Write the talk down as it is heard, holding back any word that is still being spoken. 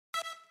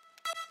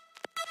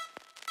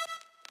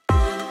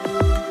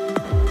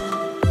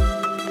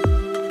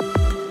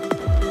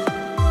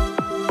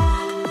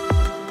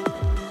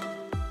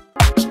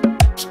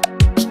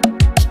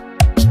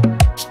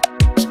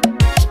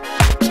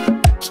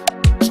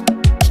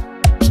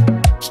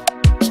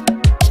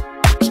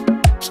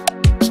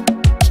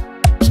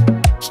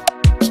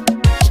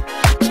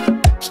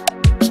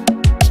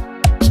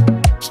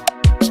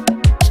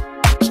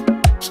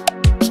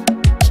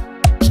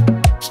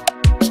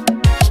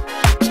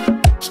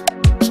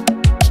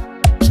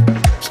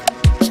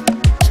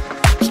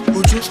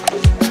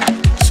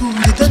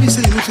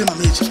claim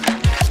my age.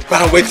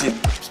 But I'm waiting.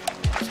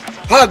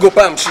 How I go,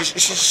 Pam?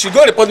 She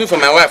go report me for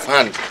my wife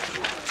hand.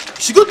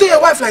 She go tell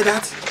your wife like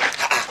that?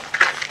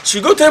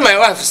 She go tell my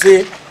wife,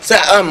 say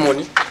I have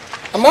money.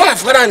 And my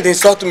wife rather than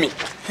insult me.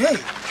 Hey.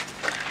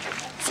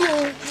 So,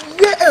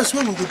 where else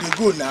we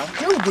go now?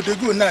 Where we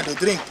go now to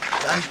drink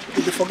and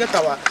to forget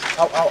our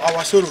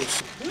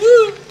sorrows?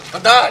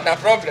 That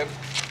problem.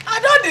 I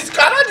don't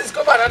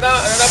discover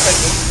another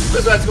person.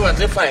 This one is going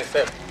to fine,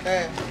 sir.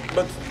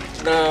 But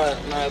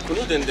now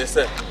Kulu then they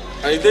say,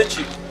 and it's very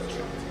cheap.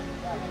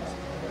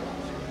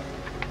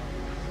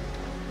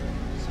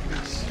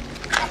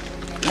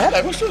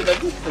 I will show you the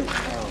good food.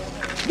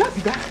 What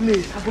is that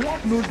place? I would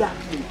like to know that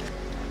place.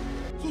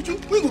 So,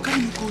 when go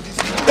carry you go this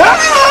way?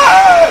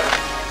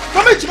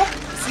 Come here, Chiba.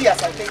 See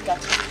as I take that.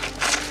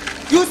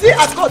 You see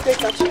as God take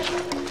that.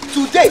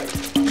 Today,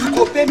 you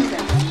go pay me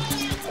now.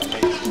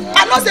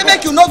 I not say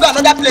make you no go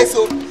another place,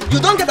 so you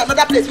don't get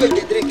another place where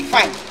you drink,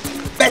 fine.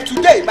 But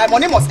today, my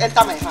money must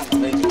enter my hand.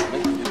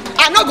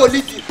 I not go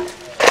leave you.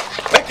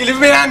 Make you leave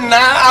me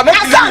now.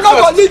 I not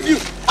go leave you.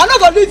 I not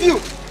go leave you.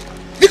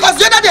 Because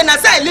the other day I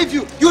say I leave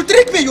you, you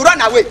trick me, you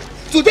run away.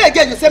 Today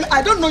again you say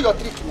I don't know your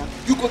trick now.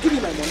 You go give me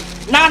my money.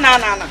 Nah.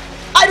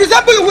 I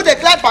resemble you with a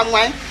clap and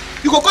wine.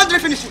 You go country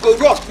finish, you go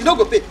run, you don't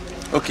go pay.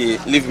 Okay,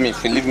 leave me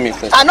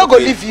first. I not go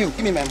leave you.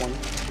 Give me my money.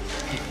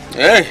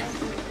 Hey.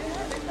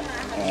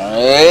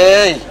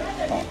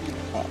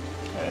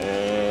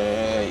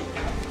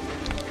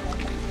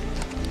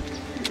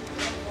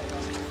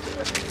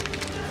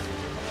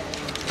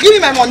 Give me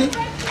my money.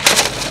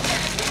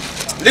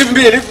 Leave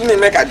me,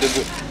 make I do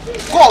good.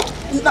 God,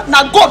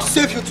 now God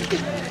save you today.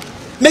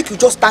 Make you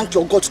just thank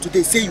your God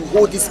today. Say you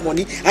hold this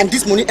money and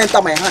this money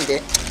enter my hand.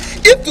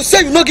 If to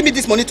say you not give me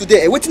this money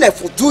today, waiting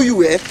for do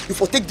you you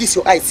for take this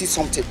your eye see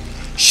something.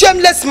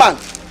 Shameless man.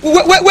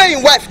 Where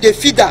your wife they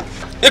feed them.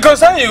 It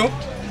concern you.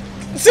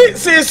 See,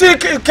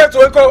 kept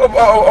wake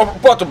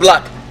up pot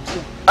black.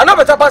 I know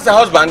better pass the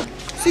husband.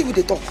 See who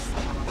they talk.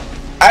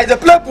 I the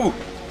play pool.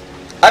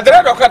 I the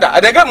red okada. I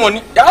the get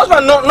money. The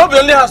husband no be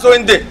only has so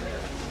in day.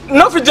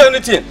 No fit do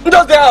anything.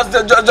 Just the house,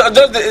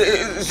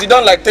 just she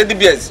done like 30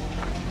 beers.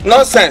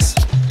 Nonsense.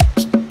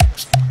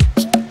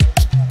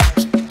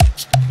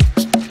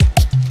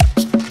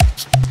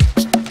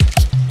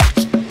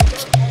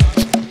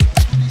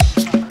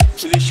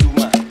 Foolish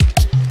woman.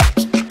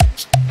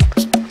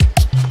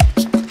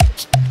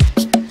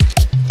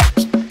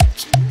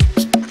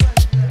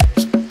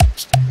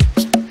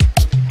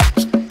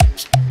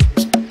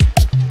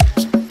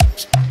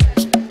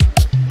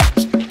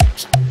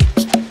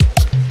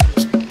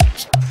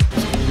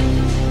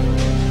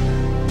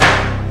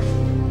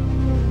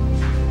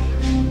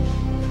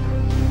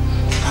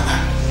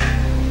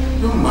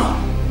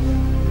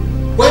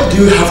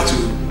 You have to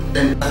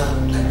end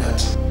like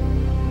that.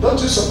 Don't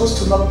you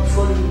supposed to knock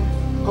before you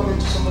come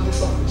into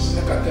somebody's office?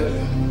 Like I tell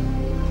you.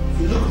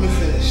 You look me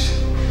finish.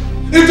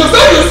 If to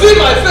say you see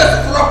my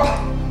face proper,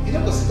 you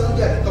don't go sit down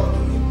there and talk to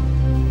me.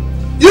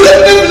 You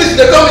let me finish,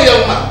 they call me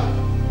young man.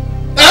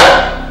 Huh?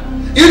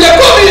 You they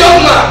call me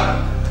young man.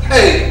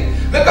 Hey,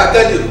 make I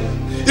tell you,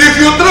 if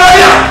you try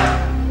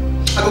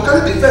it, I go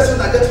carry the first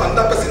one I get from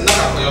that person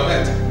knock for your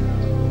head.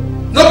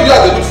 Not you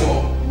are the good for.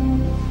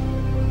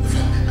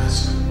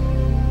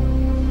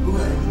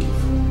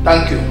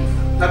 Thank you.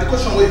 Now the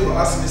question where you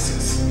ask me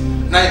since.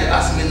 Now you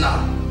ask me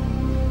now.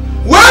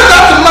 Where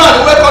that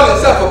man who call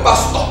himself a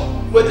pastor?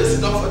 Where they sit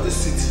down for this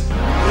seat?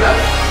 Yeah.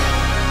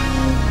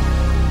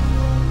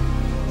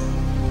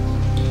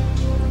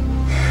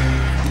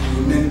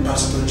 You mean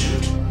Pastor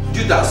Jude?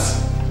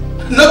 Judas.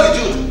 Not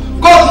Jude.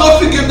 God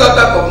not forgive that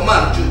type of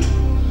man, Jude.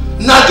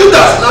 Now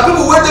Judas, now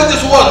people waiting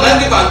this world,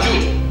 not give and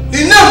Jude.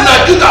 His name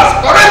now Judas,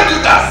 correct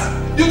Judas.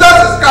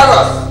 Judas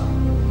Iscariot.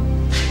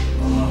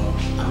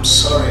 I'm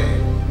sorry.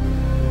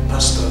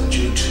 Pastor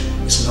Jude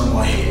is no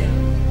more here.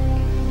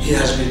 He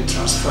has been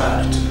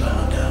transferred to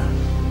another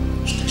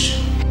station.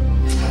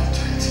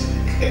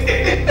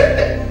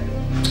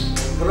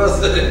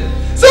 Brother,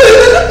 so you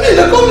look at me,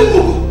 they call me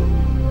Mugu.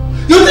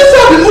 You think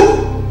I'll be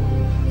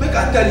Mugu? Make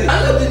I tell you,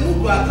 I love the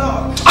Mugu at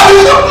all. I'm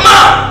a sharp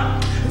man,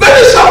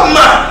 very sharp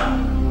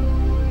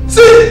man.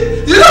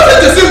 See, you don't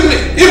have to deceive me.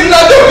 If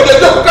not joke, you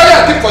don't carry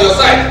a thing for your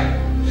side.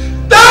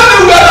 Tell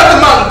me where that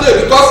man is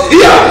because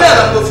he and me and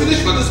I'm going to finish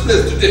for this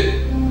place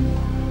today.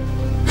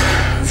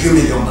 View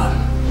me, young man.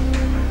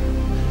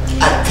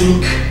 I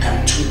think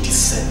I'm too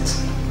decent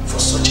for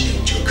such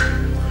a joke.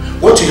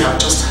 What you have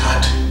just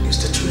heard is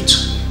the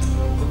truth.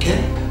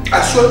 Okay? I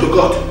swear to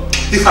God,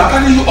 if I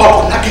carry you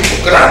up and knock you for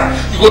ground,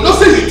 you go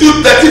not say you too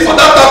dirty for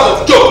that type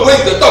of joke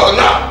when you talk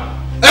now.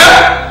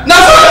 Eh?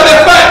 Now so that they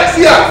find,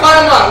 see a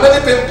fine man,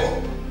 many people.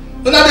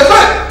 Now they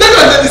find, they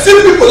can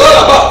deceive people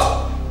all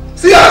about.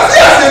 See as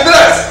they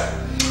dress.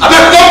 I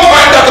mean, don't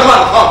find that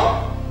man, huh?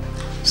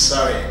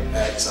 Sorry,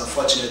 it's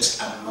unfortunate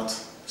I'm not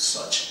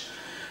such.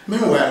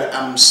 Meanwhile,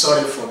 I'm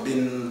sorry for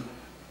being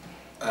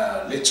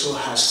a little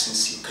harsh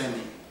since you came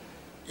in.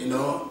 You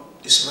know,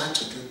 it's right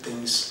to do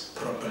things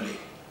properly.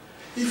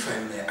 If I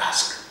may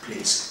ask,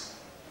 please,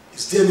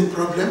 is there any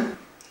problem?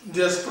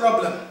 There's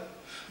problem.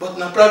 But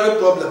na private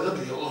problem, not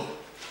be your own.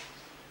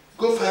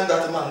 Go find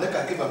that man, make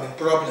I give him a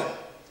problem.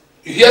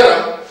 You hear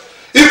him?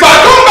 If I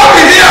come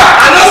back in here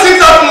and not see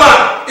that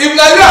man, if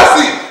Nigeria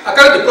see, I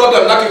carry the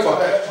problem knocking for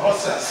her.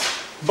 Nonsense.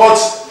 But,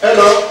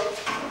 hello.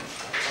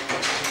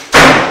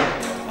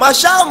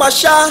 Marshal,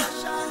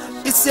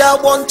 it's a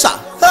wonder.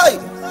 Hey,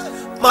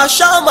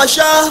 Marshal,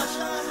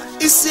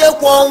 it's a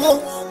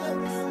wonder.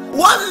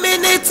 1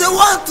 minute,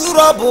 one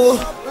trouble.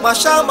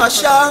 Marshal,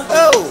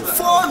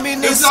 oh, 4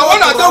 minutes. If I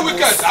want to do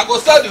weekend, I go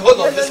start the whole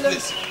of this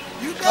place.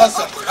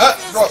 Nonsense.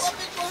 Ross,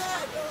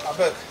 I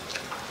beg,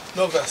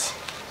 no verse.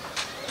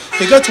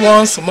 You got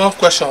one small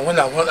question when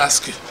I want to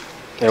ask you.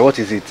 Yeah, what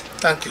is it?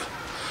 Thank you.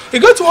 You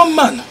got one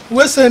man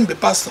who say him be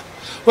pastor.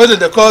 What did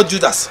they call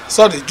Judas?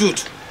 Sorry,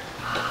 Jude.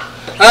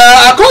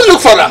 I couldn't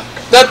look for him.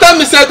 They tell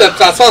me say they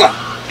transfer him.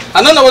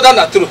 I don't know whether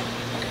that's true.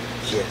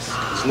 Yes,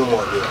 he's no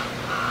more there.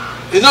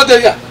 He's not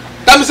there yet.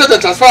 Tell me say they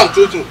transfer him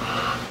true.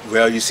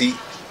 Well, you see,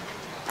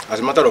 as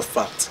a matter of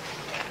fact,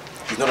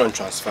 he's not on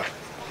transfer.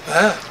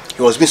 Ah.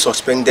 He was being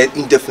suspended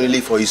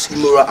indefinitely for his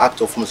immoral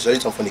act of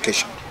homosexuality and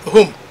fornication.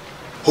 Whom?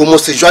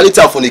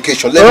 Homosexuality and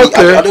fornication. Let me.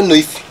 I don't know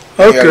if.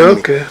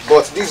 Okay.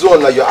 But this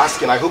one that you're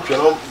asking, I hope you're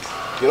not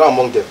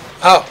among them.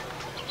 How?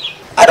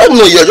 I don't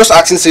know. You're just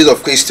asking series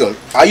of questions.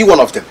 Are you one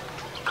of them?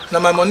 Now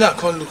my money I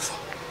can't look for.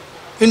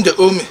 In the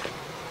owe me.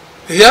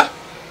 Yeah.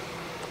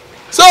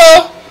 So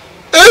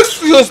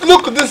if you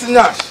look at this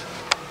Nash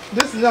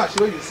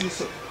where you see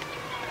so.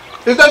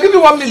 If they give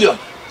you 1 million,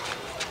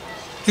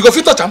 you go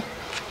fit touch him.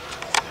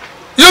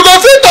 You go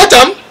fit touch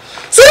him.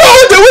 See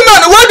all the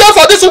women who there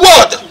for this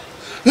world.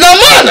 Now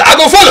man, I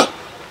go follow.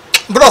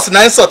 Bros,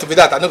 na insult with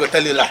that, I'm not going to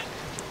tell you lie.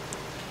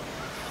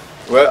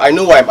 Well, I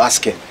know why I'm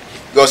asking.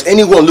 Because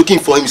anyone looking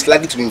for him is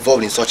likely to be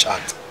involved in such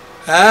act.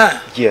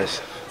 Ah.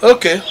 Yes.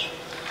 Okay.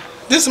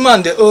 This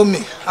man, they owe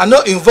me. I'm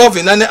not involved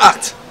in any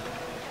act.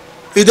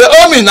 If they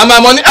owe me, now my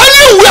money,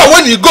 anywhere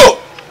when you go,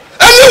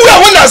 anywhere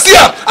when I see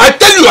him, I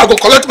tell you I go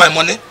collect my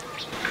money.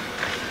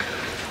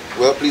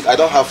 Well, please, I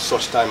don't have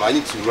such time. I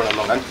need to run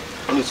along. I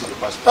need to the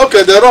pastor.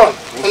 Okay, they run.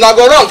 When I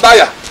go run,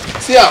 tire.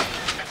 See him.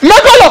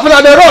 Make all of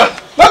them, they run.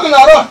 Make them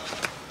run.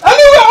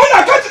 Anywhere when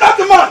I catch that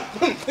man,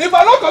 if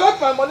I don't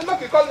collect my money,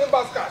 make you call him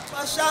basket.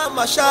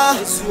 Marshal,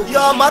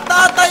 your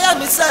matata ya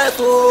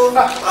miseto.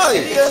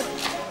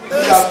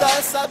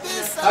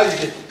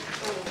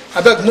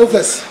 I beg no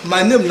verse.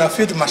 My name na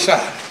Feed Marshal.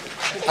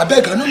 I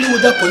beg, I don't know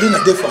whether Paulina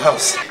there for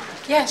house.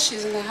 Yeah,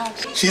 she's in the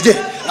house. She did.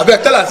 I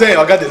beg, tell her say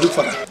I got to look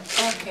for her.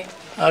 Okay.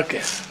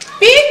 Okay.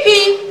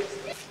 Pee.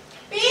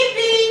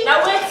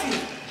 Now wait.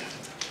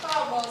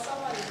 Come on,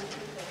 someone is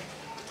looking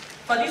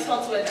for this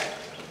hot weather.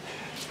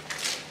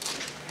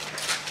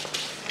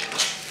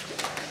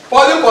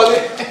 Polly.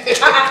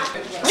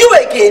 You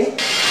again?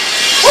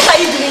 What are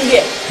you doing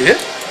here? Yeah?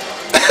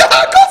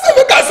 I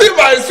can't see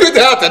my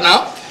sweetheart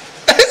now.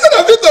 Instead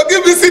of you to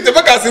give me seat, if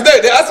I can sit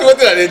there, they ask me what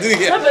they do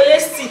here. Have a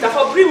seat. I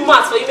for bring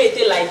mask for you may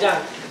take like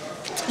that.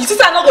 You think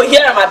I'm not going to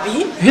hear him,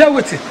 Abi? Here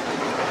with it.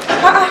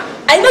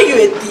 I know you're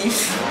a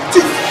thief.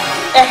 Thief?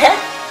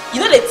 You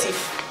know the thief.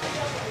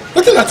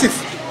 What is a thief?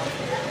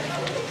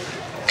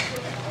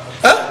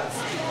 Huh?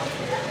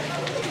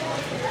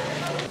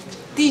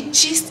 The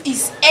gist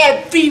is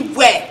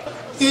everywhere.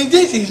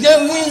 This is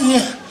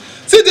everywhere.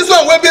 See this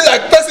one will be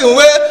like person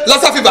where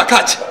Lassa fever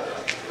catch.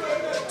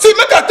 See,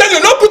 make I tell you,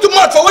 no put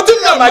mouth for what you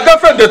know. My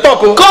girlfriend they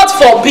talk. God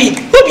forbid.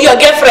 Who be your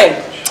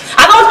girlfriend?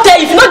 I don't tell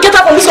you, if you don't get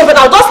up from this conference,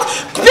 I'll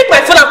just pick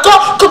my phone and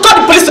call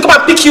the police to come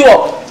and pick you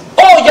up.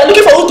 Oh, you're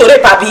looking for who to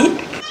rape, Abi?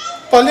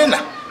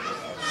 Paulina.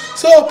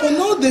 So upon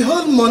all the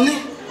whole money,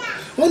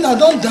 when I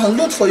don't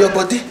download for your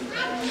body,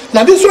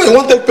 now this one you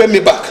want to pay me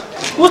back.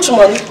 Which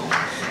money?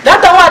 That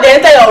time when they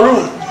enter your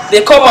room,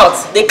 they come out,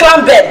 they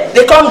climb bed,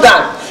 they come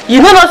down. You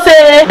know not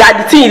say that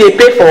the thing they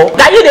pay for,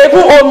 that you they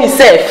even owe me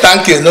self.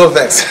 Thank you, no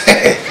vex.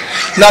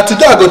 Now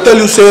today I go tell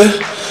you say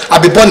I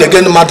be born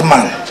again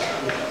madman.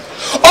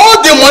 All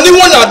the money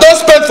when I don't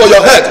spend for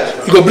your head,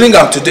 you go bring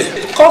am today.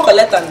 Come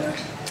collect am now.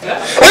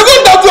 Even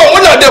that one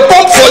when I dey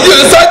pump for you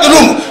inside the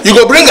room, you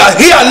go bring am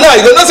here now.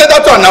 You go not say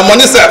that one na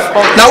money self.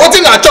 Now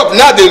wetin I chop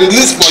now they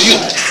release for you.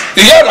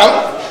 You hear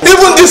am?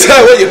 Even this hair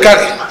where you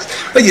carry,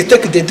 when you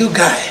take they do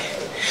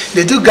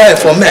guy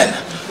for men.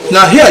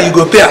 Now here you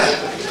go pay am.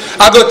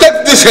 I go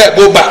take this hair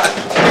go back.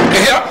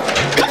 You hear?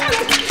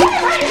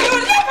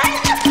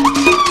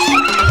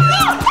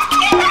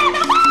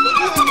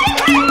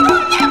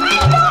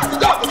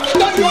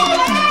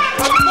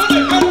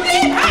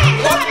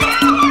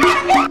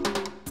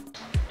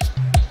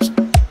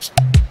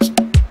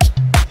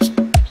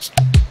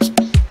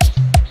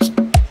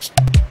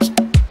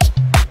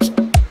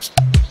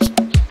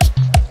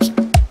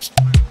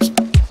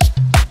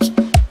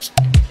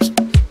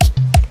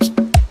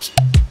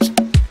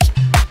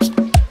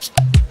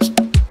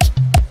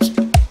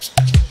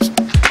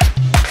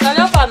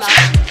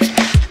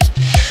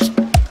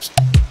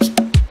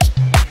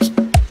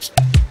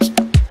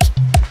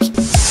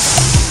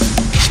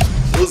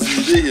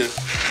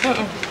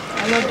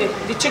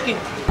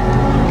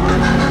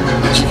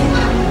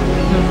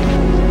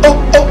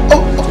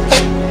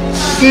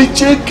 The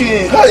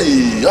chicken.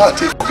 Hey, I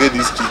take forget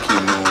this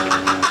chicken.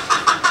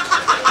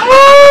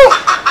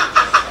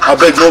 I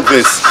beg no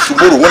vex.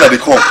 Tomorrow when I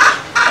come,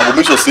 I will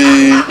make sure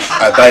say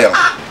I buy them.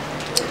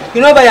 You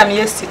know buy them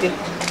yesterday.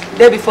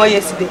 Day before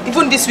yesterday.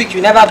 Even this week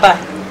you never buy.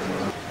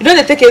 You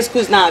don't take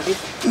excuse now, Abi.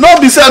 No,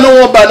 be say I don't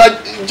want buy.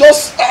 Like,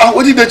 just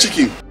what did the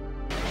chicken?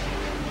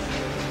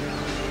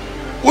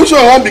 Which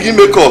one I want begin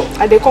make up?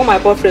 I dey call my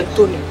boyfriend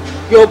Tony.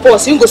 Your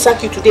boss, he go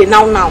sack you today.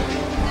 Now.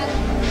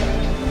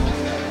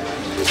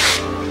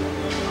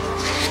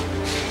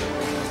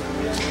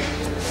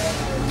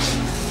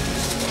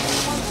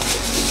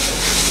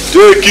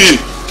 Take it.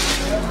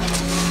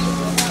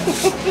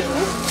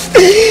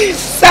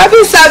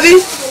 Sabi.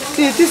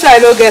 See, this I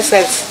no get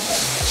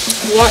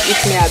sense. You want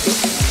eat me, Abi?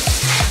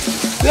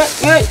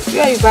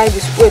 Where you buy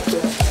this? Wait,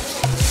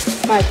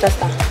 my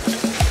tester.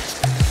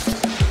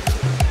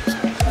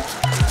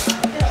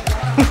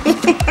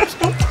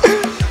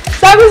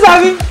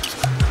 Sabi.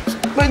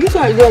 But this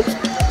one is just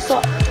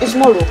so it's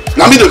more low.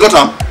 Now me they got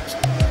them.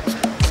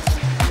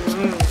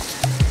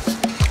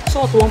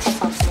 Salt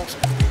 1% more.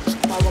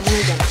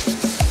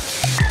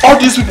 All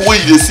these people where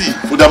you see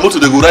for their motor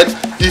they go write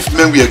if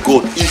men were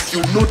God. If you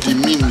know the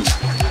meaning,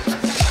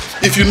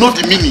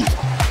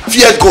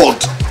 fear God.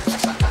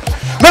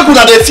 Make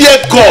una they fear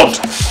God.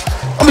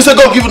 Let me say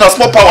God give you a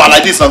small power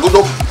like this and go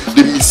down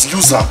they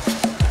misuse them.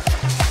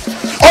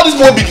 All these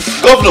people big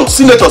governors,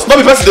 senators,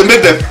 not be person they make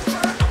them.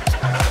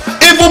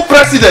 Even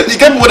president, you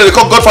get what they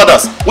call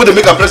godfathers when they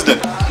make a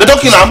president. They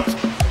don't kill him.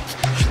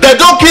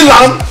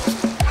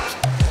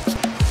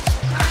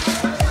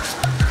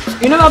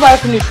 You never buy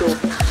finish show.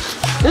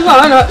 This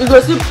one you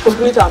go see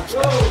complete am.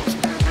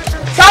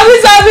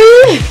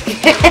 Sabi.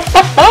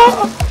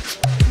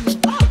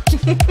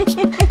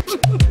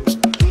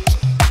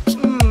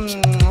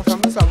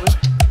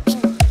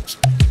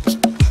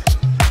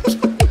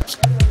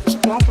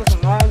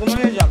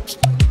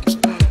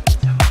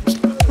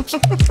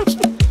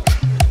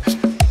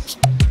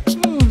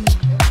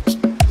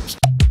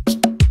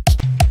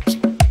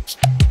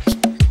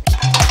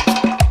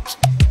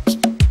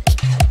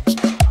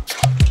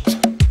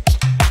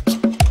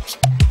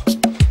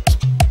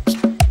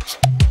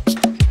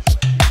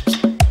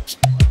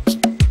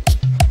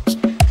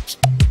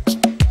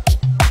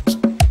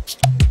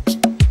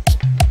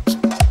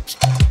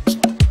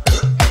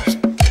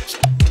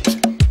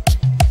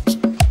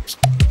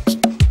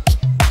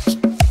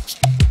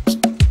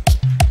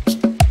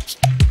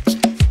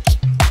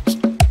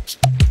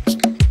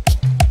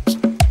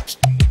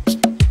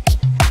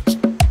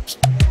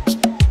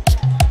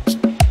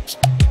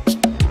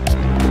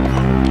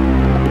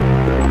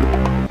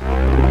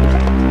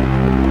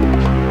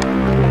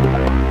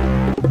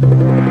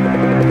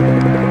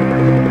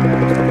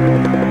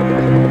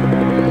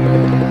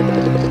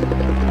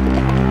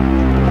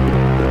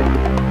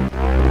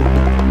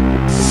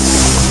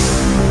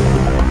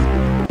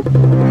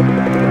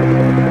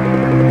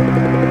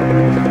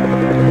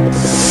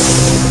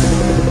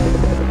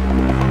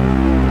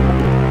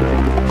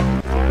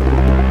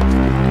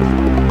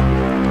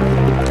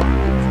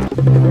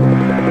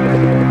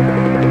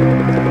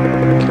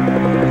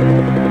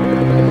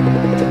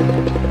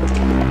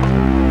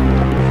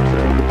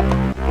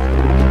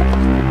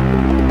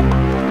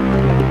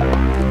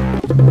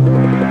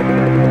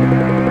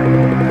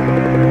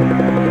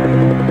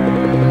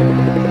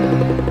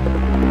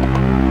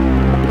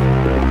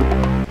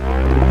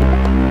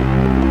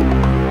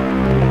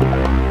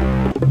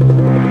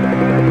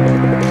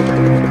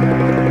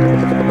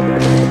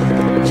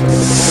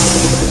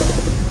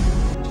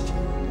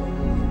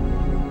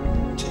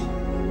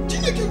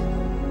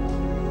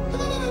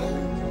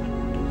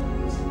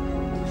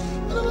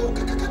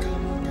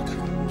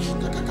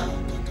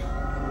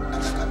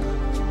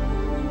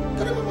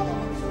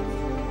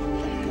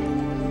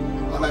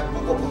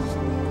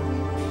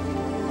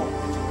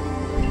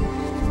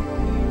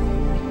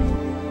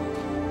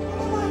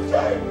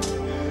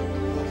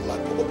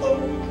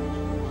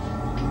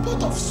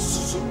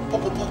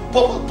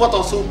 Pot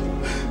of soup.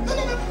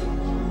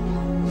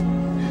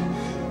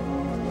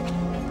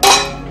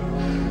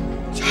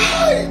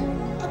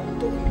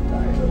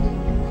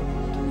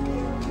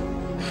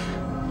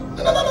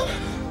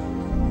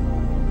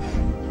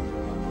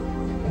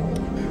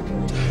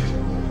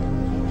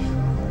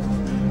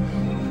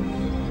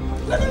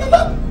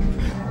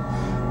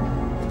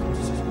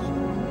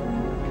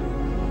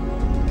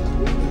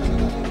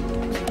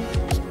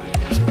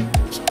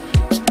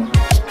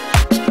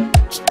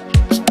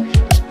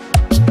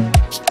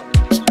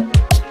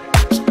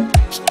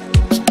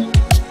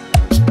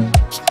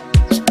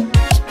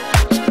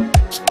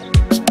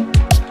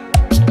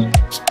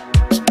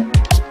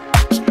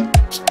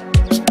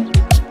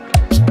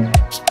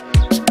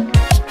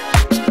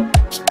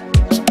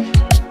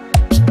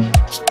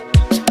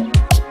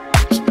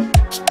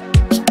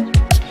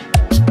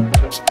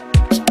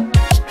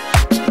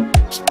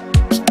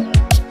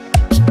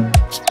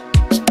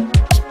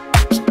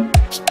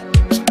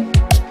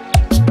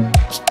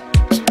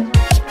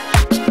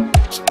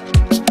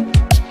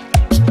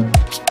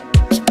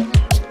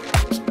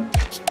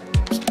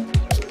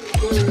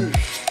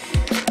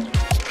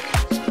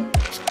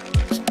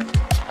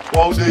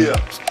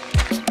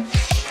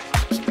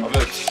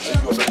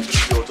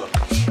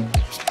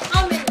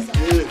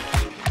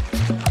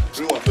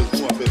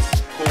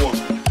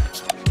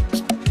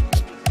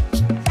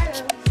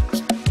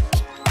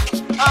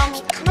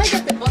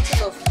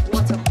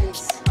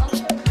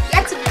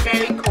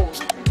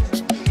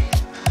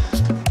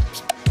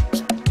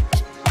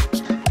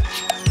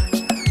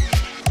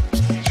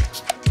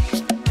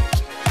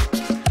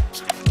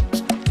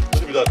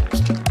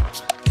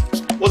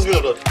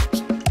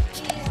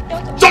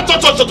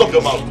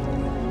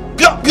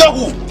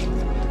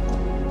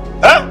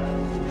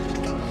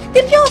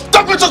 The pure.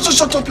 Stop it! Just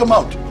shut up your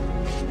mouth.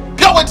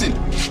 Pure waiting.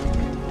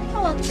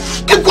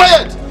 Keep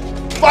quiet.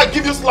 If I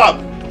give you slap.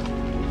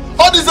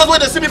 All this is why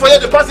they see me for here.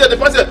 They pass here.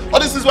 All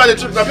this is why they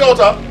drink pure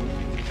water.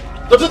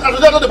 Don't you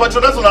know the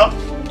patronize now?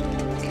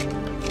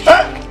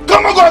 Eh?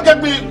 Come on, go and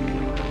get me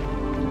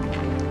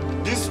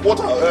this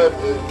water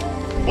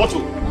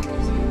bottle.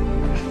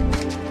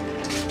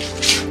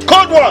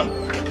 Cold one.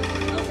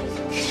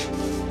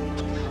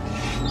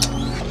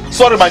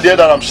 Sorry, my dear,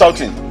 that I'm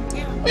shouting.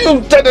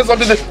 You tell them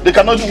something they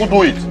cannot even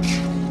do it.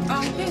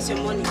 Here's your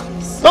money,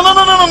 please.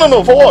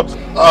 No. For what?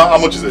 How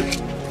much is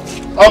it?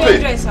 I'll pay.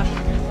 300, sir.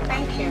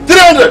 Thank you.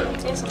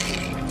 300. Yes, sir.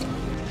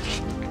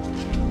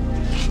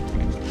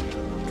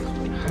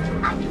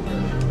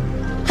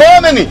 For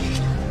how many?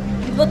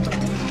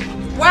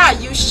 Why are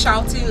you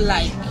shouting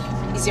like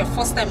it's your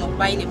first time of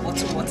buying a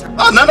bottle of water? No.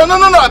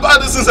 I buy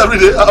these things every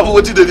day. I'm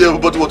waiting to get a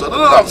bottle of water.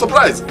 No, I'm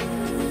surprised.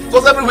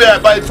 Because everywhere I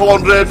buy it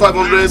 400,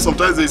 500,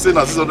 sometimes they say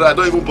 600, I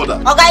don't even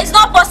bother. Okay, it's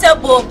not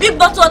possible. Big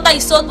bottle of water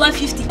is sold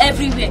 150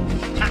 everywhere.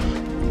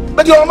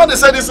 But your mama, they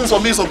say these things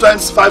for me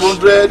sometimes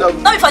 500.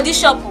 Not for this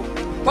shop.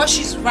 But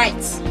she's right.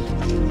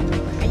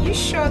 Are you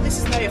sure this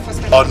is not your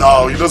first time? Oh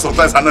no, you know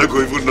sometimes I don't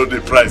even know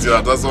the price.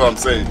 Yeah, that's what I'm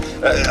saying.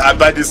 I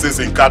buy these things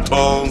in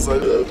cartons.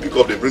 Pick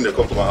up, they bring the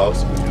cup to my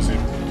house. You see,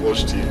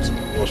 wash teeth,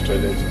 wash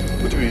toilets.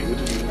 What do you mean?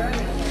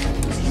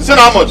 You say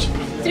how much?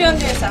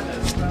 300, sir.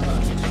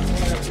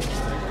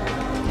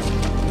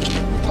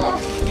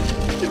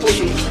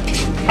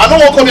 I don't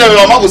want to come here and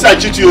your mama will say I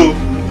cheat you.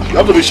 You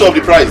have to be sure of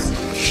the price.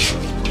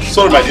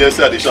 Sorry, my dear,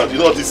 say I shout. You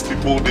know these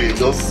people, they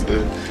just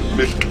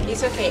make...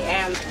 It's okay.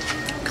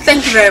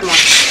 Thank you very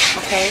much.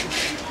 Okay.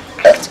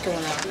 Let's go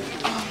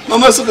now.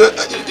 No, it's okay.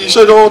 You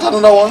sure you don't want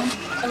another one?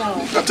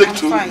 No. You can take I'm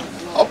two. Fine.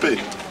 I'll pay.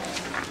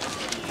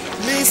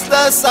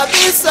 Mr.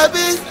 Sabi,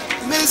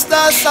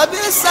 Mr. Sabi,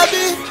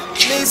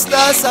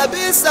 Mr. Sabi,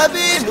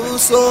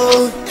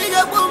 Luso.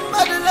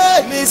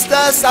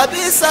 Mr. Sabi,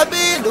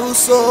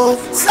 Luso.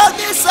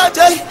 Sabi,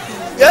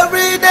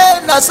 every day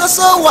na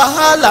so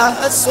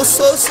wahala,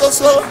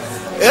 so.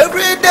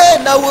 Every day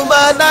na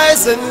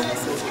womanizing.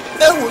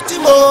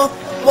 Ehutimo,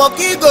 walk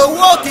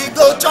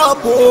go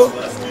chop.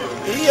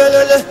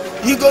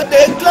 You go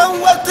dey clown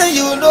what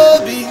you know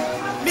be.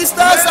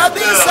 Mr.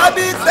 Sabi,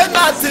 then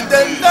not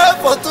then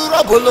for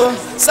Troublesome.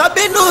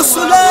 Sabinus,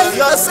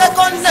 your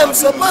second name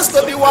supposed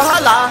to be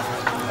Wahala.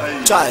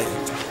 Child.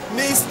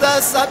 Mr.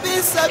 Sabi,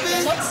 Mr.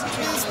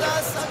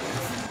 Sabi.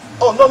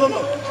 Oh, no.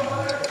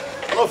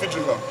 I'm not fit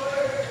drink now.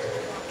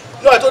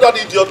 No, I told that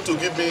idiot to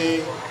give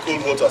me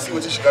cold water. See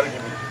what she can give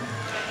me.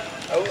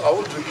 I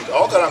won't drink it. I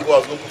won't carry and go. I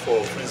was looking for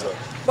a freezer.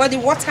 But the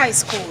water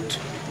is cold.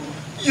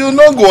 You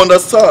not go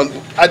understand.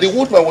 I dey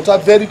want my water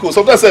very cold.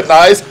 Sometimes I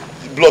nice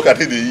block I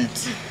need to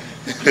eat.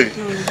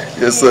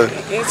 Yes, sir.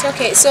 It's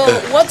okay. So,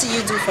 what do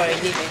you do for a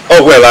living?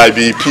 Oh, well, I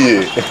be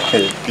PA. PA.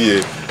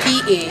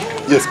 PA?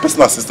 Yes,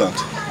 personal assistant.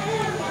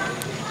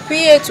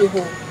 PA to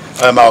who?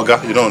 I'm Oga.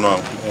 You don't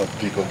know.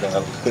 Big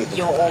Oga.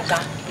 Your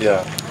Oga?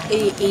 Yeah.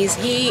 Is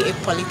he a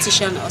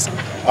politician or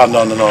something?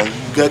 No.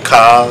 Get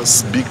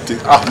cars, big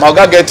things. My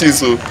Oga get you,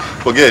 so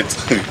forget.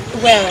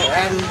 Well,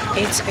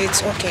 it's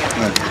okay.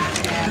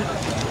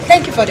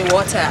 Thank you for the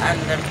water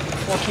and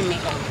walking me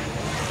home.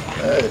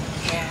 Hey.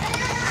 Yeah.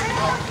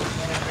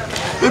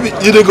 Baby,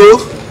 you dey go?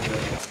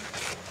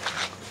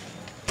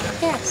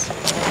 Yes.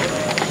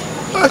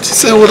 I just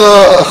say what I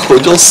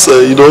just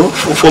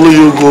follow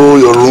you, go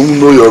your room,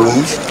 know your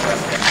room.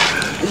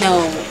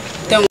 No,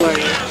 don't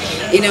worry.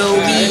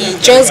 We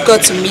just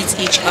got to meet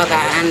each other,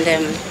 and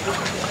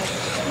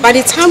by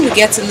the time we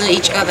get to know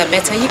each other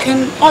better, you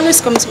can always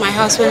come to my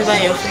house whenever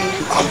you're free.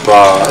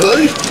 Abba,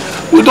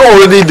 we don't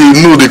already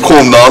know they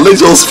come now.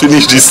 Let's just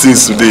finish these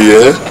things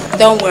today, eh?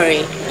 Don't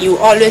worry, you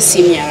always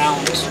see me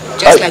around,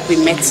 just like we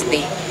met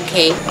today,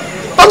 okay?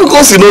 Not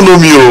because you don't know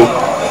me, oh.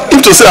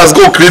 If to say I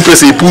go create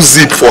place, he put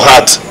zip for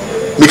heart.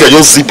 Make I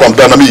just zip am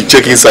down, I mean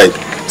check inside.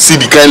 See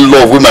the kind of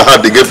love with my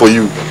heart they get for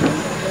you.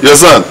 You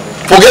understand?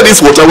 Forget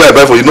this water where I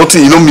buy for you.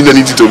 Nothing, you don't mean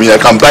anything to me. I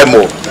can buy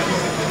more.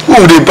 Who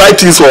will they buy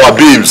things for our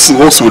babes?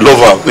 Also we love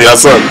her. You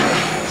understand?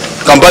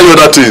 Can buy you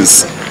other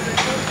things.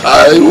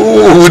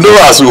 We know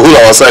as we hold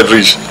our side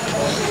rich.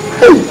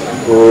 Hey.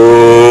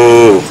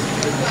 Oh.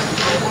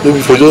 Maybe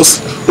for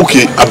just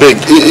okay, I beg,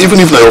 even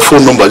if not your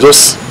phone number,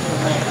 just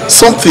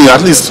something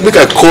at least make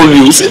I call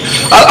you. See,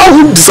 I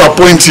won't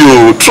disappoint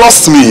you.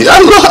 Trust me.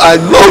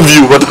 I love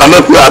you, but I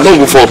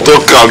don't go for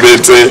talk. I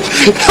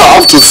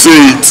have to say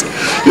it.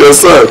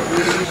 Yes, sir.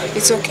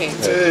 It's okay.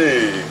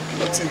 Hey,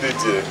 nothing did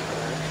here.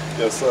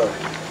 Yes, sir.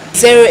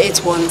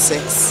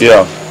 0816.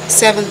 Yeah.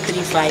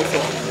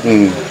 7354.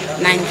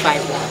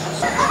 951.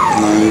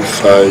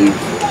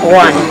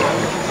 951.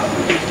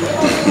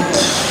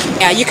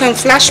 Yeah, you can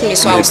flash me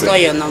so I'll store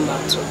your number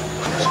too.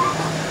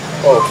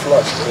 Oh,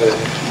 flash.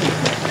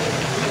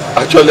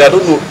 Actually, I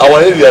don't know.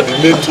 Our area, the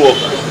network,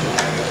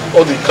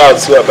 all the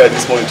cards where I buy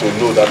this morning to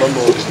load, I don't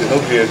know. They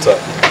don't get enter.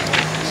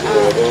 So,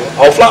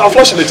 I'll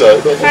flash later.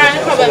 No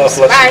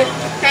problem. Bye.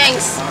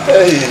 Thanks.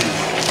 Hey.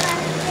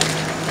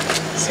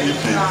 See you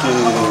again.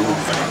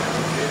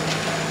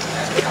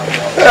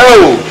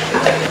 Oh!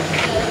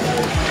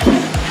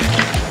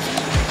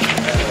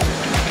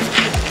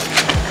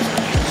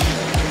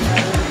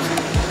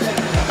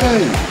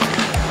 Hey!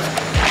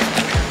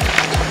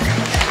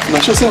 Now,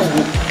 she said,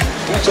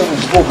 which one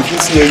is what we can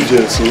see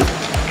angels, so?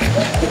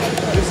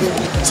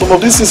 Some of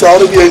these things are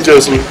already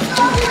angels, so.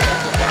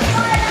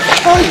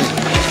 Hey!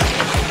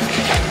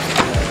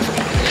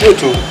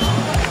 Wait, oh.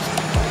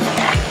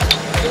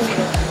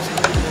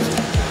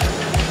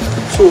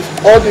 So,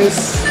 all this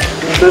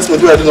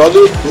investment we are doing,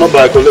 although not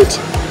by collect.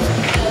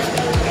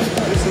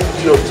 This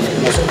idiot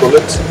must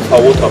collect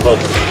our water back.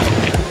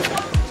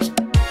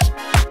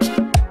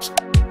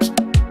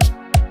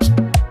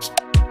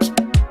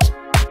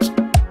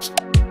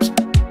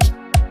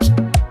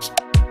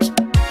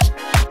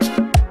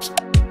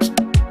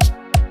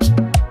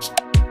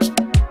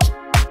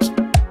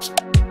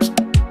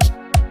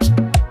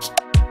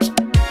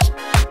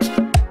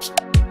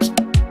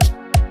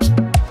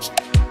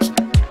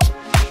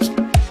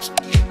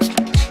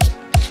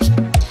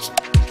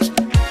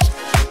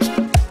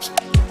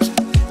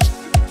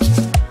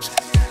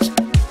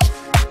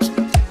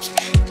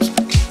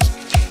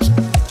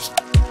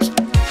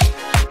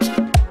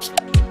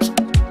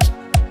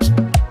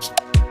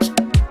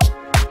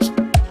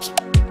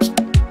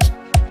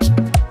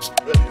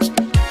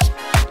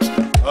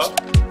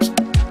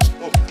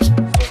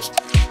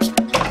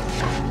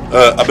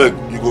 I beg,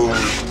 you go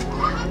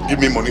give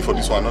me money for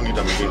this one, I don't need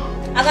them again.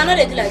 I cannot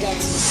do like that.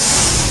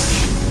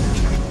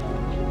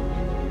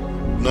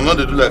 No,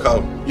 they do like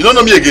how? You don't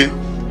know me again?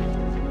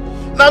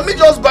 Now me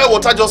just buy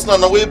water just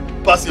now, way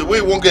pass here,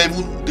 where you won't get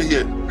even day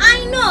here.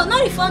 I know,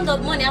 not refund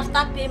of money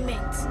after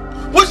payment.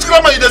 Which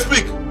grammar you dey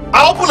speak?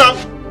 I open am.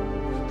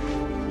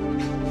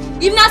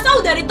 If na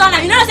so the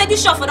return, you know say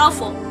this shop for that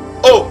for.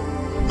 Oh,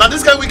 now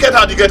this kind of wicked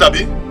how you get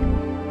abi?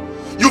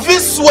 You feel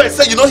swear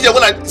say you don't hear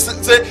when I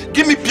say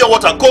give me pure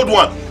water, cold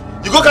one.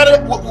 You go carry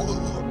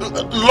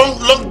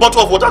long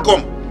bottle of water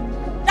come.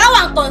 That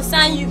one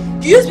concern you.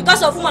 You use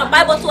because of woman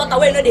buy bottle water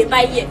where you know they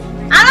buy here.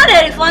 I know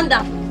they refund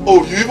them.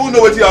 Oh, you even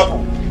know what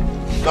happened?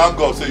 Thank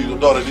God say you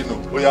don't already know.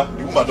 Oh yeah,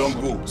 the woman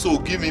don't go. So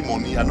give me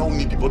money. I don't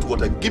need the bottle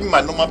water. Give me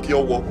my normal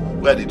pure water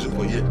where they drink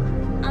for here.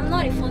 I'm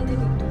not refunding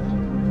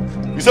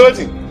it. You say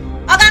anything?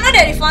 I cannot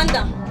they refund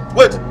them.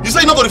 Wait, you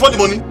say you're not going to refund the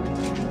money?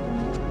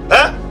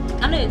 Eh?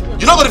 I know it.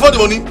 You're not going to refund the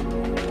money?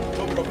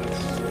 No problem.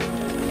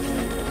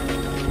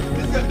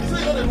 You say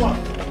you're not the one?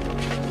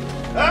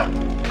 Eh?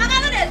 I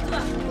cannot do it.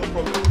 No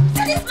problem.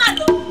 See this man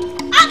though.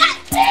 I got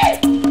teeth.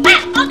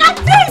 I got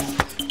teeth.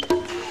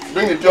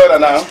 Bring the pure water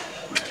now.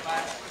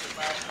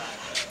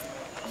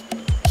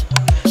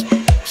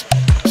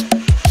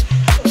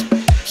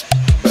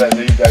 But I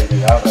know you guys they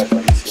have that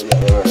for this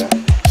area.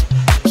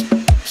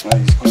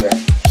 It's good, eh?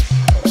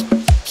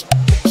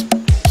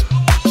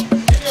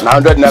 Now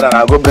 100 naira and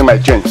I'll go bring my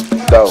change.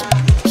 So.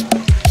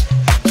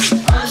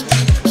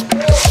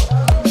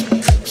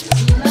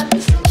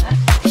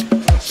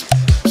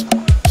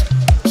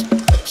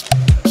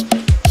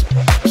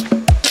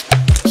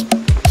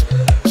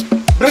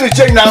 Bring the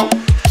change now.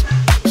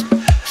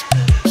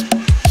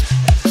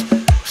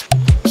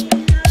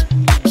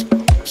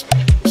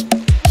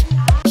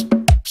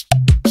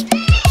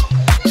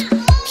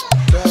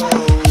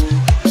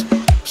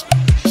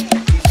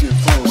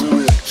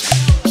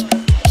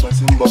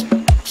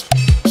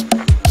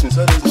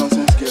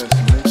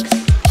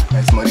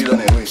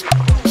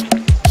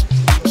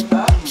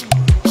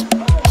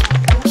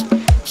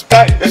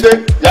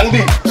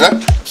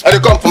 I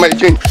come for my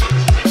change.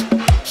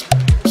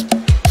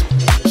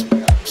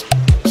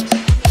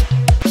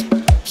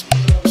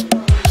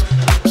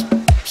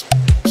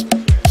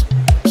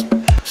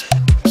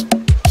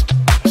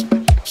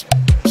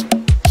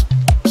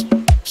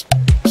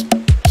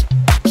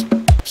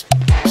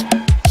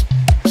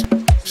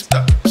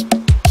 Sister.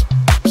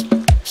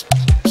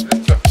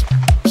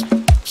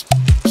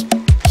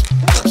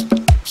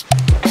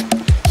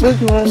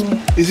 Good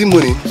morning. Is it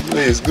morning?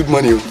 Yes, good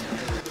morning.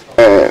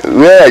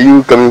 Where are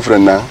you coming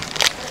from now?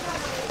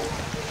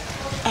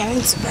 I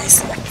went to buy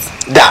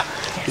something. Da!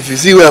 If you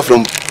see where I'm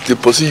from, they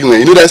pursue you,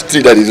 you know that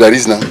street that is like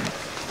this now?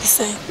 Yes,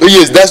 oh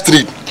yes, that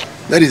street.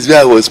 That is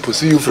where I was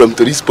pursuing you from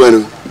to this point.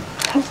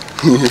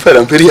 In fact,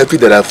 I'm very happy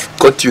that I've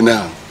caught you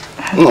now.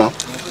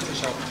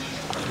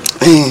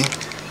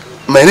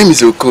 My name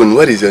is Okon.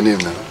 What is your name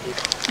now?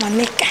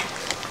 Mameka.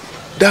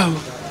 Da!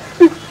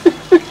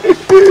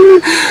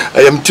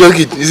 I am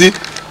joking. You see?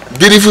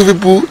 Beautiful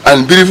people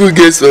and beautiful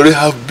girls already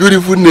have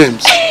beautiful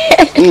names.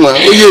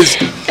 Oh yes.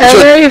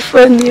 You're very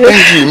funny.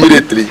 Thank you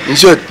immediately. In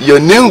short, your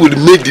name will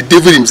make the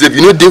devil himself.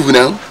 You know devil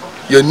now?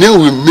 Your name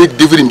will make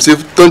devil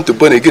himself turn to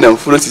born again and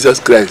follow Jesus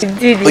Christ.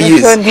 Indeed, oh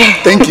yes. Funny.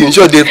 Thank you. In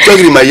short, they've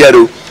talked in my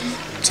yard.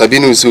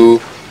 Sabinus,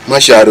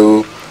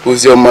 Marshal,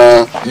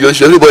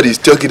 Udeogalanya. Everybody is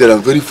talking that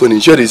I'm very funny.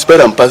 In short, it's part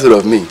and parcel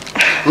of me.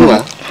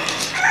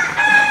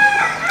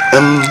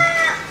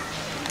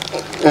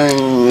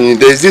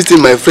 There's this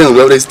thing my friend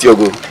will always talk.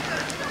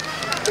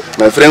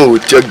 My friend will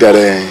talk that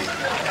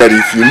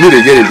if you meet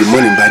again in the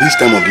morning by this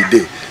time of the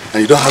day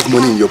and you don't have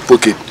money in your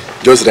pocket,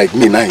 just like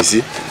me now, you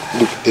see,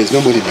 Look, there's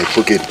no money in my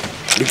pocket.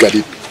 Look at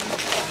it.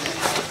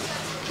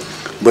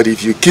 But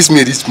if you kiss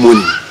me this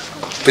morning,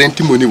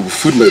 plenty money will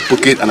fill my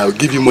pocket and I'll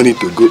give you money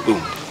to go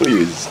home. Oh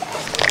yes.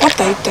 What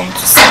are you trying to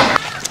say?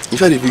 In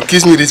fact, if you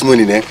kiss me this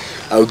morning,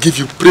 I'll give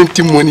you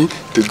plenty money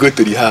to go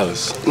to the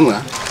house.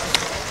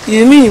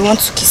 You mean you want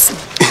to kiss me?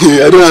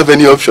 I don't have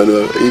any option.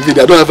 Even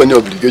I don't have any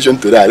obligation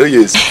to that. Oh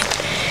yes.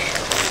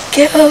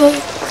 Girl,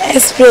 I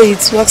swear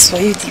it works for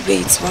you the way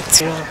it works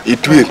for you.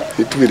 It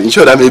will. In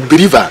short, I'm a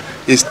believer,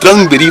 a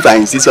strong believer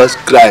in Jesus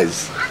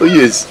Christ. Oh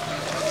yes.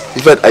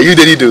 In fact, are you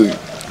ready to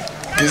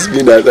kiss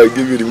me now? I'll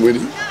give you the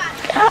money.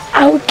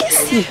 I will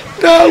kiss you.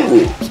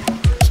 No.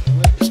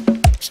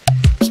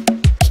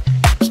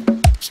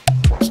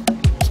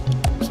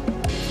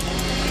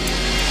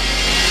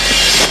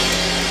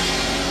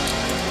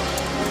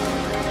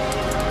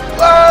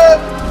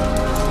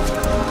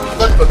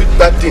 God forbid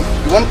that thing.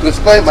 You want to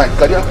spoil my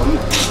career for me?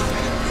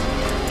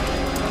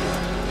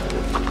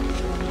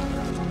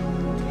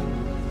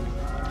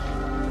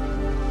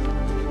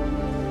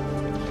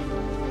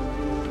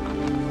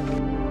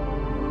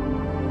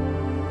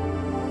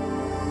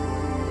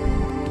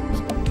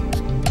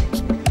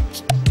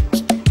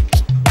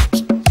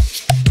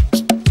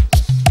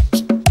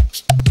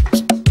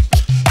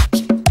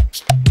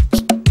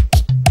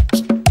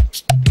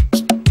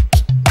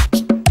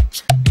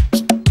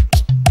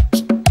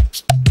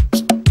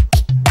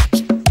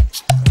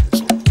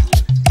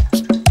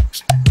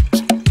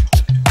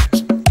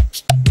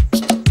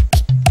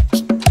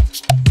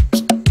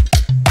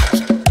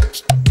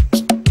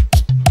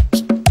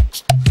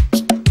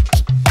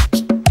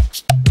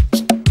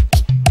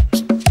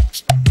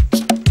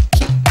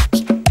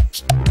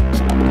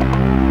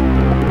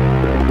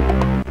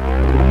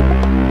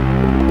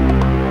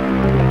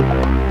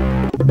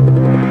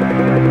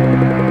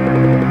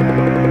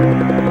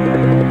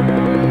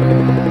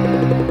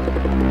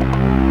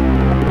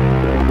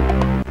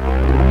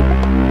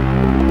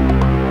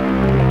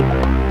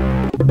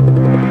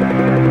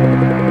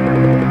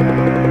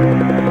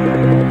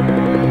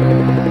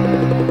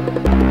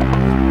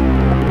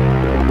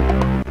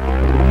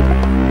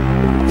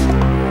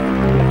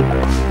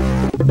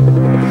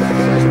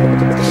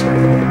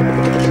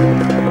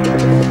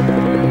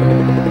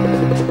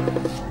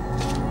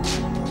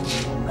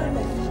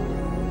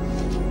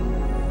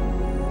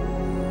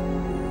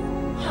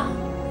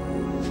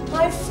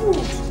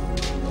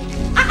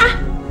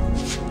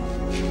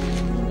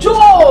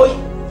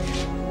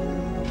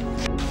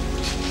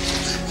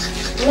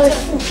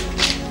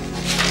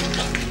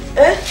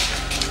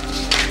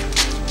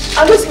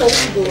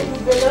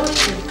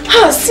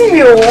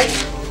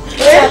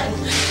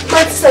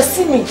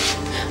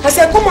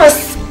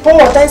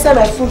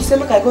 My food, say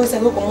make I go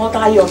inside, go come out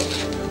iron.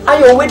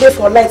 Iron wait there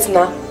for lights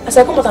now. As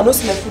I come out, I don't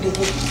see my food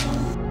again.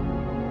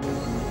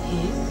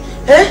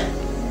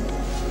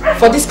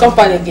 For this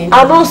company again?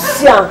 I don't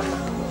see him.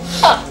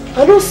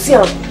 I don't see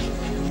him.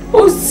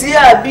 Who's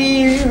here?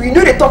 You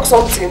know they talk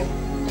something.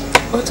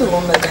 What do you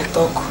want make I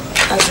talk?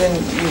 As in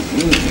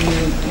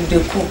you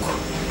dey cook,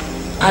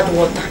 add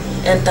water,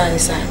 enter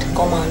inside,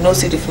 come out, no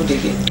see the food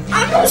again.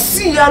 I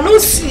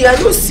don't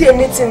see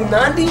anything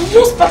now. And the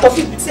most part of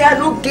it say I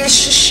don't get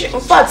shit. In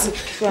fact,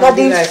 now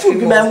the food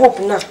be my hope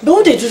now.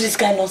 Don't they do this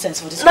kind of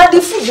nonsense for this? Now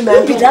the food be my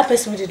hope. Who be that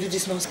person when they do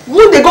this nonsense?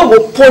 Who they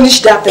go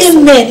punish that person?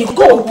 Amen. You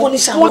go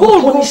punish him.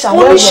 Go punish him.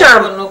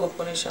 No go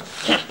punish him.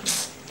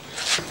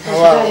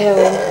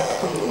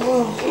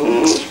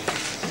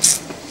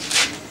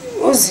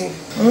 Ozzy,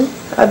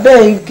 I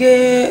beg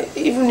you,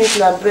 even if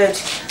na bread,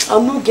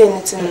 I'll not get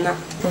anything now.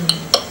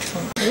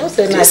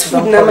 This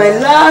food now my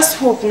last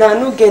hope now, I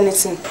no get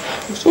anything.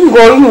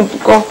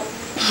 Go.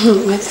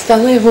 My sister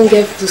don't even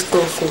get food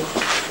stuff.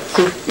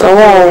 No,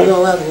 I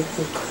go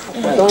cook.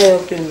 Don't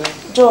help you now.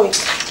 Joy,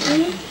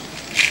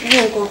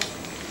 you go.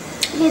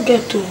 No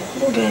get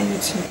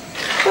anything.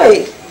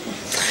 Hey,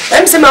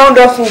 let me say my own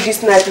dog food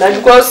this night now,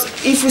 because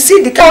if you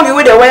see the kind of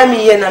way they wear me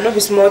here now, no be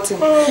small thing.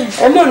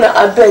 I'm on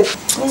a beg.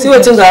 See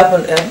what things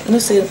happen. No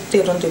say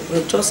they don't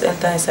break. Just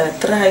enter inside.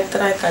 Try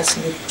catch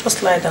sleep.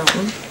 Just lie down.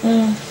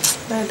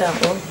 Lie down.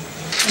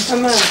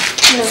 Come on.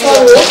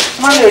 Sorry.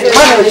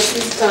 Manage.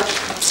 Sister.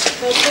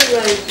 I told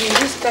you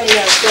this kind of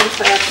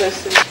fire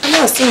person. I'm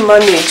not still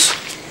manage.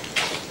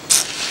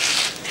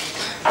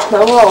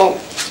 Now wow.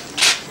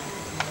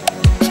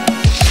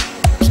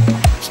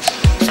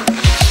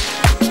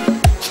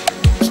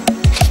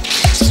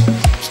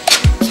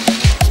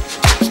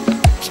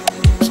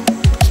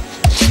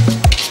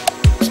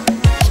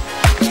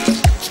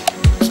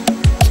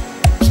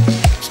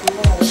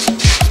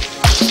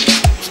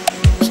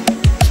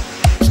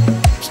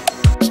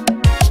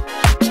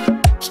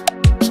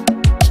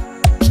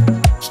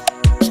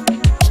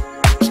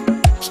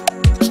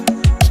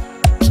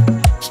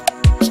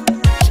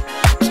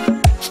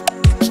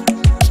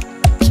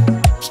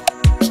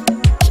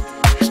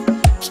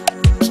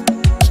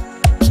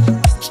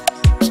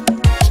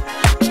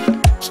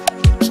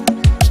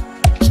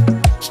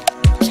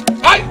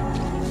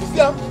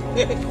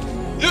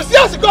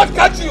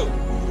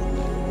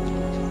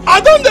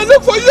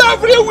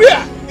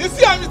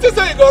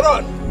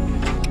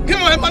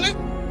 my money?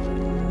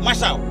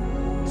 Marshal,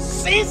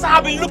 since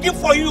I've been looking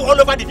for you all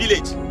over the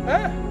village,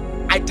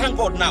 I thank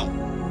God now.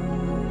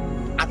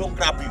 I don't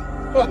grab you.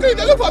 Okay,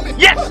 they look for me?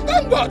 Yes. Oh,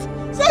 thank God.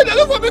 So they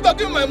look for me to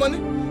give my money.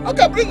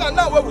 Okay, bring her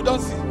now where we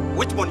don't see.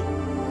 Which money?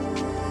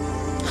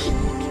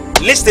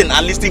 Listen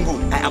and listen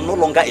good. I am no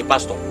longer a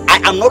pastor. I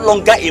am no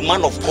longer a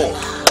man of God.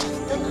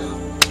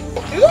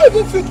 You don't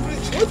even fit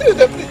preach. What do you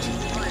preach?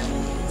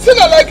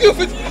 Sinner like you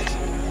fit preach.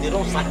 They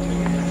don't sack me.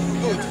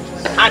 Good.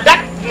 And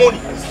that money,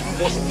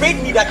 you must pay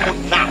me that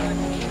money now.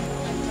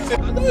 I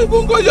don't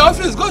even go to your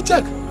office, go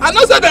check. I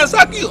know that they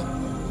sack you.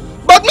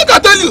 But make I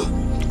tell you,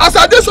 as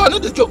I did so I know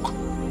the joke.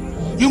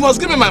 You must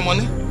give me my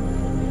money.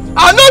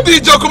 I know the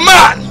joke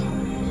man.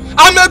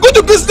 I'm a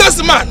good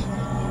businessman.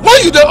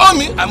 When you don't owe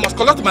me, I must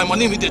collect my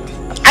money immediately.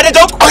 And the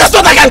joke? Oh, that's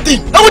not that kind of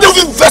thing. Now when they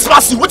will invest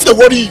massive, what did they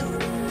worry you?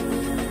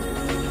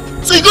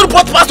 So you go to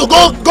port pass to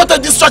go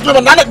take this church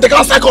member and they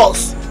can't sack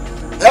us.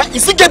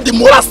 You still get the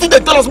moral, still they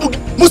tell us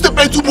must they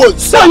pay 2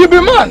 months. So you be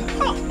man.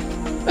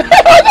 I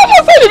don't know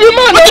say you be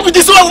man. What be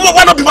this?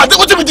 Why not be man?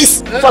 What be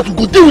this? In fact, we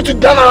go deal with it.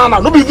 No.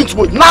 No be even 2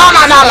 months. No.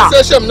 I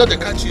say shame not they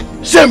catch you.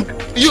 Shame.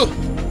 You.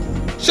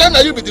 Shame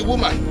that you be the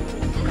woman.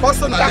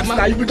 Pastor and the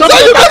man. You be so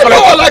you be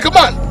power like a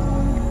man.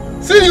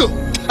 See you.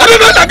 I don't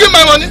know that give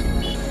my money.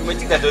 You may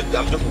think that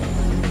I'm joking.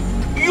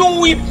 You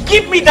will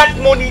give me that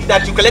money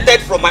that you collected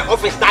from my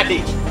office that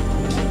day.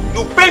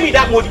 You pay me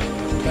that money.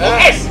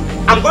 Yes,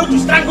 I'm going to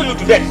strangle you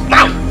to death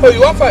now. Oh, you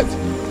want fight?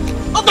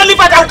 Not only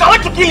fight, I want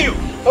to kill you.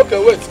 Okay,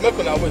 wait.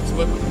 Make una wait.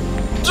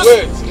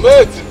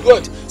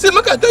 Wait. See,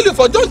 make I tell you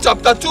for John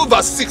chapter 2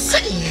 verse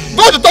 6.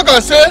 God to talk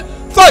and say,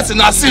 fight is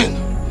a sin.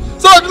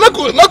 So make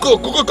collect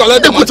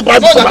the money.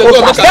 Devil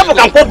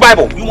can quote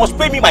Bible. You must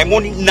pay me my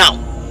money now.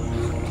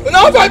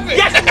 Now fight me.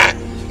 Yes.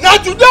 Now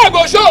today I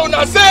go show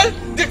una say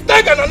the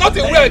tiger na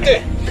nothing where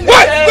again.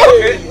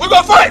 Wait, we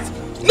go fight.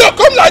 No,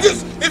 come like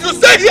this. If you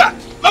stay here,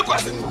 make you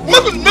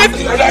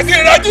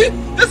ready.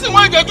 This is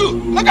what you go do.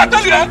 Make I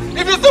tell you,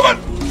 if you still want.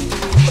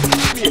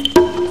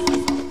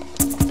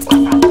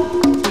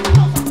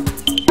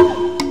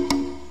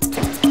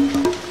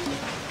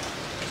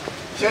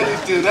 Share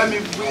this thing. Let me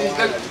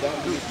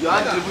finish. Your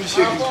hand will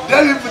shake it.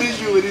 Let me finish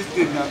you with this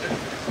thing now.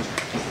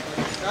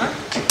 Huh?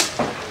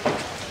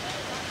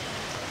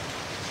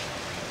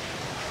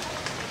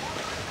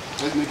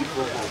 Let's make it 4-4.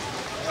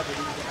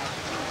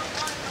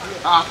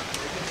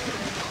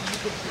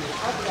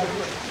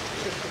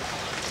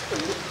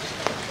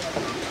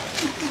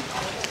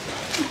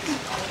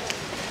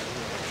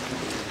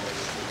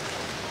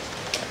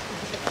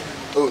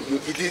 Oh,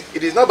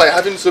 it is not by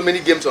having so many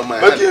games on my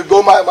hand. Okay,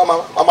 go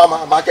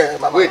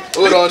mama. Wait,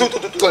 hold on.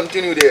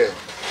 Continue there.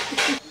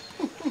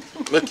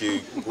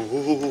 Okay,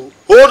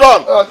 hold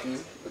on. Okay,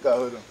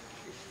 hold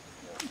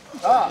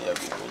on.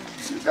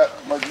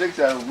 Must make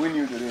sure I win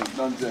you today.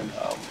 Nonsense.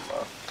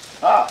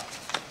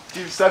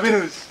 Chief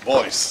Sabinus.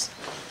 Boys.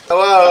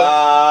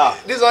 Wow.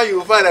 This one you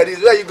will find at this.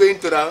 Where are you going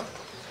to now?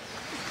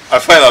 I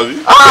find out.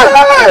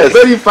 Yes.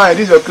 Very fine.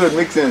 This your clothes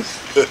make sense.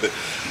 This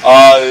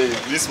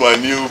is my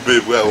new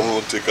babe where I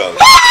want to take out.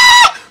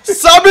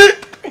 Sabi!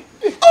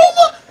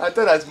 I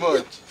thought as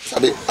much.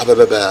 Sabi,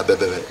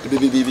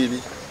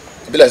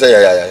 be like say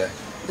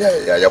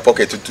yeah, your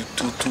pocket too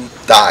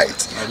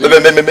tight.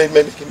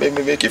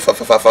 Make it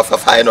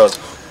fine us.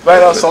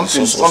 Find out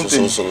something. So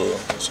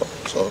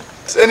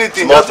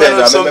anything. Small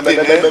things.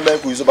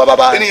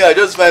 Anyhow,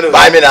 just find out.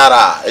 Buy me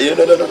nara. No.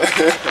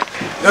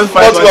 Just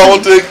find out. I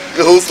want to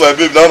host my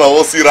babe now. I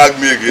want to see rag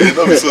me again.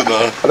 Don't be so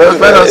now. Let's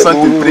find out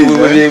something, please.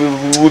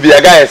 We'll be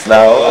a guys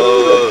now.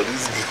 Oh,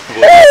 this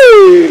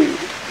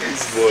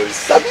boy.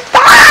 This boy.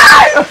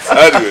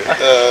 Anyway,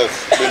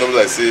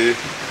 like say.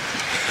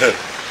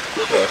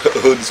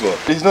 This one.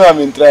 There's no I'm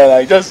in trial.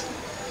 I just.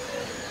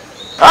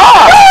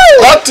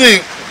 What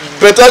thing?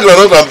 Better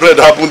granite and bread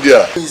happened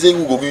there. He say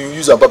we go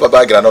use a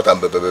papa granite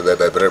and bread.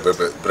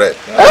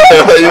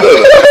 You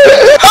know.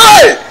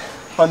 Hey!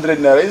 100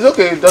 naira. It's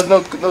okay. There's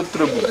no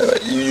trouble.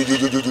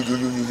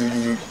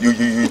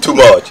 You too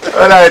much.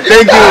 Alright,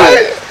 thank you.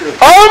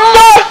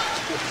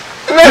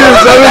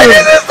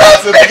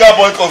 That's a bigger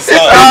boy concern.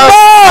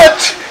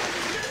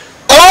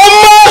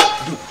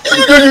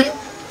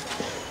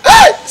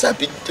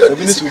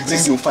 Sabinus will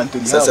bring you fan to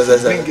the house.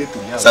 Bring it to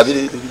the house.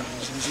 Sabinus,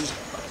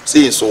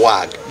 see in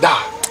swag.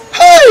 Da.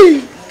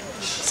 Hey!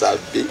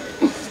 Sabi.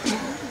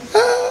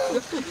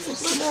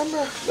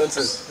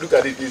 Nonsense. Look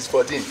at it. It's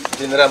 14.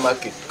 General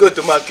market. Go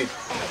to market.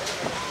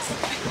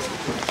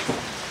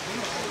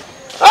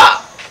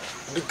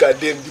 Look at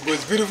them. The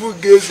most beautiful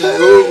girls in the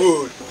whole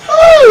world.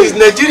 This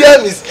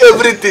Nigerian is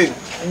everything.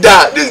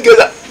 Da. These girls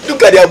are.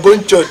 Look at their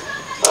bone church.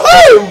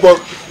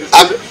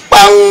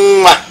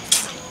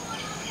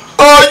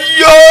 Oh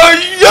yo!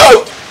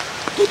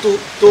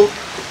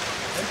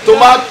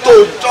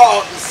 Tomato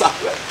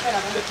sauce.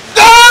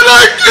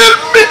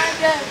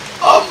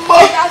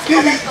 Don't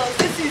kill me.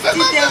 This is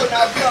detail on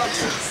our blog.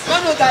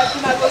 Don't know that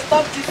I go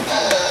stop this.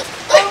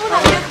 I want to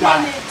get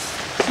managed.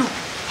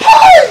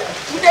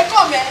 Would they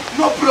come,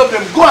 No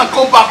problem. Go and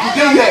come back. We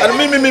get here.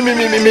 Me,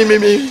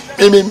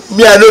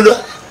 I don't know.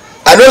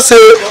 I don't say.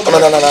 No.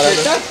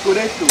 That's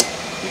correct too.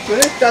 The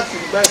correct tax in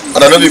the Bible.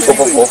 And I don't be for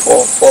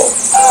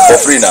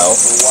free now.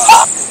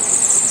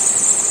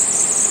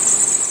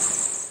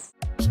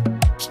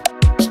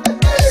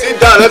 Sit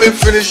down, let me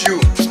finish you.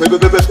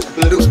 Look,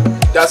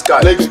 that's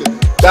card.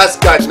 That's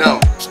card now.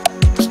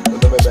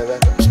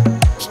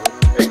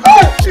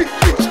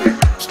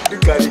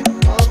 Look at it.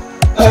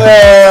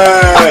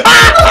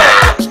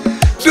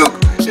 Look,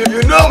 if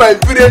you know my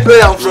village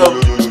where I'm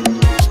from.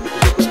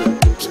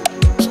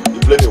 You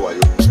play me while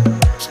you.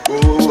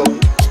 Oh,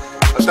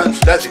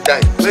 that's the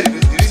time. Where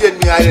did you send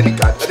me hide any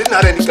card? I didn't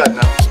have any card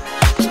now.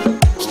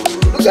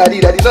 Look at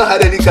it, I did not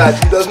have any card.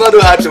 He does not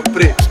know how to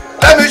pray.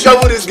 Let me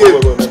show you this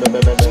game.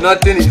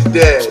 Nothing is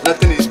there.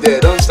 Nothing is there.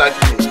 Don't search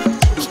me.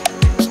 Look,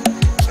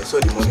 I saw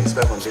the money. It's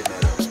 500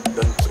 naira.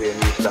 Don't pray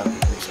any time with me.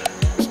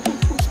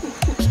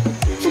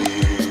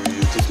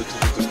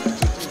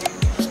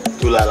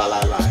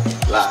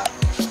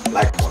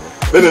 Like money.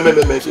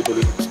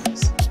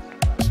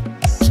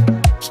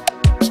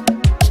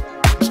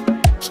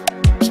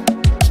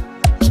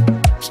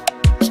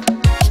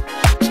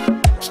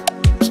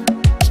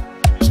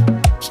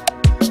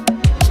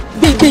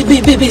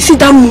 Baby, see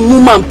that mumu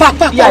man.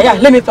 Pack. Yeah,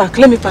 let me pack.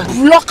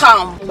 Block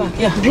him.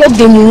 Yeah, block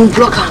the mumu,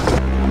 block him.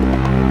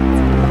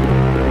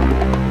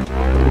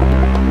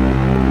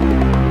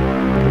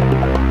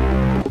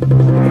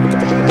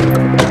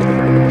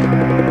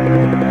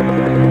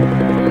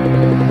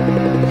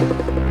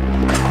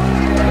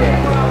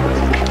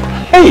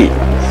 Hey,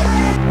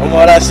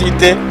 Omora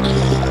Site,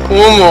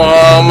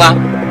 Omoma,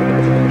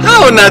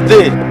 how na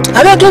dey?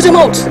 I don't close him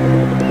out.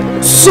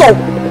 So,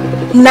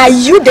 now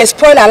you the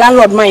spoil our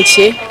landlord mind,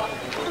 che?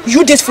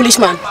 You this foolish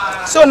man.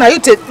 So now you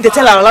they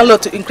tell our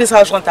landlord to increase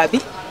house rent, abi?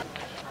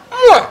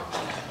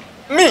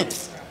 Me?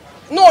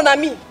 No, na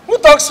me. Who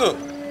talks so?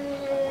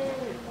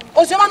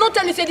 Osema no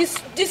tell you say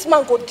this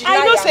man go deny.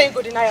 I know say you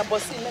go deny her,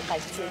 but see, make I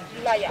tell you,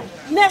 liar.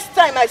 Next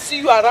time I see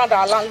you around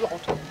our landlord,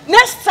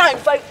 next time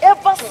if I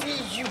ever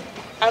see you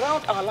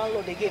around our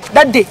landlord again,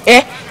 that day,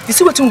 you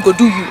see what we go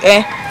do you,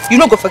 you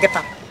no go forget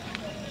him.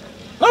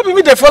 No be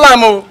me dey follow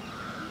am o.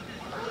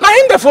 Na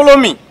him dey follow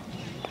me.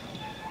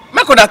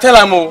 Make una tell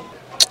am o.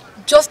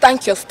 Just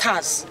thank your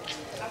stars.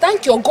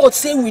 Thank your God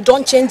say we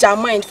don't change our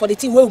mind for the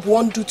thing we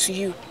won't do to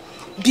you.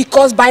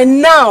 Because by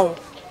now,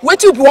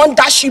 what you won't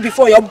dash you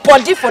before your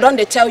body for don't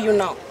they tell you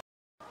now.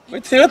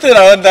 What I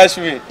want dash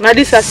me? Now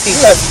this acid.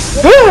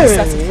 This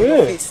acid for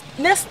your face.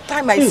 Next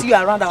time I see you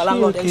around our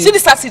landlord, see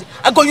this acid,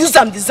 I go use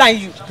them design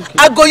you.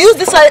 I go use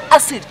this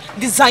acid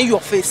design your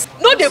face.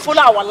 No, they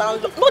follow our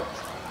landlord. No,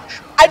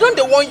 I don't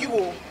they want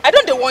you. I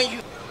don't they want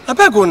you. I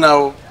beg go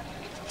now.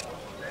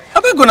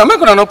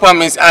 Make una no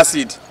promise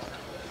acid.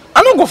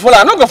 I no go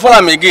follow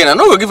him again. I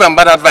no go give him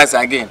bad advice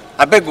again.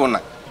 I beg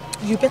una.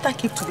 You better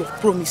keep to your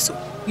promise,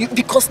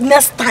 because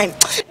next time,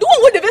 the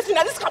one with the best in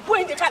this cap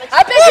wearing the car.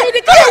 I beg you,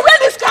 the car wear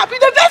this cap. You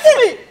the best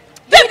me.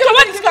 Then you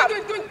wear this cap.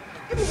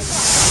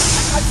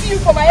 I see you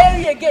for my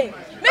area again.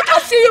 Make I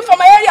see you for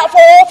my area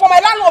for my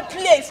landlord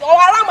place or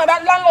around my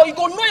landlord. You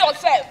go know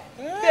yourself.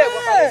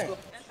 Let's go.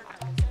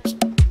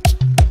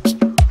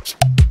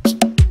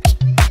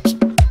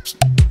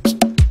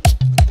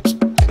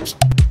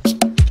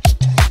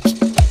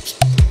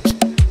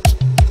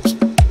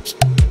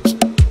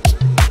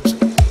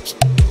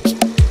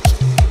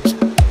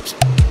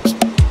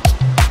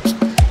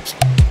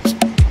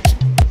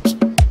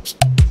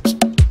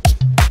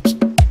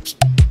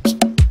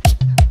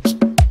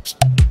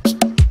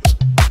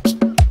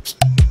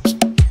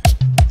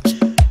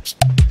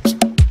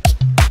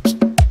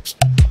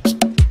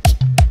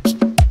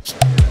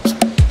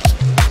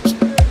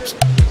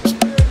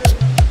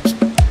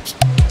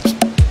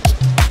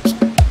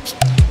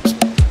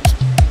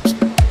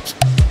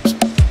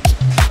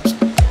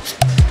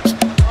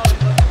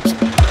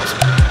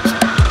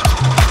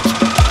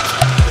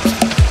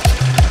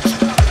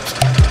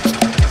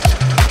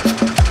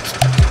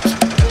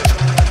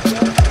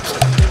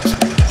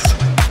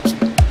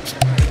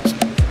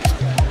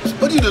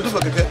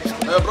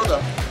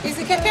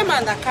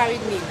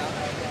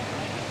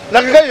 Now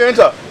can you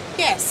enter?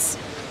 Yes.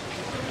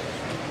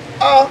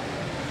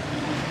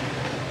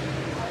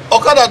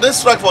 Okada, this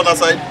strike for on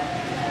side.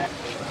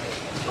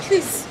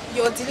 Please,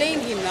 you're delaying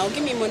him now.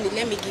 Give me money,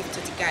 let me give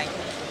to the guy.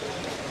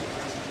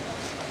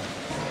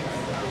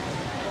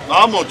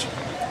 How much?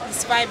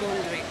 It's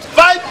 500.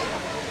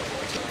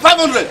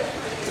 500?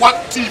 What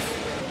thief?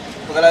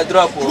 Can I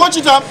drop? You want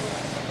cheat up?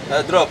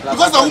 I drop.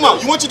 Because the woman,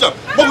 you want cheat up?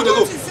 What would they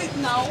go? What is it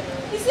now?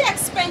 Is it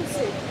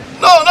expensive?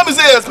 No, let me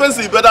say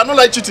expensive, but I don't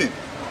like cheating.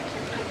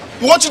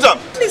 You want cheat up?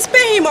 Please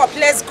pay him up,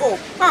 let's go.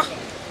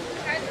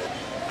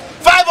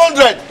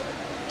 500!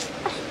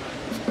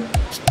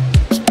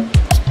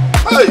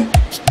 Hey!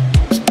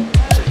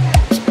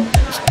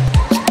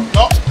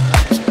 No.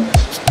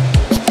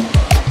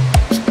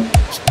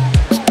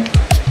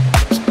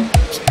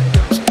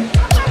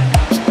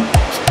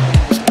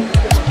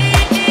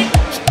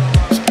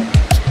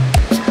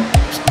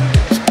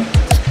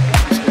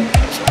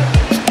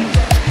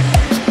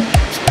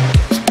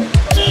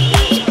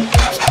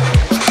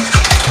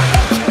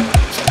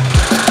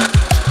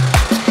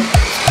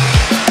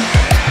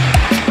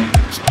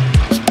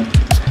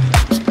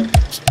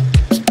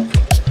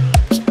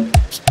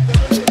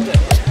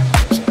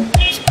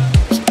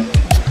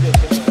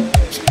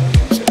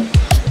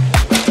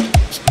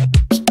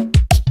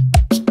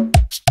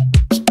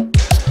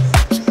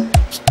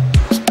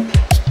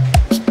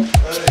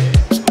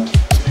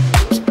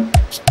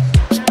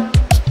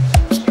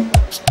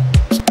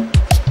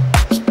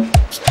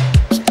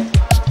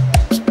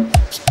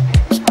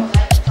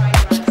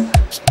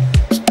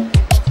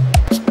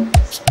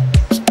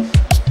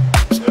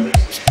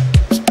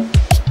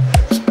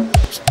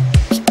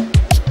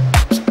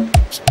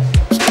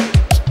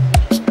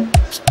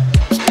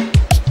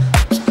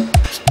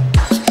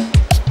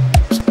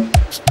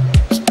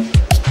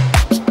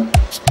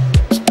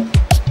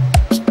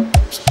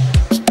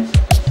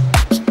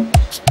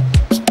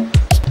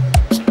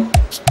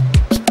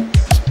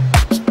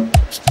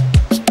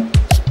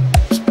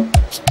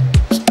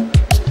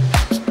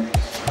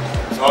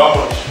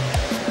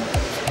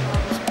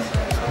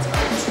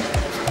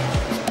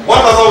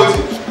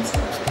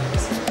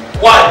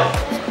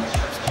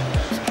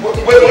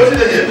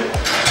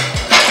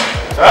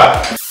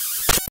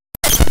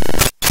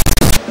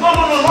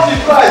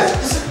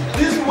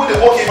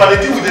 and they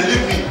deal with they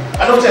leave me.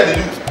 I don't think they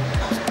do.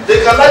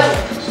 They can like to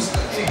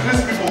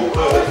increase people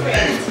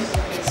views.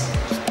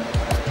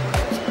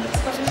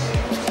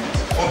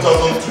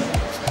 1,002.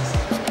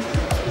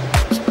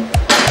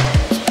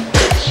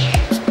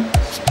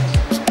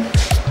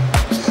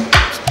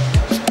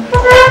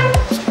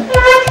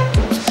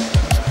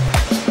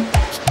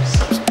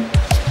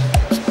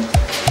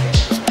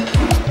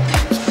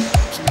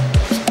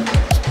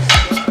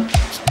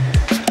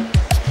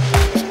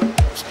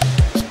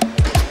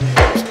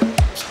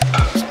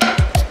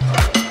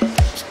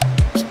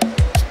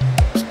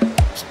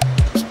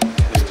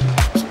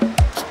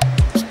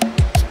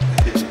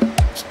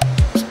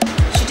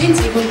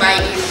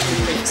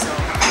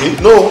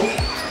 No,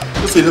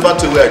 you say never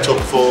tell where I chop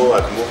before I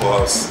can go for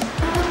house.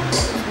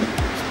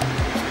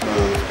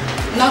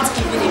 Not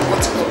even a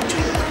bottle of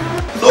drink.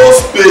 No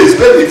space,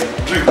 let the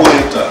drink go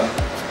enter.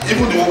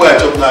 Even the one where I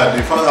chop now,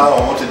 they found out I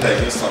want to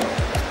digest some.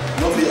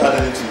 Not really add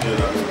anything to it.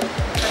 But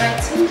I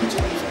think it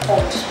will be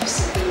odd you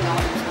sitting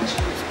down and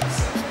watching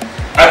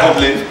it. I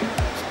complain?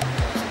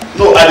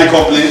 No, I dey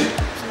complain.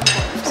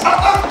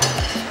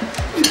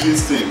 It's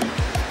this thing.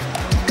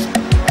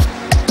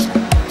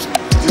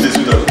 It's the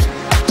sweet.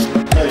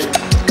 Hey.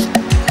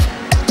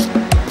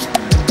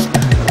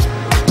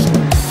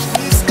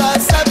 Mr.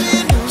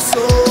 Sabinus,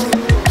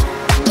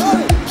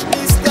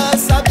 Mr.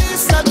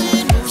 Sabinus,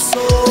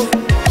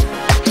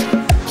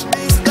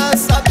 Mr.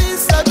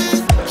 Sabinus,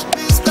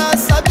 Mr.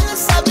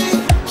 Sabinus,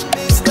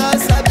 Mr.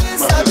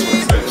 Sabinus,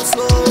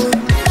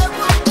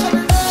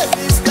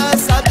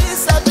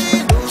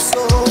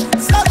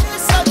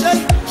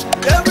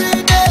 every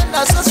day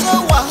na so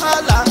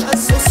wahala,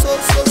 so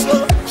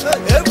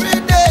every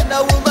day na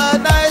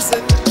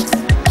womanizing.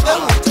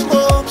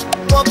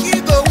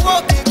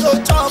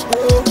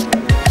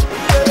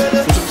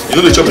 You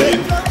know the chop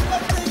again?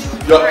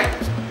 Yeah.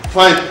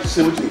 Fine,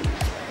 say what you.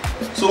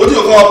 So what do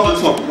you come up with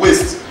this one?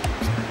 Waste.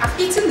 I've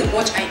eaten the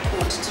much I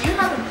could. Do you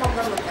have a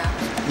problem with that?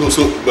 No,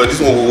 so but this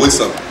one will waste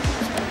some.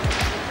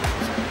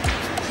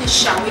 Please,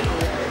 shall we go?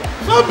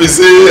 Not be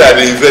say I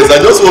dey invest.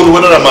 I just want to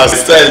whether my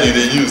style you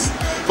dey use.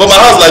 For my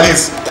house like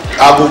this,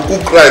 I go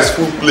cook rice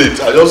full plate.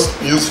 I just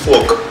use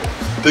fork.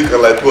 Take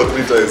like 2 or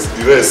 3 times.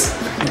 The rest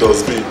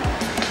does me.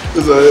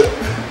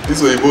 This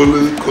way you go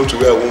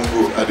country where I won't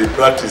go. I dey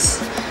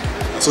practice.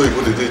 So you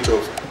go the day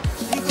chop.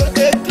 You go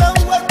dey plan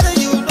what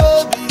you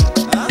know be.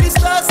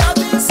 Mr.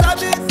 Sabinus,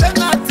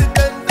 Tenants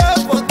dem dey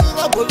for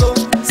Troublesome.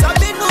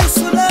 Sabinus,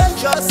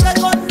 your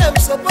second name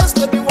supposed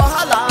to be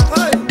wahala.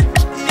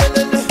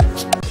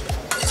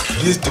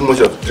 This too much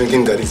of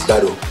drinking garri is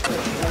bad.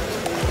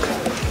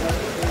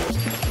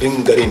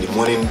 Drinking garri in the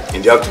morning,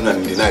 in the afternoon,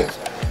 and in the night.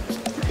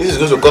 This is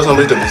going to cause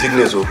somebody to be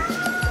sickness. Oh. I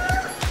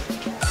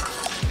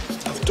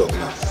have to talk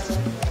now.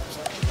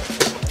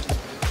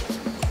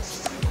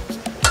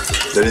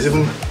 There is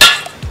even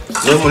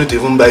no money to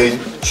even buy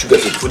sugar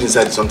to put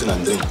inside something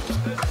and drink.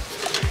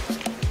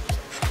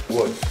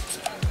 What?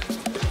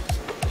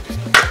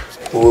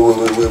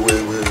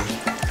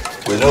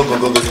 Wait. No,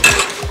 go.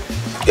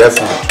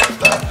 Careful.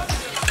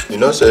 You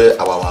know, say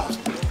our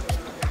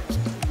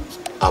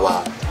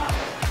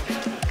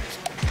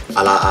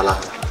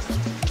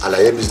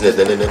business.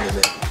 Then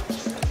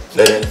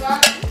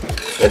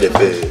they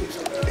pay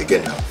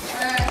again now.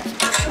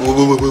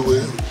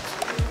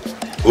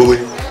 Wait.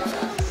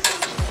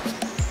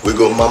 We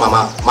go mama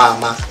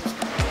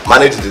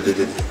manage the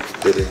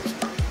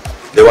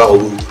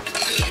one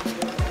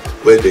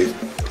where they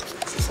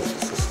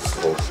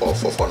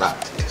for now.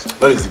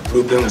 What is the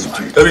problem with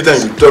you? Every time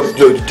you talk.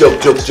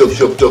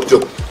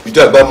 You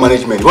talk about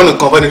management. You want to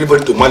convert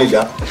everybody to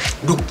manager?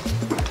 Look,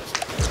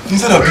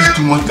 instead of this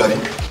too much garri,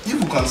 if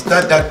you can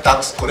start that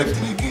tax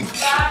correcting again,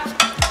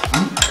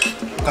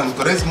 you can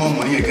correct more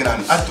money again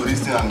and add to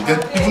this thing and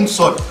get even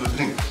salt to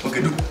drink.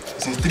 Okay, look,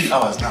 since 3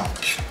 hours now.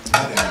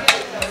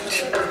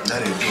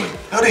 That is joy.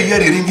 Now they hear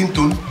the ringing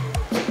tone.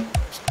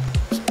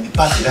 He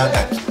passed with that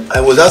guy.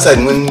 I was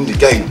outside when the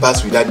guy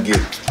passed with that girl.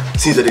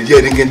 Since they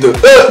hear ringing tone,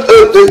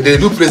 they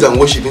do praise and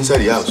worship inside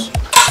the house.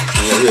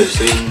 And you're here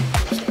saying,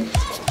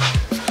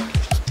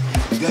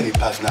 the guy they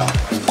pass now,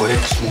 you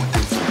correct small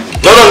things.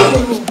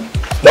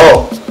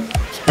 No.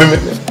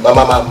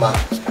 Mama.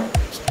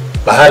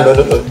 My hand, no.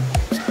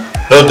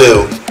 No,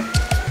 there.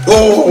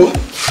 Ooh.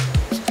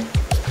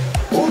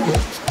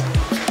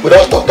 We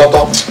don't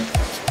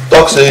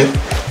talk, say.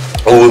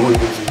 Oh,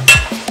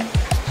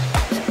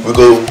 we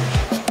go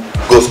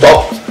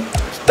stop.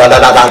 Da.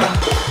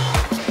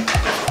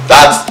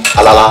 That's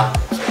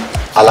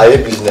alaye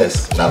business.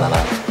 Nah.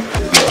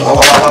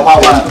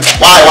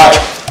 Why?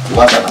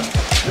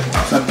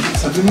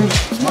 Sabinus,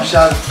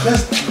 Marshal,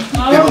 first.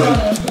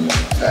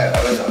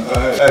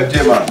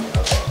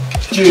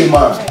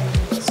 J-man.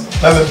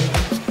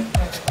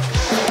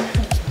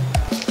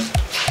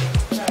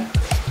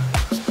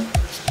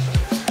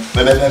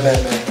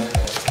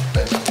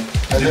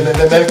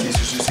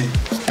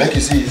 Make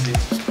you see.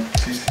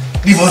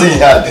 Leave us in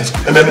here.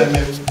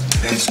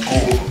 Let's go.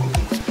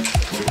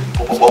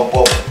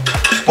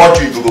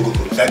 Poetry, go.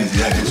 That is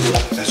it.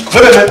 Let's go.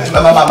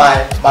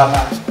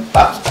 Mama.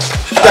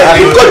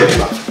 You got it.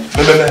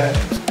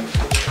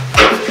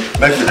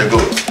 Make sure they go.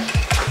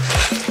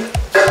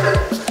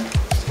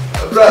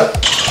 Bro.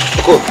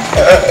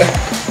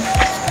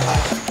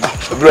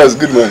 Bros,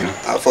 good morning.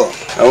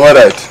 I'm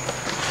alright.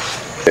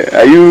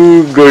 Are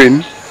you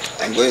going?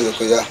 I'm going to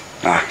Koya.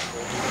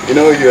 You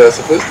know, you are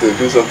supposed to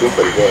do something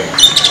for the boy.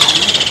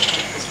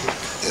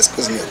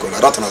 Excuse me, Okolo.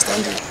 I don't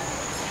understand you.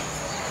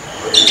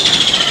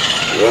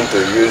 You want to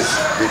use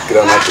big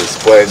grammar to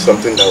spoil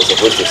something that was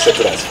supposed to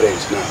settle as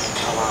friends now.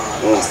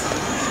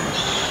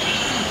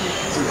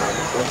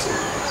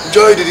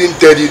 Joy didn't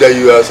tell you that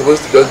you are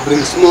supposed to just bring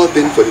small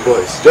thing for the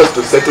boys, just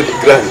to settle the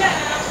ground.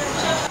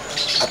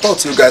 I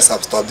thought you guys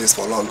have stopped this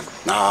for long.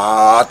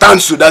 Nah,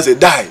 Tansu, that's a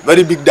die,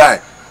 very big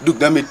die. Look,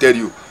 let me tell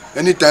you,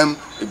 anytime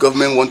the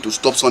government want to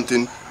stop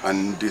something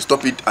and they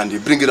stop it and they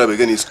bring it up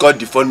again, it's called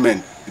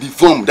deformment.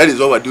 Reform, that is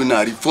what we're doing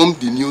now. Reform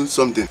the new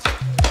something.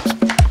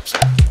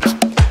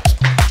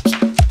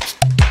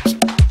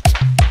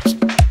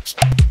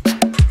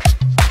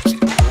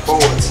 For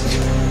what?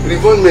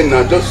 Reformment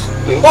now, just...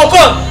 Oh,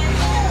 God!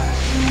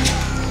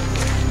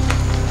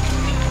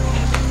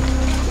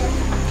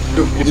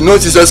 Look, you know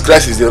Jesus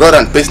Christ is the Lord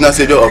and personal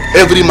Savior of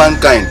every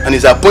mankind, and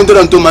is appointed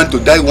unto man to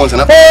die once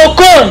and after. Oh,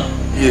 God!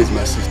 Yes,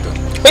 my sister.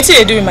 What are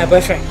you doing with my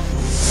boyfriend?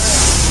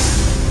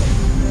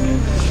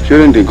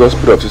 Sharing the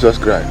gospel of Jesus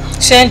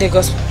Christ. Sharing the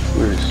gospel?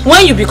 Yes.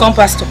 When you become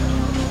pastor,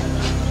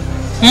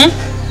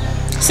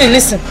 see,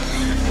 listen,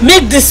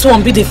 make this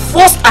one be the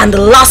first and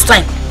the last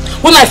time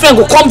when my friend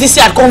will come this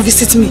year and come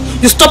visit me.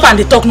 You stop and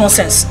they talk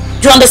nonsense.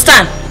 Do you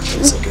understand?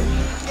 It's okay.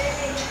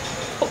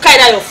 Okay,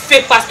 that your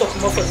fake pastor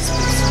come up for this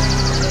place.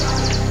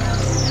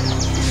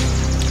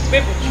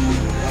 Baby, I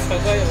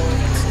forgot your words.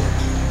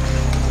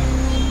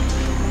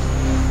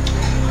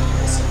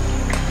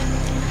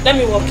 Let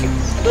me walk you.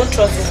 I don't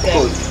trust this guy.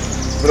 Oh,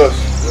 bros,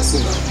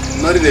 listen now.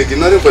 Nothing again,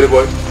 nothing for the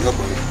boy. No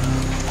problem.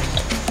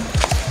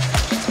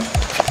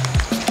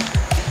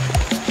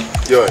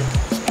 Joy,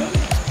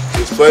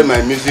 you spoiled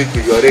my music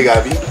with your reggae,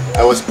 Abby.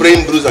 I was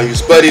playing blues and you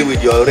spoiled it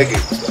with your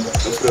reggae.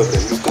 No problem,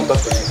 you come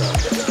back to me now.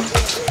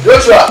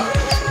 Joshua!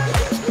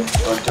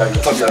 Don't try, you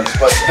come here and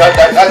spoil. That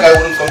guy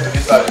wouldn't come to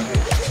this side again.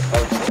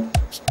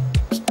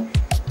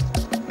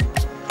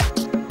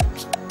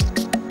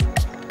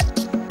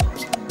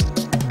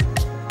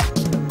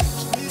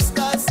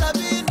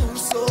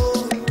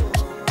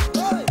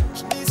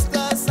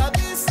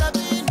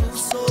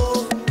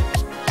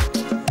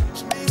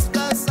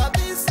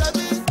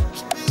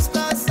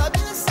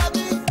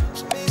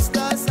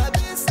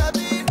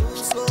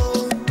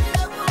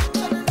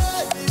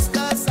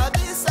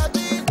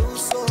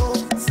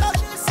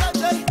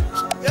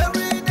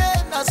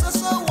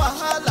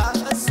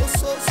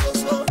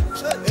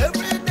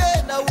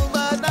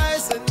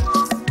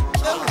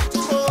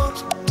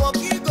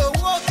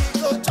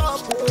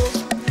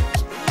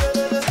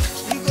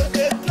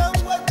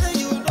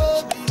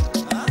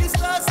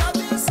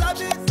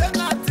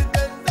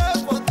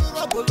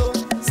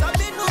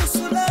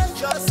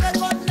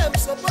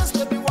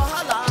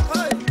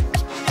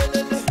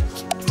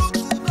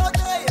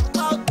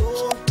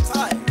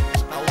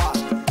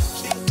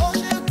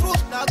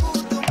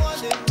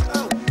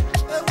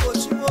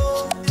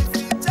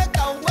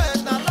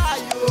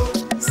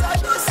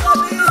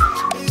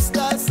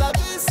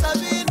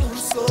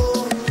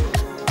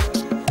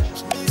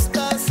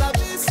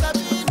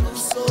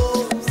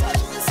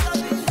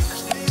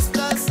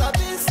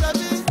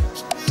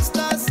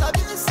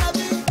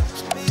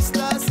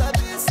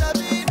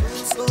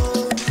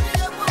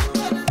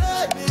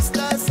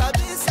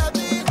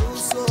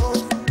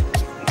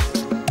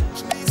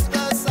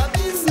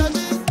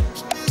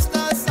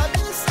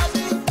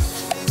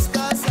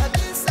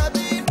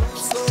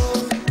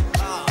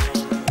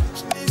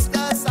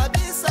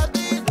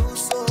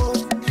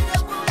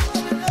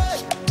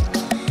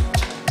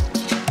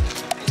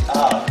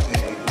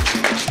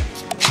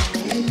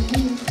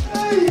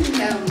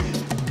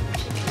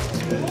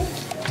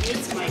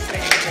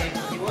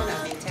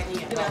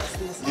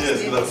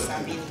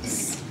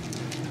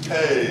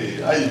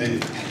 Hey, how you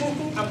doing?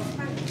 I'm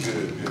fine.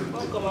 Good.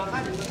 Welcome. I've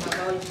had enough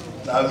about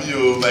you. I'm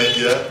you, my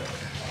dear.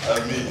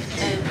 I'm me.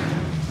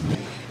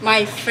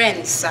 My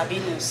friend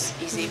Sabinus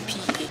is a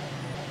PA.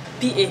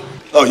 PA?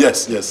 Oh,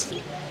 yes.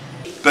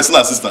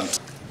 Personal assistant.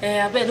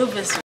 I bet no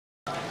person.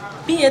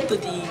 PA to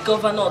the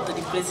governor or to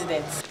the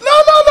president? No.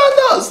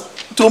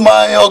 To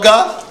my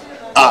Oga.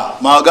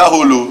 My Oga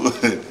Holo.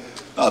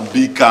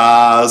 Big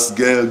cars,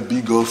 get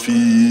big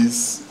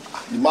office.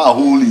 My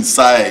whole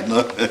inside.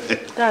 No?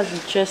 That's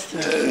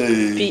interesting.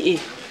 Hey.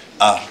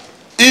 PA.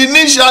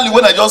 Initially,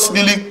 when I just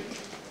really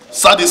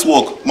start this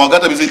work, my Oga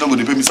tell me say, "You're not going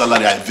to pay me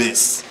salary." I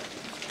vex.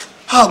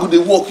 How go they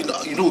work?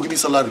 You don't give me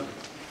salary.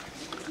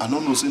 I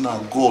don't know, say now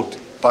God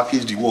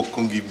package the work,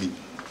 can't give me.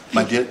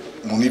 My dear,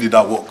 money did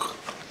that work.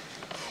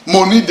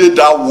 Money did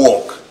that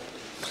work.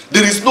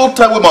 There is no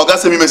time when my Oga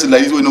send me message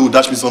like this when he will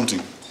dash me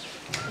something.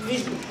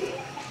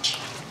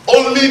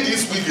 Only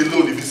this week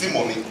alone, if you see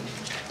money,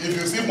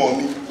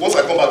 once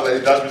I come back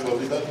like dash me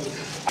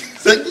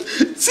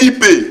something, see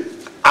pay.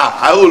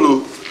 I don't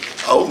know.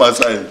 How much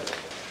time?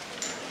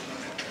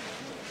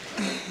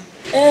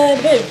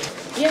 Babe,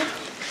 yeah.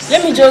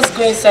 Let me just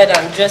go inside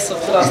and dress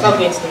up so I'll start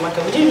going to the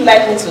market. Would you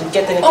like me to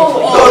get anything for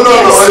you? No.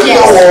 You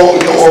don't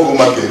want to go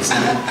market.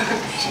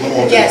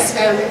 Yes.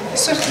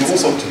 So you want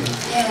something?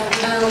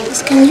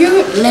 Yeah. Can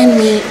you lend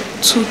me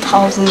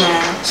 2,000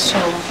 naira so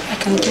I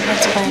can give her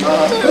to buy?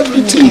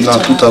 Everything now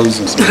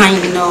 2,000. I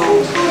know.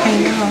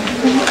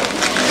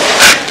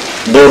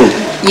 Borrow?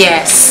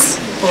 Yes.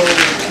 Borrow me,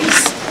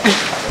 please.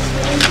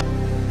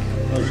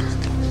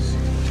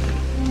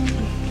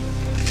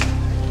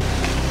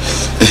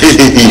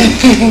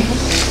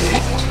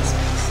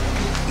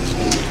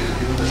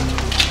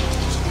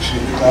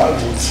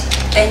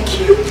 Thank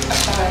you.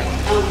 Alright.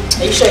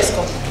 Are you sure it's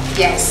coming?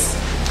 Yes.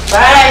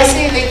 Bye.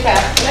 See you later.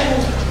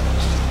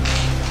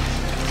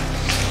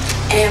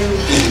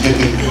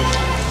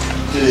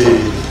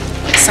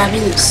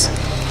 Sabinus,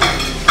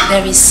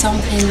 there is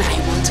something I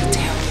want to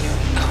tell you.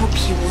 I hope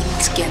you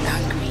won't get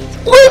angry.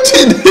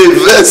 Wetin dey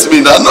vex me?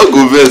 I no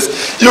go vex.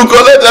 You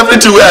collect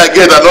everything wey I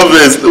get, I no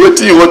vex.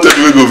 Wetin you want tell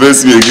me wey go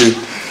vex me again?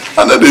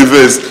 I no dey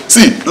vex.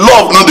 See,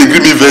 love no dey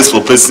gree me vex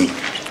for person.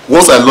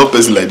 Once I love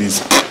person like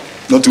this,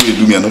 nothing will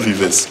do me, I no fit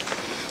vex.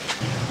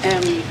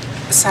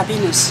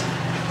 Sabinus,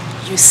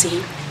 you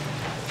see,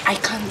 I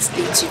can't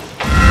date you.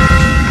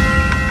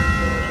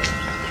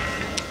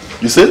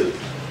 You said?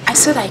 I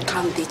said I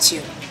can't date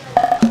you.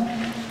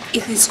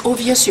 It is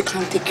obvious you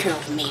can't take care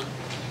of me.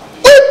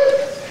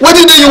 What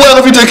did you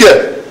want to take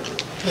care?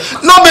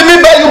 No, be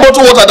me buy you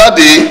bottle water that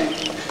day.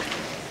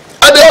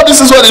 And all this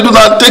is what they do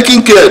now,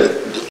 taking care.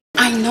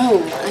 I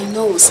know,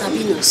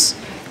 Sabinus.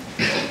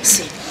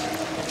 See,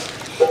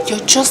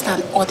 you're just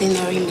an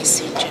ordinary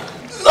messenger.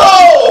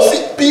 No!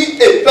 See,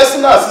 PA,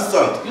 personal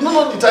assistant. You know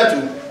not the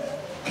title?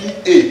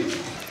 PA.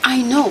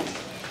 I know.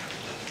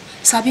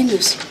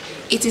 Sabinus,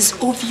 it is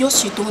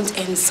obvious you don't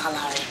earn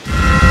salary.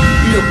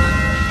 Look,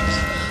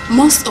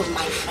 most of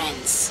my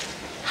friends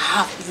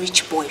have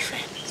rich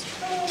boyfriends.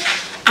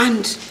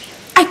 And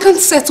I can't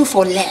settle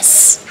for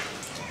less.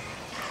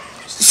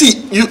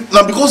 See,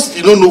 now because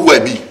you don't know who I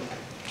be.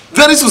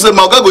 Very soon,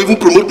 my guy will even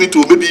promote me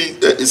to maybe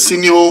a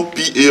senior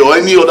PA or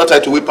any other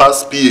title we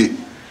pass PA.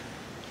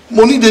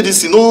 Money did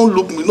this, don't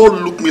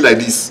look me like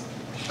this.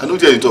 I know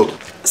you talk.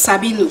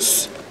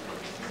 Sabinus,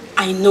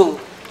 I know,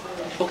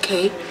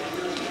 okay?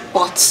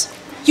 But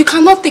you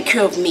cannot take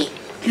care of me.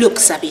 Look,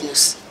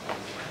 Sabinus,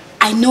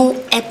 I know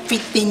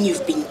everything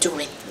you've been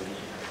doing.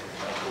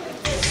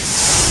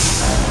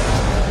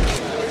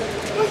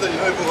 You're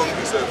not even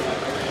hungry, sir.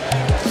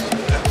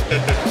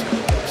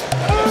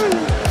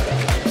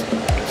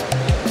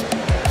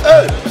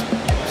 Hey!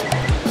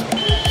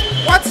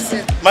 What is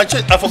it? My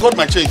change. I forgot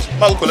my change.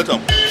 I'll collect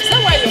them. Is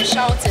that why you're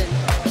shouting?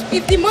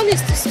 If the money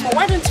is too small,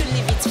 why don't you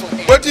leave it for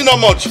them? Waiting not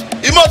much.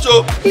 It much,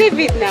 oh. Leave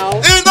it now.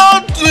 If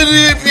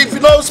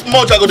not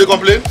much, I go to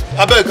complain.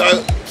 I beg.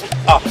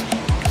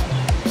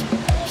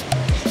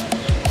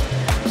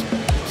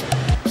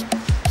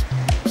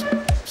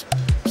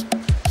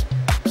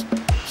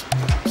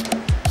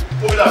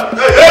 Move it up.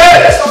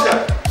 Hey, stop there.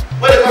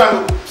 Where the car go?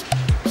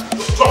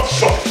 Drop it.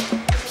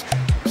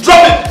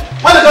 Drop it.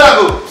 Where the car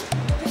go?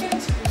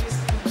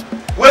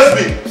 Where's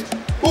me?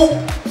 Who?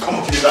 Come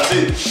on, kid. That's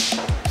it.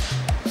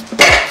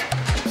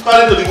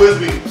 Carry to the waste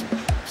bin.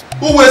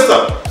 Who waste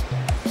am?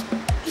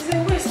 It's a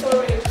waste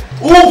already.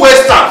 Who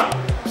waste am?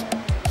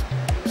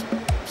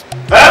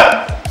 But I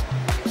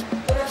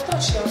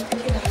thought she was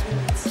taking her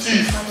limits.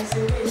 Chief. And it's a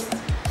waste.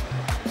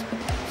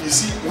 You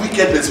see,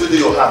 wickedness within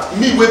your heart.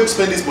 Me, when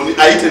spend this money,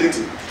 I eat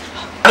anything.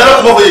 I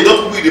never come over here,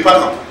 don't put me in the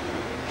partner.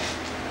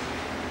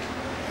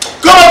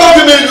 Come on, don't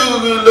give me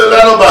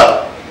line up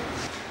bad.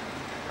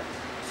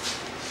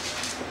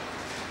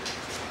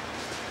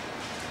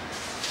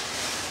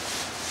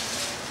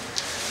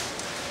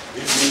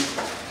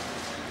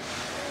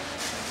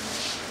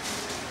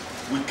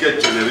 Wicked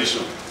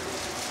generation.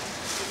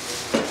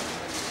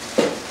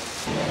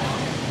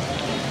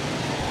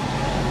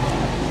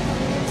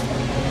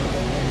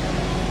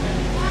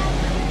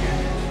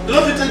 You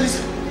don't take this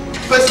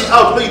person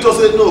out when you just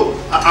say no,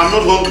 I'm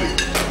not hungry.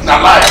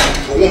 Now lie,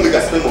 for one make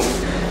I spend money.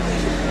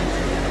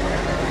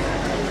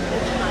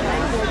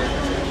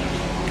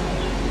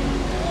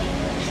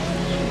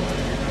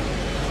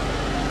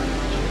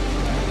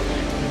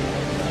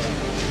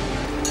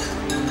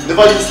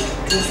 Never use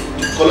to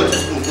collect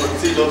your spoon,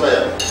 say you don't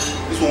tire.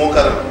 This one won't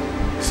carry.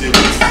 It's a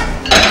waste.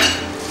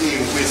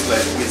 Waste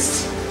like waste.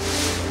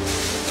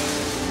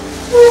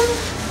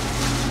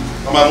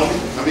 And my money,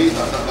 I mean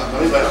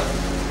buy now.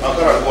 I'll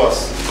carry go us.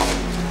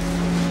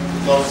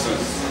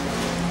 Nonsense.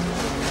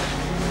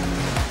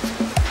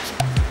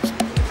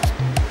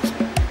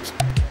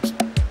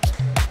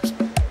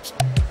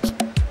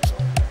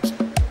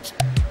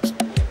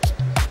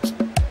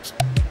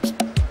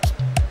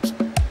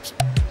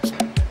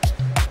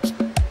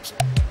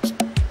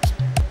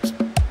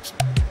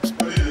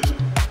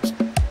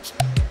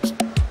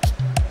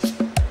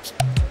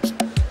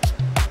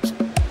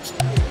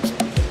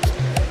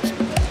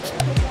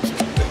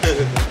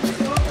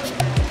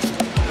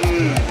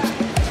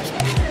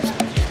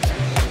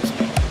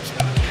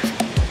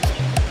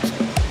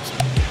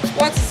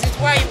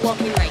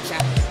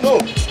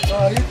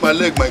 my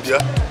leg, my dear.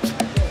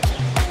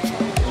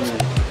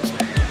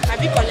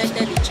 Have you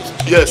collected the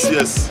change?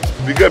 Yes.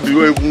 The girl be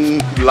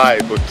won't lie,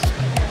 but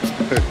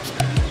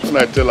when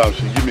I tell her,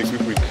 she give me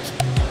quick.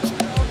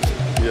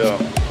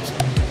 Yeah.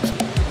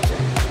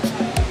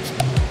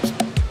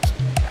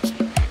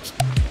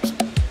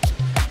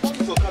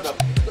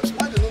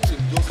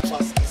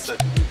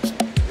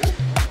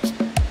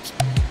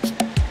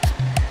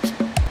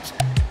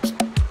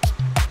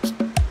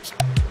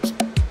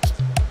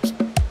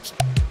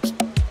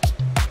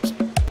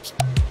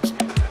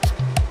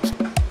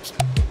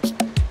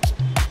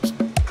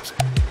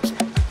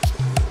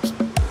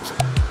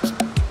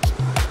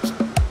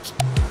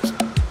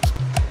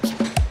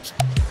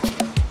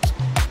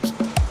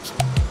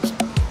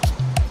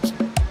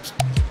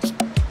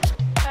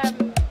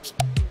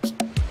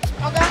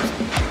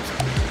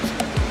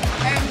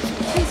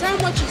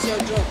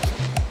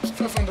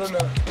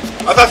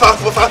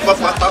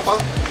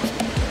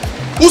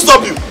 Who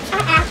stopped you?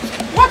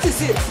 What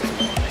is it?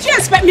 Do you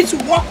expect me to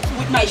walk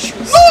with my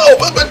shoes? No,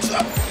 but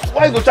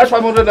why you go charge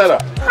 500 naira?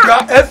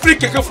 Every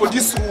keke for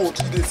this road,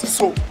 they see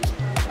so.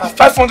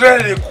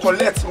 500 they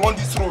collect on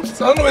this road.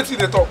 So I don't know what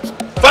they talk.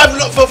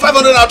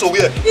 500 naira to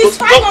where? Is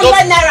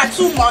 500 naira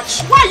too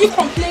much? Why are you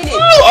complaining?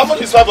 No, how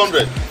much is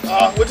 500?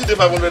 What did they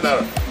 500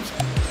 naira?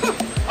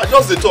 I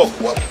just they talk.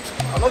 What?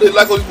 I know they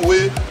like all people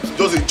way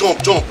just they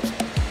jump.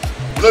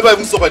 You never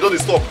even stop. I don't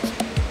stop.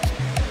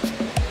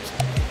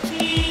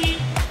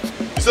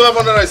 You say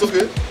 500 naira is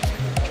okay?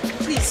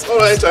 Please. All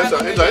right,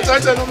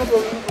 enter. No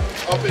problem.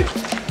 I'll pay.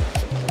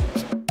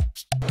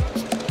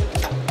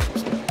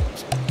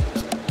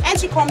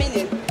 Aren't you coming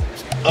in?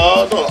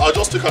 No, I'll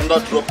just take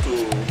another drop to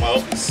my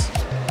office.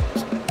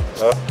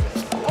 Huh?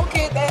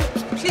 Okay, then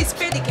please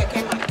pay the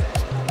keke man.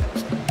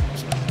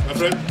 My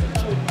friend,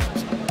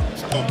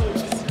 come.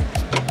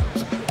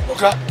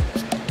 Okay.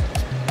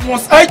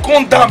 Must I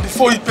come down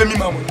before you pay me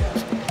my money?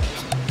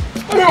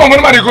 Where my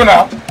money go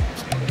now?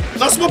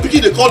 That's what picky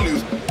they call you.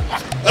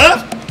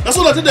 Huh? That's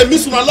what I think they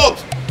miss on a lot.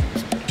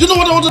 Do you know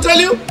what I want to tell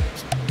you?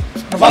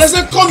 When I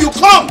say come, you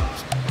come.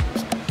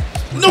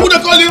 You know who they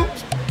call you?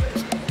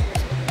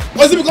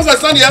 Or is it because I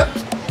stand here?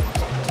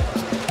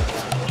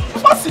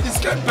 I've never seen this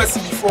kind of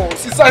person before.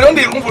 Since I don't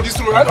run for this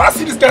road, I've never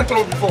seen this kind of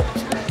trouble before.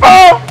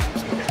 Oh!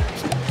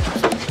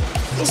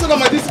 Don't say that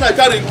my this thing I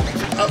carry.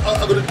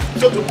 I'm going to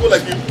jump to go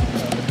like you.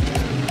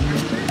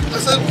 I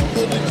said,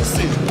 no need to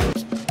see.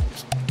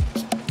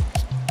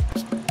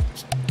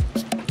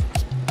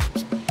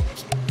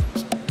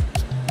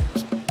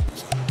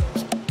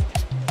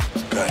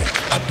 Guy,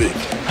 I beg.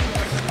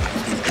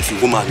 If you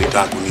go man in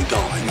dark, when you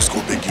down, I just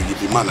go beg you. You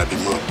be man, I be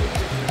man.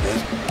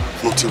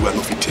 Nothing where I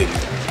know if you tell you.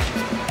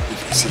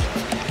 You see,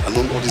 I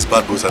know all these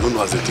bad boys, I don't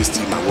know as they taste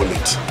in my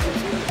wallet.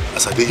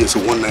 As I did here, so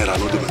 1 naira, I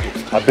know them.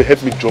 I beg,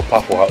 help me drop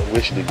her for her.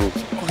 Where should they go?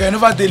 Okay, I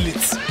never did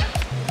late.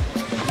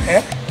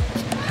 Eh?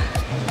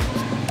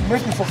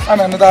 Make me for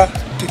find another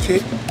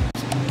ticket.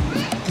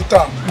 Put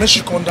her, make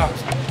she come down.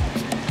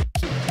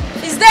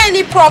 Is there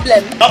any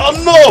problem?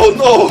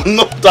 No,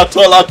 not at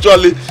all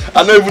actually.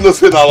 I don't even know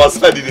say na our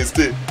side in the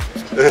state.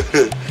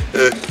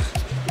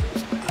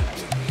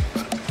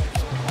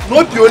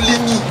 Not be only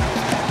me.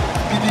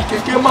 Be the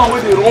keke man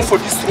when they run for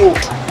this road.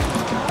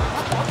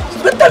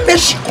 It's better make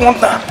she come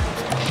down.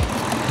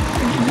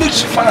 Make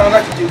she find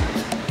another ticket.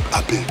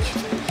 I beg.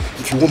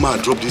 If you want me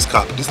to drop this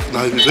cab, this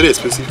now it's a very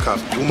expensive cab.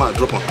 If you want me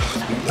to drop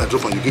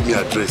on, you give me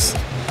address.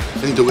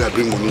 Any the way I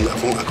bring money, I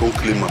can't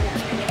claim her.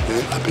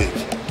 I beg.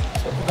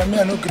 But me,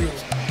 I no agree.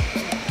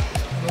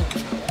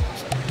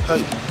 How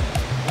you?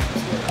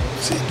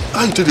 See,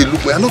 how you tell they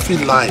look me? I don't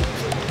feel lie. I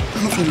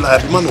don't feel lie.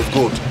 I'm a man of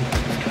God.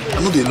 I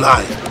know they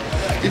lie.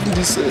 Even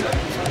this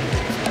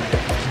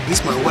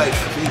my wife,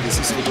 this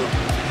is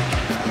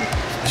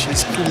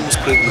she's 2 months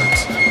pregnant.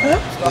 Huh?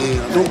 I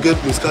don't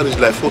get miscarriage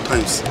like 4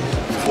 times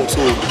before, so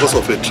because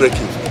of a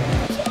trekking.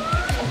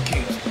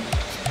 Okay.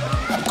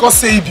 Because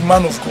say you be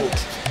man of God,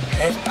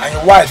 and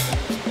your wife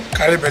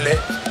carry belle.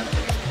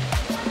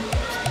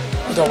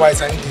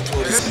 Otherwise, I need to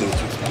do this.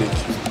 Thank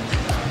you.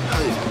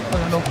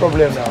 Hi. No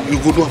problem now. You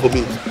go do it for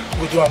me.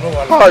 Go do it, no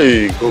one.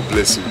 Hi, God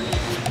bless you.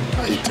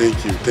 Hi,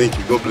 thank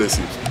you, God bless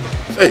you.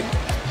 Hey,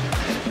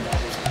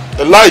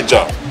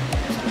 Elijah.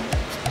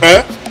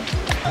 Eh?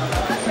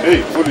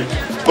 Hey, hold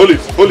it.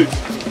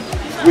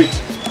 Wait.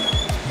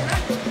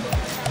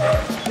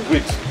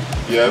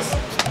 Yes.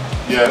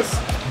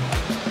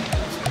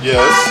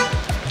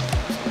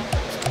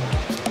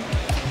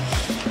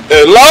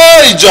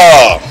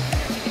 Elijah.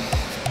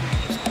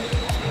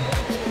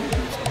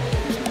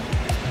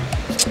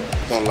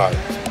 Don't lie.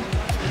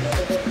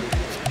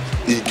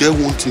 You get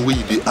one thing where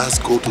you dey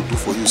ask God to do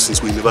for you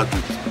since we never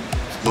do.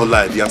 Don't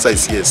lie, the answer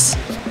is yes.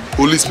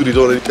 Holy Spirit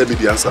already tell me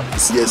the answer.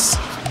 It's yes.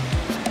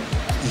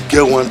 You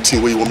get one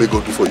thing where you want me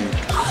God do for you.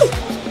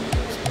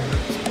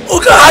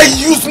 Okay, I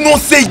used no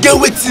say get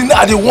waiting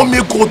and they want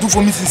me God do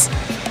for me since.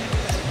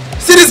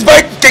 See this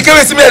bike, keke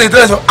wey see me at the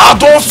dress, I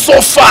don't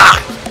suffer.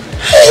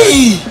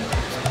 Hey!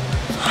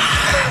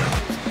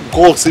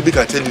 God say make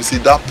I tell you, say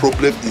that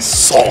problem is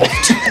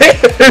solved.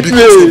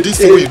 Because of this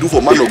thing you do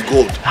for man of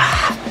God,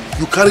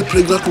 you carry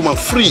pregnant woman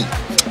free.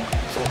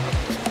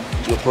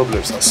 Your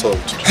problems are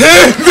solved.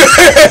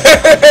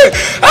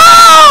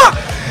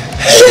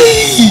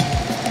 Hey!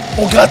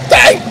 Oga,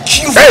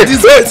 thank you for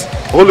this. Wait,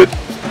 hold it.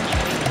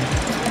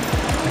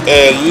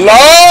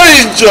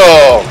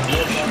 Elijah!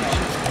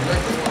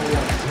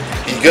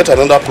 You get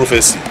another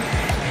prophecy.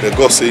 The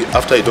God say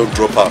after you don't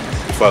drop her,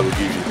 before I will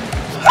give you.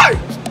 Hi!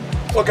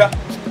 Oga,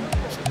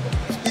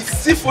 you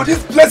see for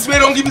this place where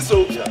don't give me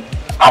so, yeah.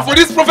 And for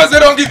this prophecy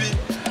don't give you,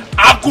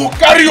 I go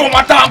carry your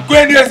matter and go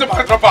anywhere to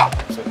my dropper.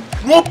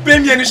 No pay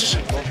me any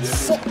shit.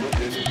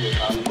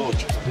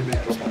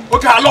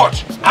 Okay, I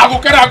lodge. I go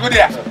carry, I go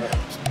there.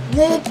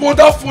 Won't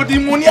bother for the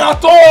money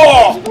at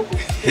all.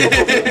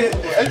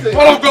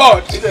 What of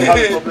God?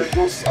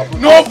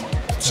 No,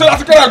 so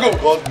that's where I go.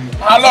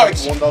 I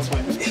lodge.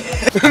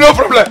 No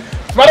problem.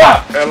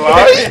 Mother.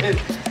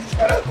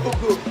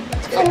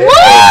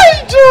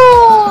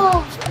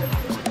 Elijah.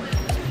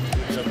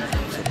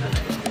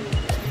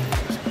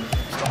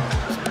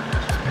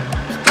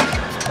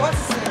 What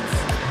is it?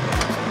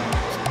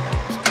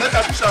 Let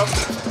her fish out.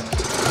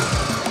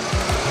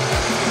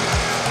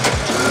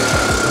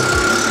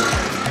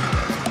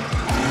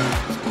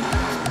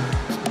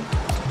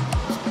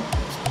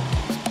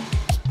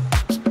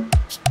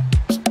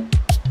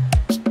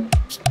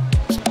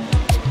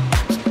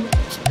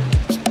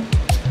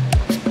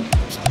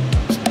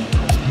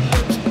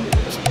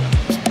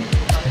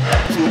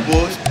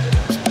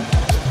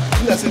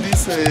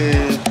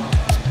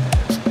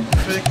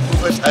 Fake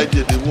prophet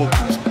idea they work.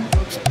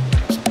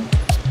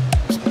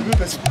 The way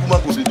person woman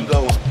go they do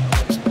that one.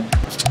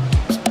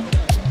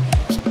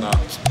 Nah.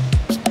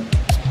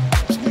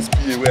 This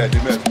PA where I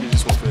demand to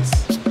this one first.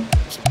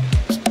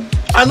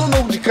 I don't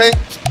know the kind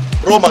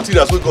raw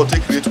materials we God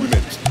take create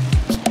women.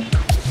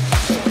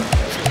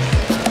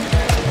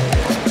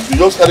 You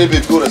just carry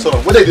baby go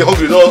restaurant. Whether they're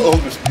hungry or not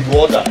hungry, you go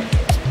order.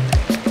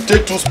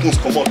 Take 2 spoons,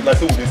 come out, like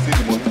say we dey steal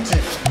the money.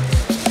 Thief.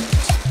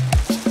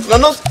 Now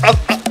not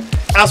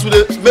as we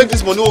make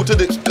this money, we'll take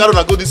the carry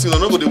and go this thing,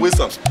 and not go the waste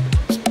them.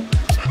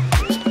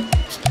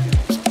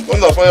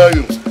 When I fire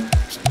you,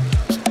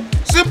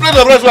 see plate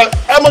of rice, right?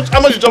 How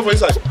much you chop for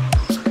inside?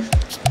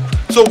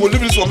 So we'll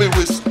leave this for me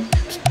waste.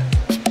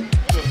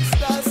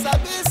 Mr.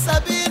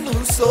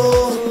 Sabinus,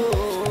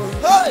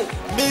 hey,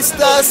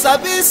 Mr.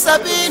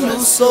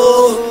 Sabinus,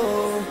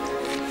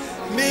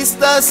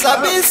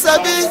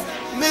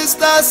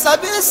 Mr.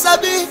 Sabinus.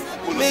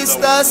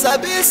 Mr.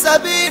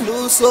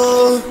 Sabinus,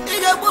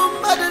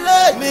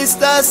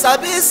 Mr.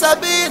 Sabinus,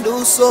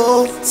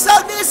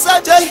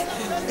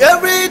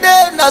 every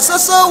day na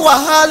so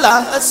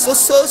wahala,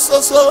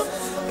 so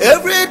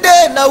every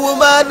day na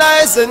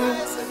womanizing.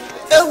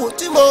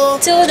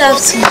 Good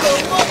afternoon.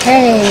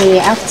 Hey,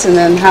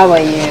 afternoon. How are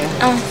you?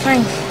 I'm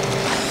fine.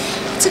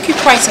 It took you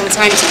quite some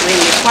time to bring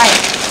me quiet.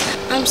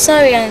 I'm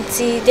sorry,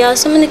 Auntie. There are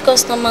so many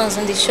customers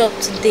in the shop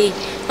today,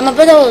 and my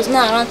brother was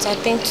not around to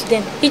attend to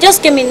them. He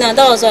just came in now.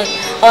 That was why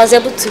I was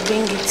able to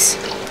bring it.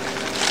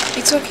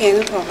 It's okay,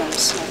 no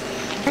problems.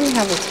 Let me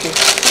have it, please.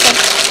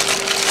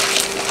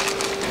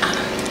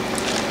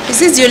 Okay. Is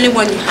this the only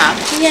one you have?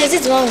 Yeah, is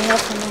it the one we have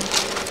for now?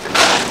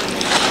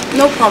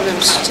 No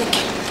problems. Take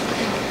it.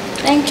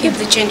 Thank you. Keep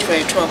the change for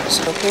your troubles,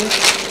 okay?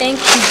 Thank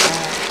you.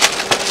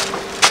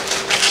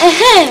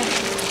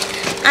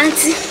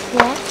 Auntie.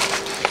 What?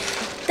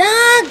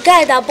 That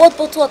guy that bought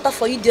bottled water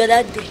for you the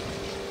other day,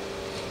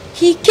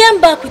 he came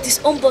back with his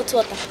own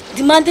bottled water,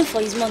 demanding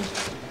for his money.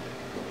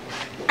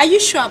 Are you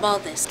sure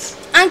about this?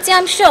 Auntie,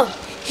 I'm sure.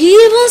 He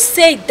even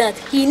said that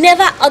he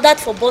never ordered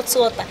for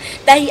bottled water,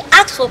 that he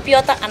asked for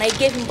pure water and I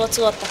gave him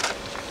bottled water.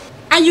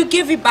 And you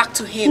gave it back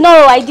to him?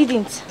 No, I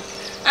didn't.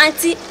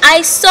 Auntie,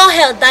 I saw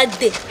her that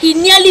day. He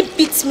nearly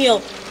beat me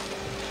up.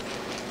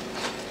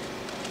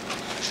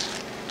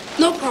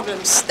 No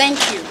problems. Thank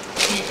you.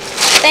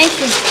 Thank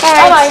you.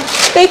 Bye. Bye.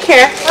 Take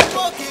care.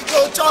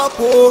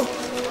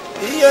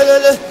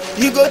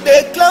 You go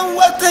take clown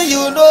what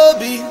you know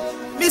be.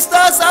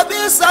 Mr.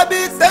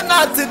 Sabi, then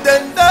not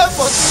then there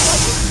for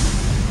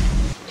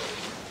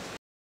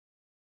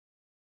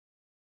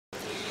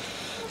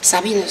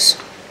Sabinus,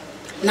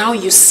 now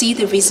you see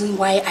the reason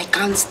why I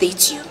can't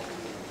date you.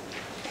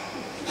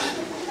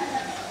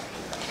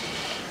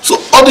 So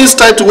all this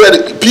time to wear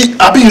the P, you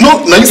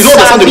know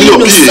understand the meaning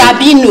of PA.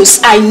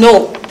 Sabinus, I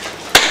know.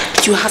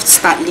 You have to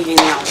start living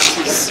now,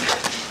 please.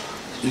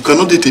 You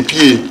cannot date a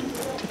PA.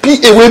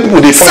 PA where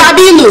people they find.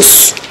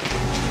 Sabinus,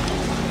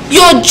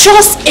 you're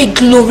just a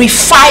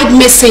glorified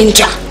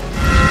messenger.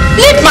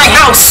 Leave my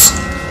house.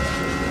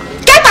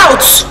 Get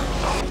out.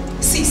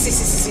 See,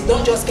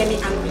 don't just get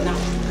me angry now.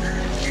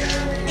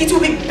 It will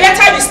be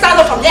better if you stand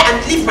up from there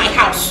and leave my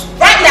house.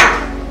 Right now.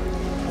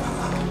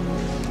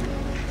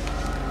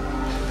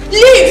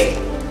 Leave.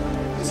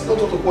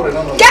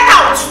 Get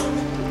out.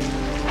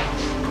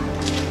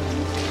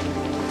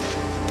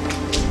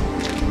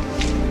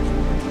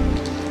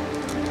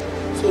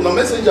 So the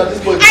messenger this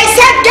boy. I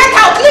said get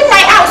out, leave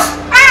my house.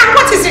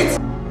 What is it?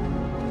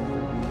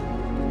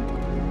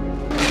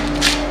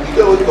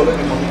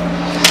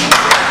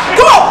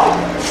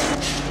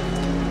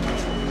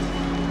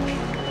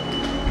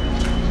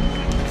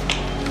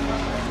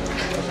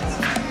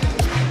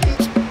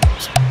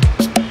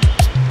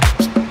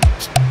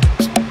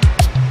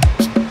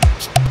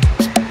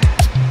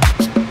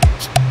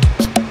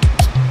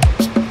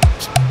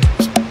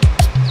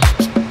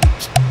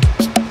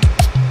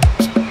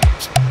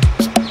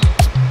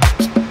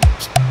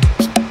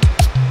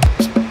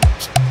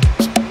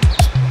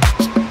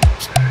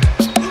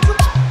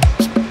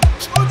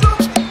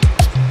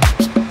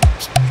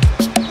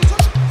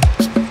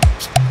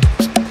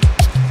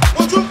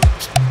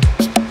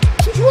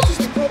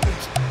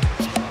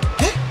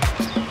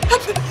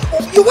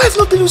 Your wife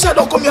not telling you say I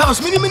don't come your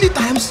house many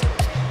times,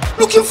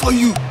 looking for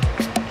you.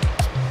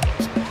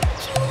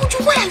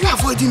 Why are you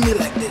avoiding me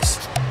like this?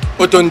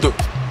 Otondo,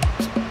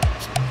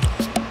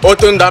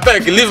 I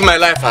beg, leave my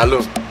life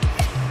alone.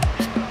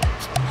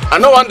 I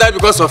no want die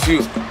because of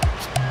you.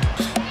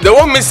 They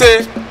want me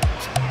say,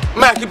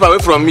 may I keep away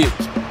from me,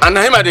 and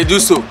him I they do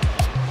so.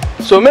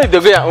 So make they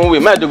go your own way,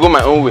 may I go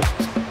my own way.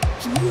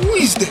 Who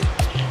is there?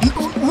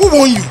 Who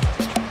want you?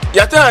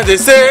 You tell they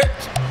say,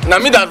 na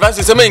me the advice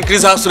is say me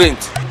increase house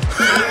rent.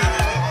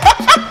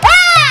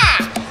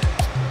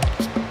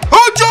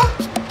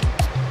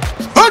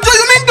 Ojo,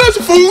 you mean those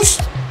fools?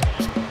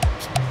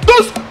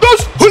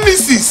 Those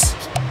policies?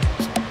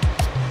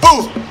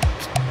 Oh,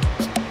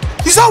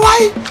 is that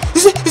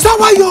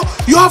why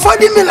you're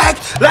avoiding me like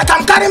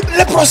I'm carrying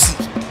leprosy?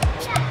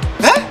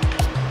 Eh?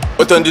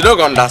 Oton, you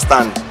don't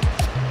understand.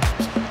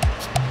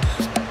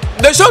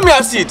 They show me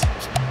acid.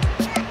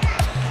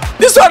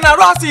 This one na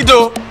raw acid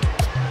though.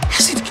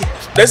 Acid?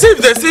 They say if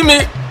they see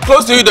me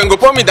close to you, then go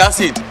pour me that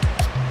acid.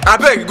 I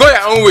beg, go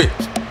your own way.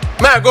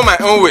 May I go my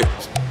own way?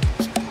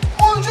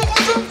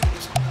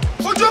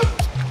 Ojo.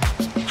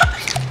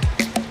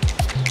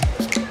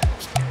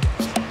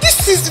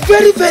 This is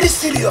very, very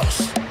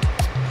serious.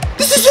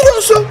 This is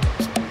serious.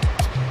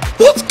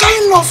 What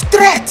kind of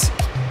threat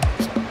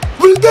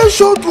will they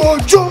show to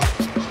Ojo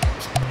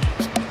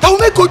that will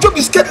make Ojo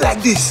be scared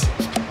like this?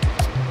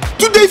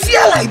 Do they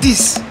fear like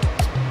this?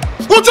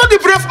 Ojo the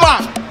brave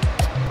man.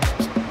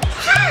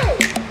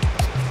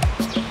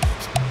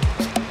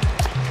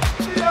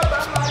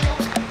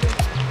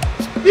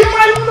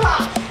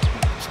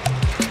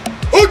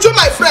 Ojo,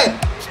 my friend.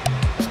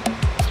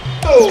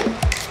 Oh.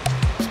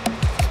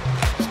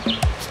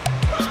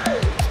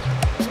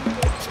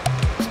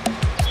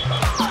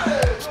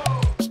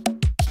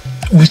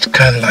 Which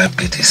kind of life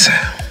be this?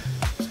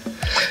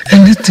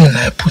 Anything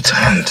I put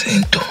hand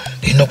into,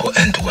 it no go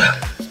end well.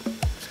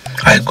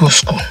 I go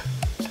school.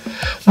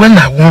 When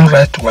I won't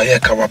write to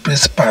Wayek, our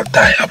principal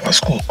die, our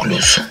school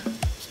close.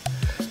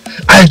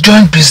 I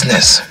join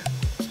business.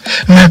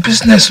 My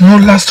business no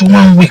last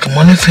 1 week,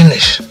 money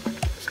finish.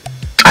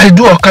 I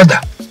do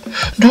Okada,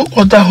 do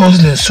other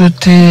hustling,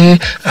 Sotey,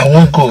 I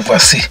won't go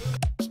overseas.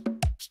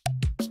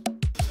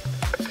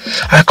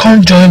 I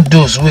can't join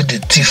those with the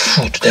thief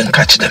food, then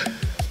catch them.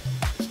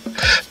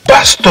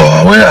 Pastor,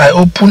 when I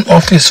open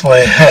office for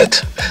a head,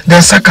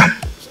 then sack him.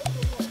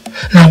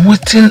 Now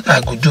wetin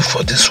I go do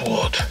for this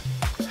world?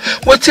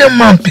 Wetin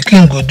man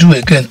pikin go do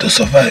again to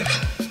survive?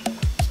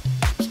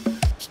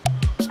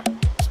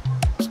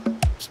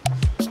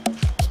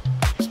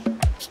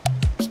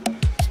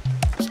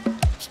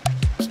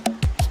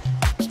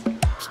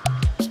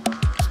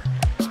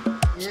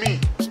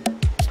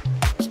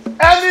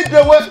 Any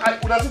day when I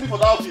could have seen for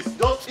the office,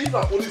 just if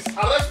the police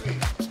arrest me.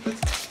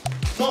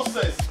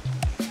 Nonsense.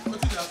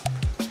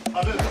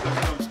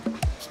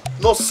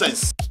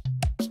 Nonsense.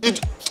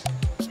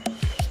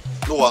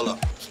 No wala.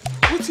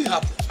 What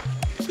happen?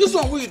 This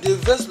one where they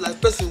invest like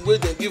person where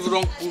they give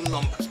wrong pool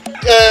number.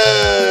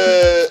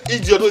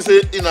 Idiot don't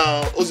say in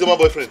a Ozema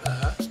boyfriend.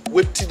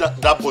 Wait till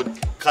that boy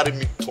carry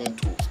me turn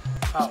to.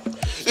 How?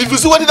 If you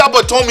see what did that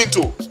boy turn me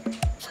to?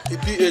 A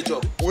PA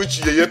job.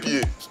 Which ye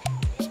PA?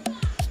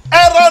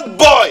 Errand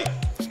boy.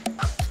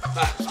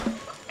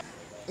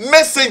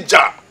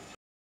 Messenger.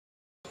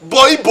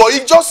 Boy,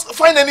 just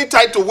find any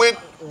title where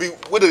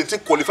they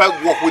take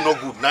qualified work we not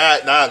good. Now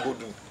I go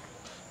do.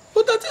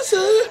 But that is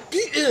a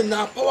PA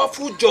now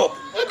powerful job.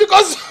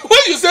 Because when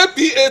you say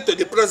PA to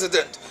the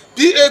president,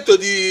 PA to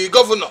the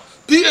governor,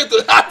 PA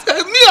to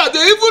me, are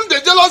they even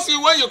the jealousy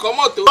when you come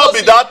out to not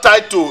be that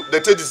title they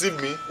take deceive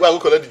me where I will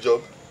collect the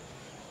job.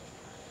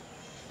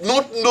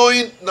 Not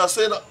knowing now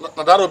say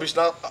that rubbish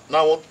now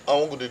I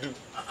won't go to do.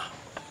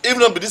 Even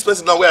though this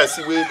person now where I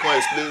see where you can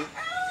explain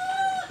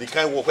the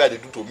kind of work where they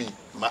do to me,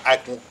 my eye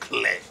can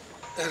clear.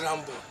 A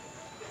Rambo.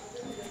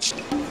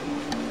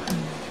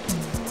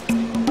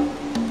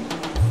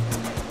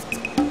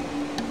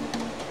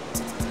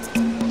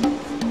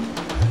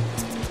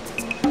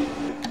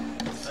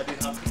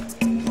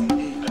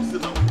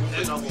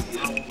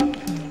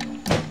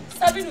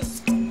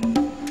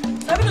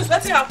 Sabinus,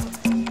 what's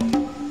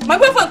happened? My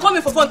boyfriend called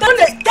me for phone.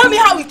 Tell me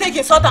how we take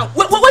insult him.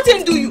 What did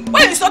he do you?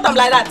 Why you insult him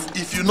like that?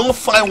 If you don't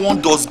find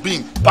one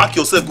dustbin, pack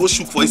yourself, go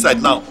shoot for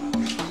inside now.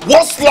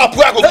 One slap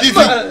where I go give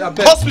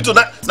you. Hospital,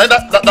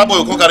 that boy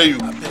will come carry you.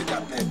 I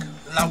beg.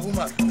 Now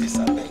woman, this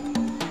I beg.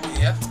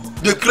 Yeah?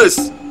 The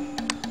craze.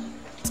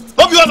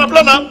 Hope you have a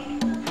plan now.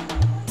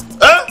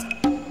 Eh?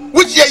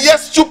 Which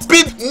yes,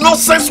 stupid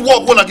nonsense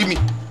work wanna give me.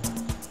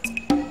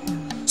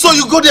 So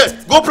you go there,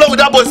 go play with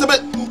that boy, say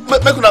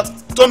make una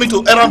turn me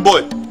to errand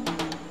boy.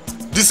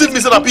 Deceive me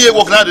say that PA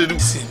work now they do.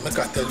 See, make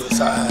I tell you,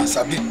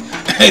 Sabi,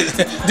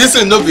 this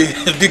will not be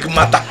a big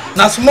matter.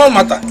 Now small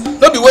matter.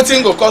 Not be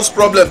waiting to cause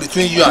problem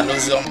between you and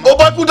Oziom. Oh,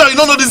 but put down, you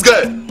don't know this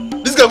guy.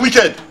 This guy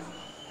wicked.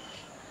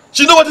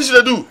 She know what she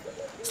should do.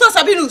 So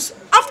Sabinus,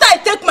 after I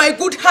take my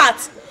good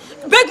heart,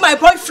 beg my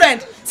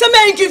boyfriend, Say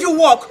may give you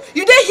work.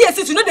 You dey here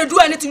since you know they do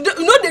anything.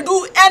 You know they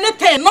do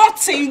anything,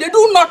 nothing. They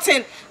do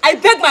nothing. I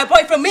beg my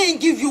boyfriend, may he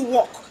give you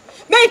work.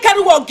 May he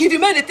carry work, give you,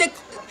 may they take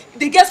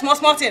the get small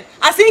thing.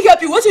 I see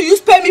help you. What you use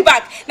pay me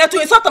back. Now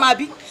to insult them,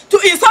 Abi. To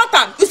insult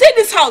them. You say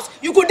this house,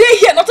 you go dey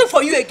here, nothing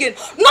for you again.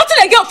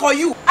 Nothing again for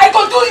you. I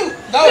go do you.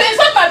 You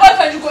insult my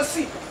boyfriend, you go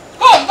see.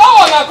 Come, that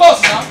one of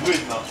course now.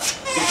 Wait now.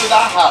 You say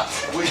that heart,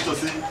 wait to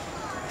say.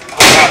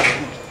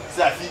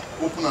 Say I feel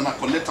open and I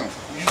collect them.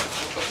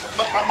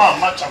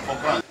 Match for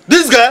ground.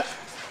 This guy?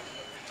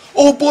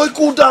 Oh boy,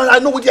 cool down. I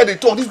know what they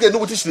talk. This guy know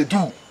what they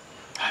do.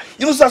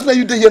 You know, that's why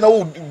you here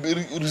now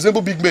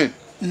resemble big men.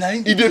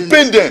 If they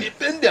pain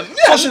them.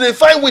 So should they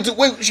find way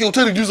to she will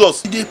tell reduce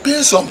us? They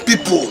pay some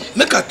people.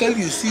 Make I tell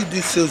you, see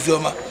this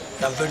Silvioma,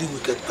 a very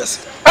wicked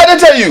person. I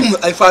didn't tell you.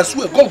 If I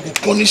swear, God will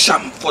punish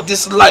him for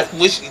this life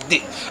which he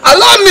did.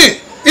 Allow me.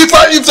 If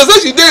they say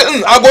she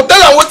did, I go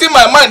tell her what's in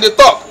my mind. They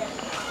talk.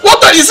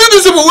 What are you see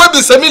these people will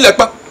be semi like?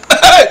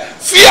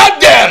 Fear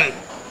them.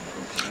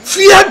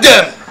 Fear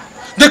them.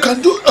 They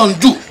can do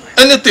undo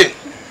anything.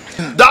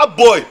 That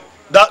boy,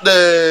 that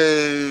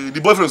the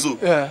boyfriend so.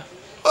 Yeah.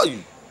 Oh,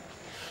 you.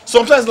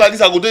 Sometimes like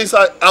this, I go there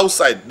inside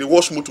outside. They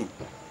wash motor.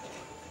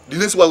 The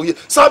next one we hear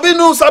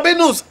Sabinus.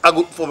 I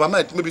go for my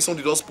mind. Maybe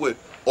somebody don't spoil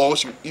or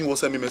he will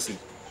send me message.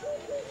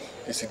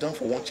 He sit down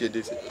for one chair.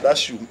 They say that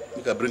shoe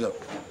we can bring up.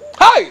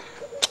 Hi.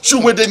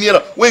 Shoe where they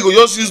near. Where you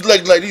go just use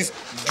like this.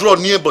 Draw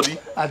near body.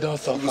 I don't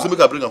think. You say make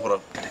I bring up for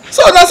her.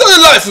 So that's how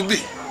the life will be.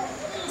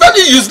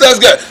 Very useless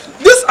guy.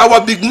 This our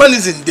big man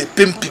is in the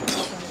paying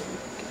people.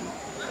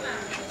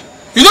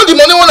 You know the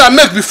money one I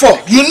make before.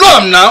 You know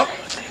I'm now.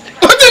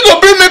 What you go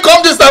bring me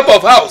come this type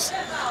of house?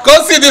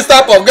 Come see this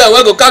type of guy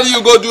where go carry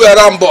you go do a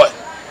ram boy.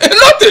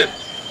 Nothing.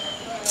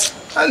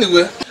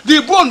 Anyway,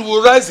 the bone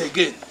will rise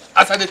again.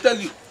 As I tell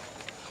you.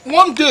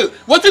 One day,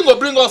 what you go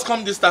bring us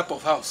come this type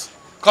of house?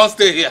 Come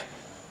stay here.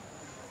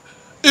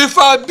 If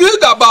I build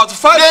about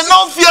 5... They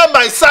don't fear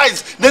my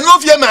size. They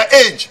don't fear my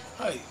age.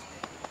 Hi.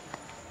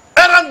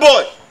 Errand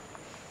boy.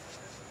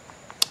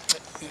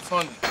 You're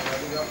funny.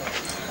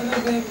 Hello,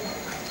 baby.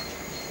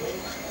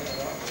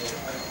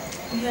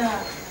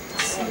 Yeah,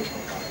 see,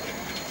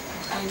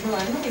 I know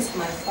it's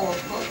my fault,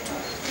 but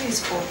please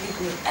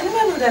forgive me. I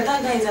never knew that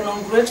guy is an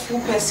ungrateful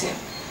person.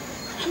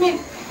 I mean,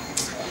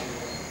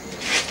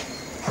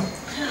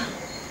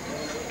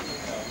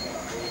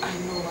 I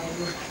know.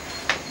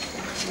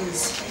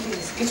 Please,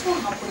 it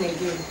won't happen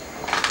again.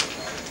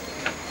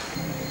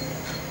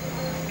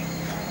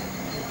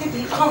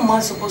 Baby, how am I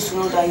supposed to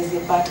know that he's a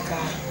bad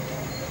guy?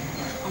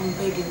 I'm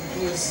begging,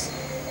 please.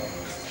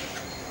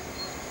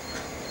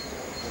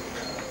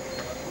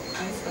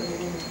 I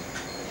forgive you.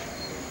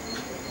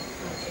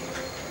 Okay.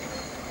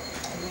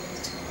 I love you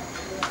too.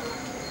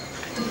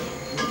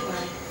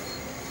 Bye.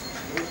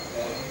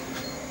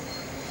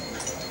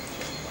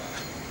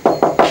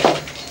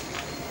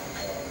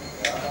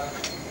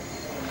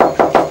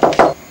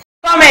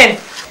 Come in.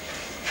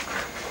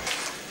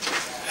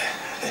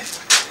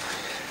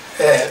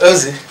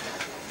 Ozzy.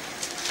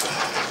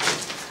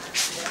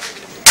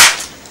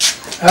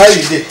 How are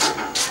you doing?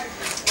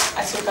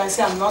 As you can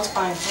see, I'm not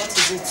fine. What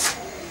is it?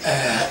 I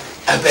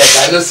beg,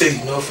 I don't say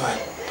you no fine.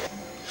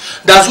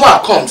 That's why I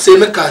come, say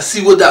make I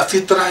see whether I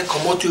fit try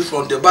come you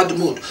from the bad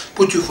mood,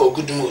 put you for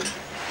good mood.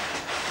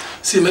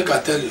 See, make I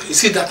tell you,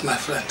 see that my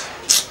friend?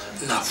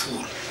 Na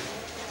fool.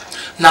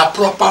 Na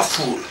proper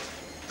fool.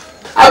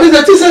 I mean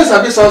the thing says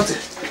I be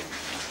something.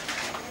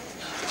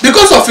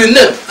 Because of your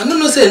name, I don't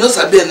know say you no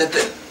sabi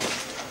anything.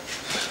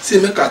 See,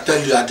 make I tell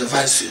you,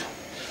 advise you.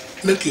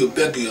 Make you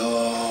beg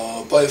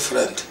your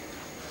boyfriend.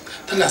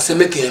 Tell her say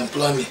make he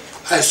employ me.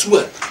 I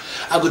swear,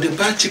 I go to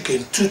buy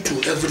chicken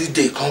 2 every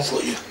day come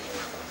for you.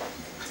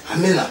 I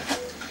mean I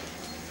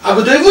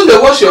go to even they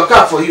wash your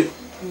car for you.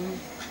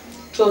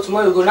 So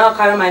tomorrow you go now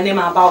carry my name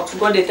about.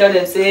 Go they tell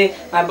them say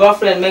my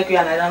boyfriend make you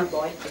an errand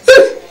boy.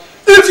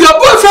 If your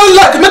boyfriend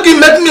like make him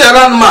make me a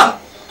errand man,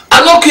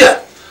 I don't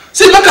care.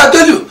 See, make I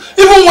tell you,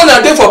 even when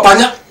I dey for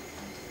Panya,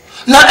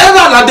 now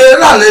errand they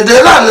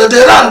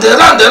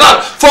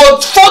run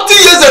for 40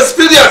 years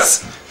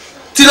experience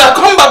till I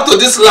come back to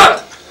this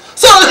land.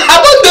 So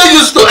I don't get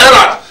used to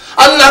errand.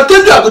 And I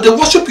tell you, I go to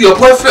worship your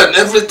boyfriend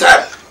every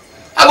time.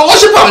 I go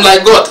worship him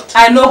like God.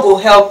 I no go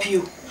help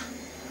you.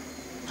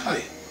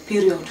 Hi.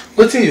 Period.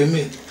 What do you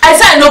mean? I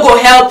say I no go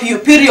help you.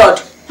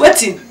 Period.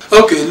 Waiting.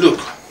 Okay, look.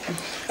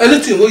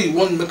 Anything where you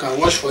want make I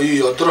wash for you,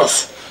 your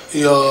dress,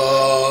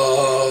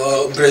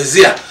 your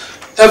brazier,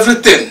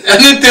 everything,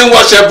 anything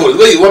washable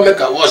where you want make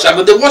I wash, I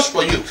go to wash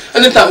for you.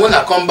 Anytime when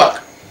I come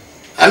back.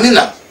 I mean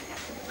now.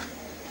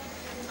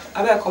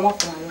 I better come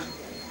up from my room.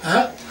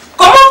 Huh?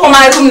 Come up from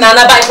my room,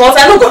 Nana, because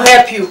I no go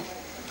help you.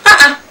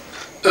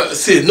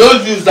 See, no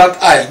use that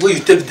eye where you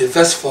take the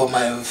vest for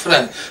my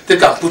friend,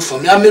 take and put for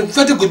me. I'm a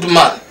very good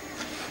man.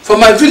 For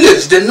my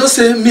village, they no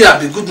say me I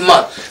be good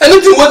man.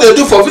 Anything what they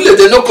do for village,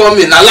 they no call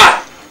me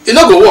Nala. It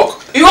no go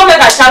work. You want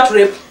make I shout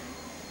rape?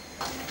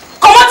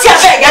 Come out here,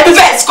 beg, get the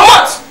vest, come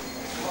out!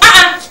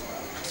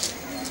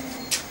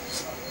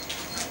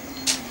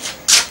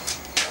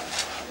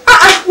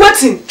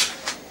 Waiting.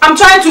 I'm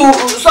trying to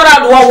sort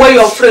out the one where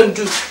your friend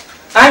do.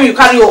 And you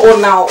carry your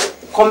own now.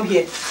 Come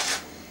here.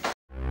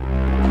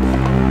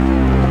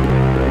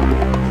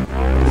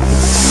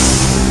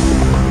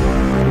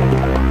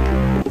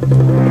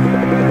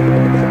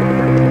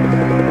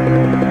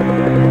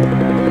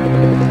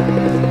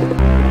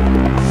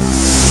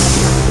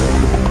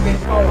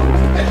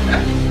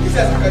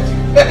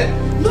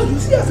 No, you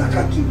see as a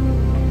khaki.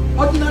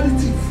 Ordinary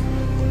thief.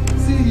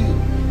 See you.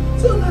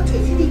 So not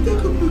if you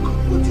take a look at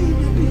what you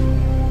be.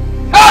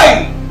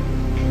 Hey!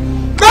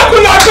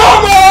 Makuna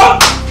come on!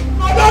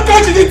 I don't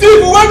catch the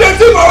thief when they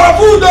thief our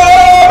food.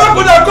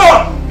 Makuna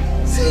come!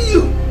 See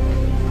you.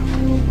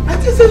 I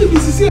think say you be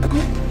sincere.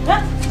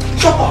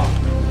 Shut up.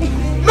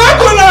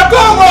 Makuna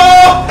come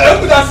on!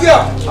 Makuna see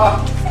her.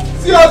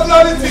 See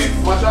ordinary thief.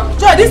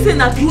 Joy, this thing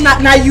that you,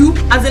 na you,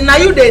 as in na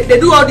you, they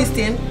do all these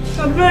things.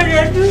 I'm very,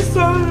 I do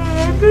sorry.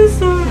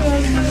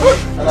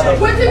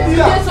 What if you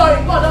say sorry?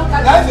 God don't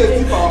catch That's a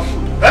thief our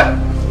food. I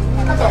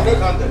can't have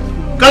red-handed.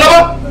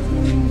 Kalaba!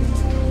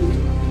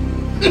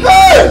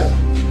 Hey!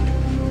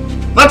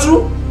 Not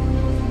true?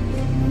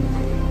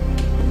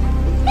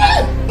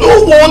 No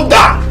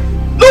wonder!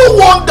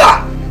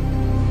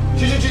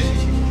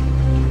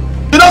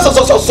 You know, so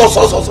go.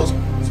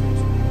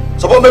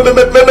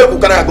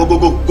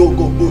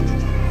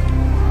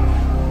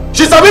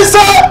 She's Sabinus!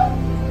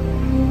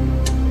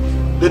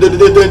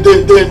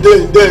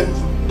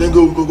 Then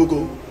go.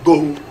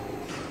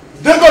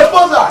 Then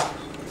Godfather!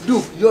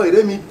 Look, Joy,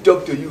 let me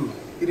talk to you.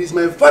 It is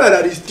my father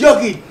that is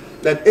talking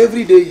that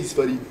every day is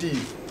for the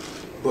thief,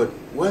 but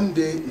one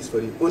day is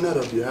for the owner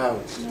of the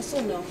house.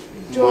 No.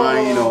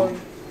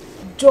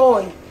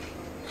 Joy.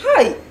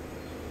 Hi.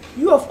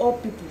 You of all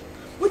people.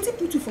 What did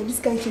put you for this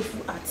kind of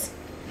shameful act?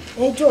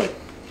 Hey, Joy.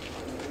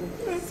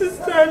 My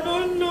sister, I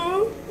don't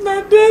know.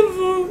 My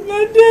devil.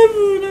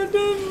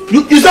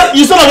 You said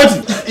what?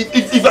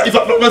 If I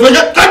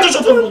can't you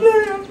shut up.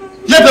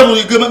 Yeah, devil,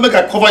 you make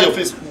I cover your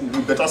face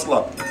with better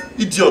slap.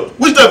 Idiot.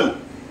 Which devil?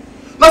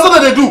 That's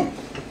what they do.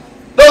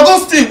 They'll go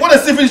steal. When they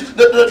steal finish,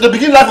 they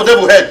begin life for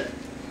devil head.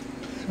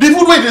 The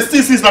food where they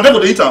steal since now devil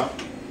they eat them.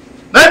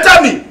 Now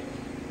tell me.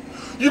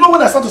 You know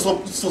when I start to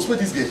suspect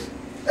this guy?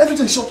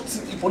 Everything shot,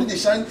 police they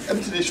shine,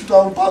 everything they shoot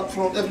out back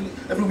from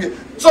everywhere.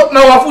 So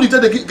now our food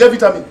they get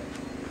vitamin.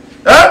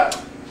 Eh?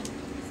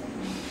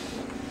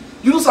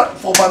 You know, sir,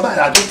 for my mind,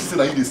 I don't think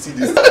that you see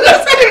this.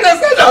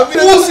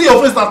 Who see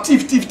your face now?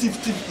 Thief.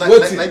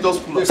 Like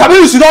just pull up.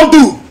 Sabinus, you don't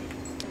do.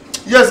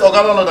 Yes,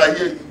 Ogalanya that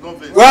here.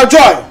 Well,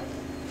 Joy.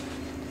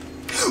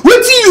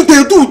 What you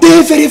they do?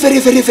 They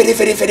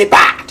very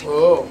bad.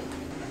 Oh.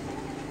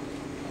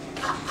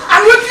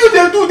 And what you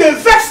they do? They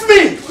vex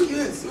me. Oh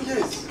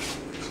yes.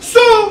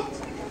 So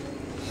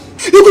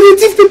you gonna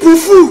give people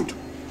food.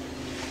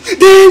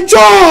 They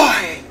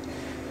enjoy.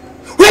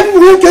 When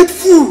people don't get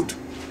food,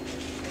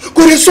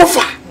 go they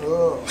suffer.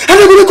 And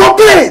they gonna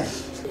complain.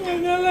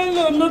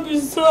 Not be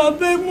so. I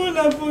beg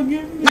Mona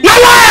forgive me. No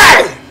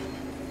lie!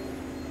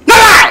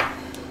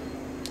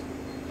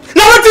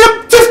 Now what do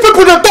these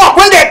people they talk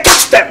when they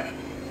catch them?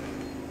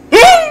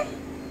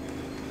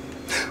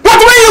 What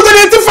when you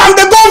gonna do from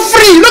they go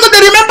free? Look at the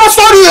remember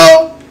story,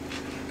 oh.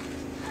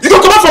 You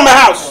gonna come out from my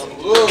house.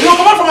 You gonna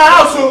come out from my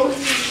house, oh.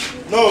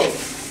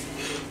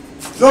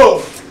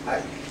 No.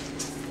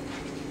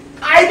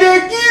 I dey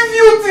give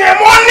you till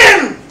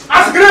morning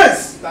as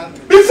grace.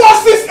 Before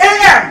 6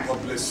 a.m. God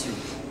bless you.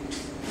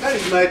 That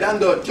is my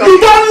dandor. You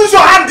don't use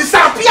your hand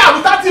disappear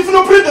without even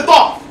opening the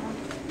door.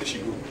 There she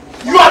go.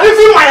 You are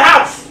leaving my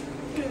house.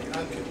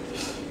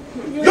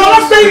 You're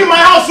not staying in my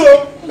house,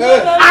 oh.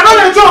 I don't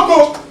a joke,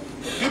 oh.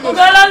 You don't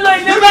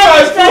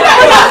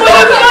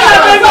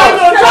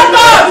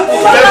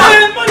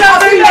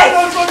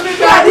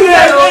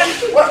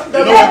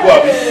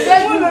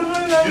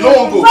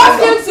want go.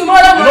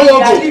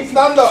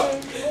 Stand up.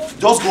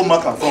 Just go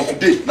mark am from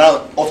today.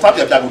 Now,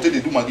 Otapia go take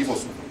the do Maggi for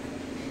soup.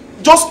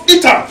 Just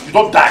eat am. You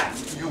don't die.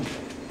 You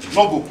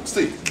don't go.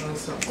 Stay.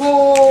 Go.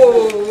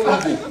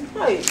 Don't go.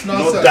 You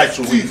don't die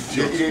to win.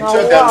 Thief.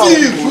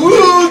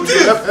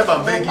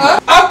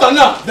 After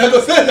now, they go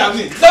say na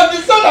me. They be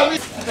say na me.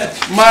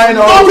 Mine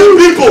no be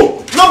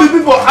people.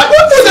 I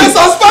don't think they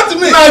suspect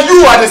me. Now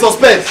you are the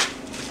suspect.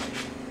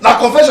 Now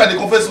confession they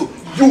confess you.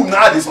 You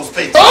now the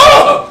suspect.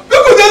 Oh!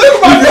 People they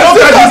look my face.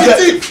 They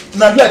thief.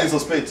 Now you are the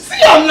suspect.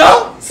 See am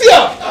now. See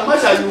am. They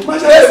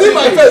see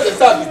my face. They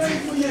start the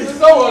thief. Yes.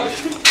 Don't worry.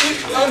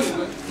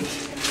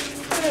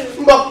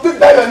 But pick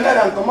that your net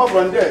and come up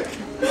from there.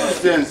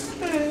 Nonsense.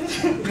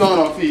 You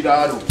don't feed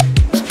that.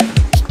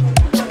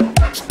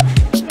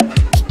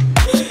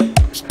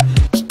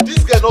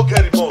 This girl no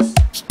get remorse.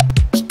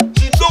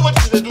 She know what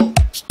she dey do.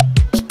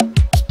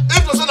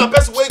 If you say a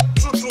person wey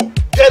true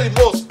get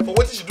remorse for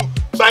what she do,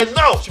 by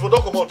now she will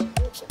not come out.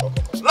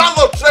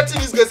 Landlord threaten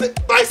this girl say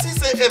by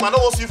 6 a.m. I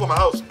don't want to see you for my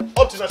house.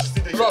 Up to now she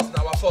still there. Bros,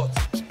 na our fault.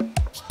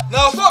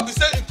 Na our fault be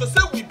say if to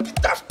say we beat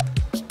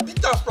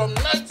her from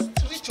night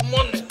reach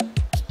morning.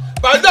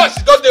 By now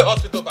she don dey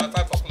hospital by 5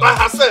 o'clock. By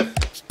herself.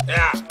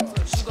 Yeah.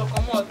 She go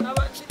come out.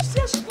 She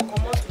say she go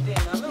come out today.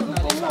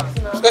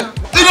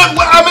 Now. You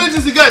know how many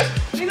things you get?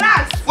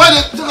 Relax. Why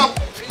they take up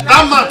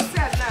that man?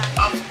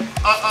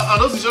 I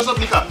don't see just a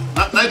liquor.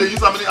 Now they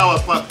use how many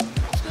hours per?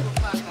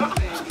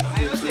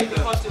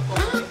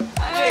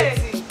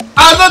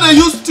 I know they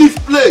use thief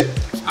play.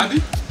 Adi,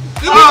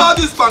 even all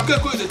this pancake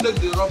wey they take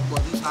the rub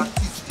body na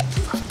thief.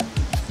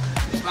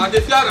 Na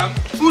dey fear am.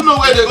 Who know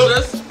where they go?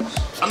 Dress?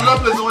 Another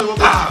place where you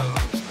go.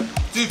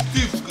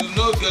 Thief,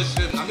 no get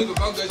shame. Na me go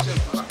come get shame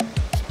for am.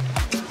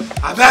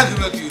 Abeg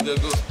make you dey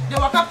go. They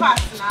waka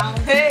pass now.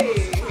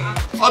 Hey.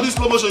 All this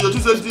promotion you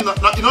just anything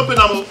you no pay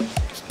am.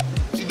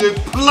 You dey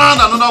plan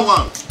another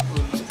one.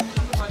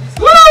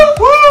 Woo!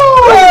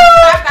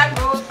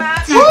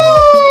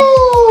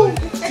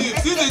 Thief,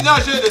 see the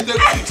nyash wey dey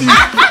take thief.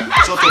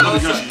 Shut up, no be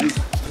nyash you use.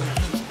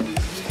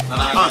 Na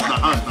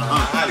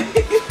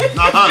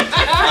hand.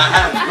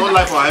 No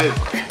lie for her head.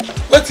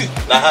 Wetin?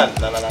 Na hand.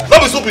 No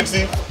be stupid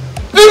thing.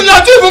 If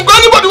na thief,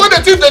 anybody wey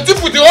dey thief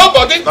with the whole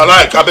body. Na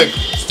lie, abeg,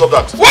 stop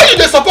that. Why you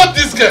dey support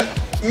this girl?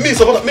 Me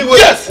support me?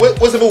 Yes. Wait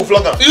say make we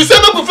flog am. You say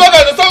make we flog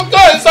am, the song go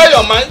inside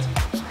your mind.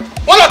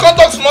 When I come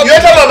talk small. You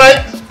enter my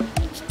mind.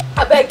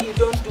 Abeg, you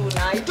don't do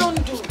now. You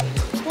don't do.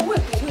 But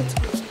wait.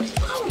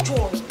 How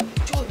John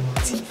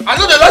thief? I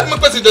know they like make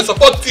person dey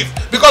support thief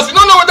because you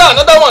don't know whether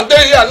another one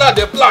dey here now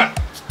dey plan.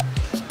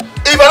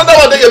 If another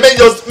one dey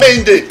your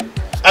main day,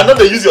 I know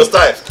they use your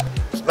style.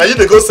 Now you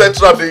dey go set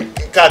trap, they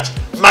catch.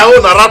 My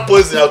own na rat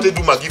poison. I'll take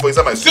do Maggi for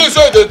inside my soup.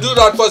 Since they do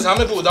rat poison, how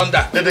many people don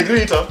die? They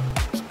agree it, huh?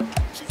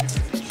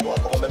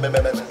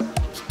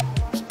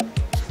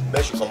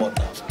 Where she come out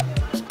now?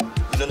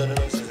 No.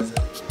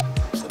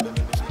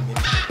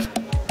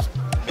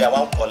 Me, I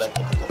want collect.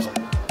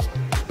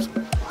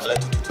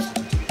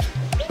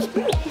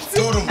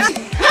 Two rooms.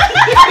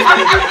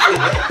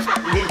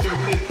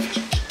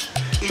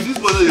 If this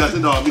person you are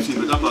saying our meeting,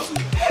 better person.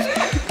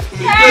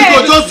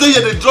 Hey. You just say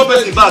you they drop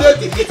it in back.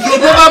 You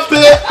never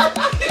pay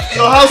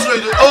your house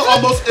rent. You owe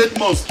almost 8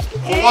 months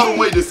for one room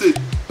where they say.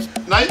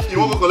 Now you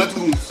want to collect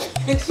rooms.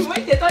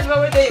 When they thought you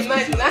were in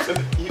mind, nah.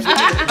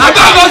 I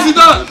can't go sit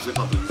down.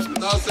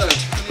 Nonsense.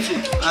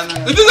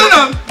 It isn't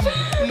them.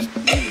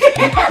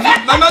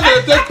 Mama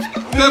they take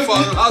pay for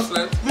house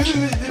rent.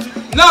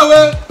 Now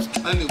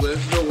anyway,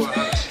 no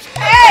worry.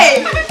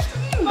 Hey.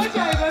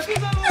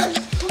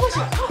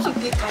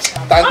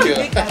 Thank you.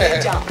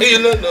 You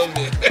don't know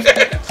me.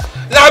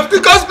 Now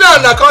because me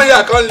and I come here,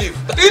 I can't leave.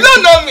 You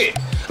don't know me.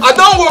 I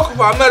don't work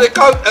for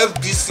American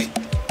FBC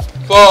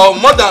for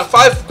more than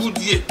 5 good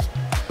years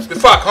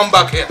before I come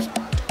back here.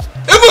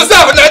 Even say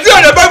if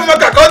Nigeria the Bible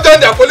make I come join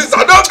their police,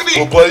 I don't agree.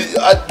 Oh boy,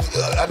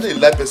 I don't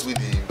like person with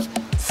the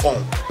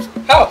phone.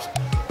 How?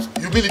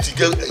 Humility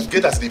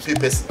get as the pay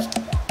person.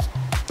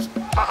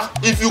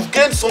 If you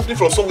get something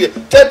from somewhere,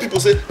 tell people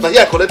say, now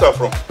here I collect her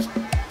from.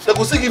 They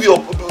go still give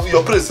you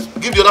your praise,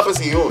 give the other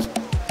person your own.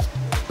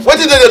 What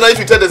did they now if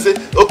you tell them say,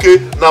 okay,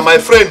 now my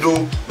friend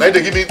though, now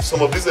they give me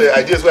some of these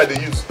ideas where they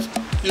use.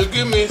 You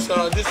give me some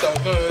of this,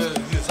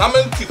 how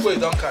many people you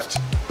don't catch?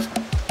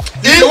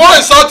 If you want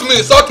to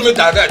insult me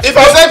direct. If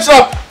I send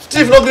trap,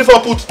 thief no gree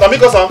for put, na me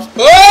cause am.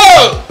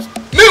 Oh!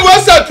 Me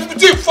when said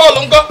thief fall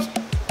longer.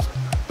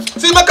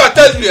 See, make I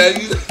tell you,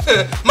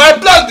 my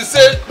plan be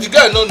say the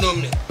guy no know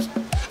me.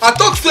 I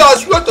talk to you, I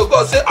swear to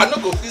God, say I no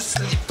go fit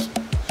sleep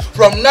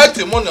from night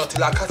till morning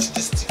until I catch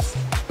this thief.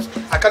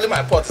 I carry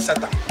my pot,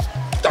 set am,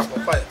 put am for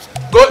fire.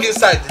 Go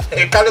inside,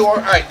 carry one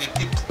eye, dey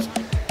peep.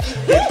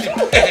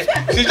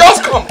 She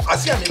just come, I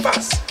see am in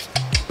pass.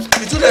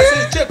 He do like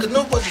say check,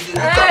 nobody dey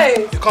look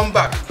am. He come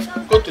back,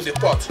 go to the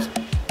pot,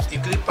 he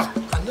grip am,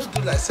 and no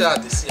do like say I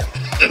dey see am.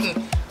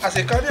 As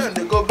he carry am,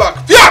 dey go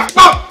back. Fear!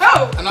 Bam!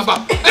 And I'm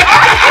back.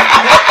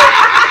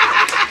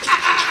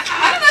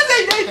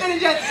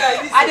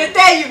 I dey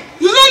tell you.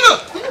 You don't know.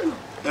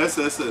 Yes.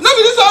 No, be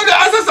this all the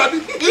answers sabi.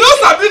 You don't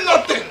sabi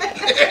nothing.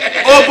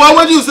 Oh boy,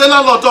 when you say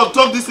landlord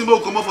talk this thing will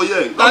come up for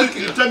here. Thank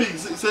you. You tell me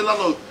say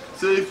landlord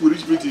say if we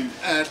reach meeting.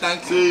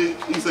 Thank you.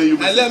 Say you.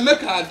 Let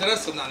make an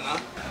address on Nana.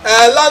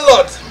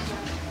 Landlord,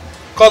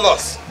 call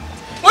us.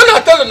 When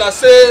I tell you, I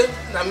say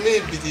na me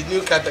be the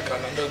new caretaker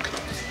and no gree.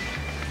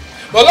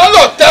 But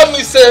landlord tell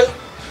me say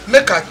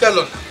make I tell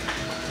you.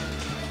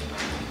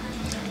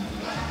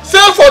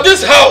 Say for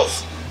this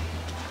house,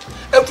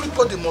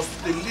 everybody must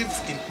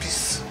live in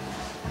peace.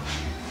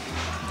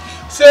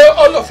 Say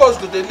all of us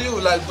go dey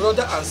live like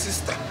brother and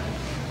sister.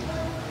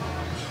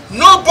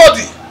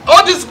 Nobody,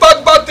 all this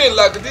bad thing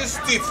like this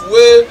thief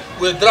wey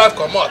we drive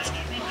comot,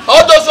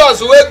 all those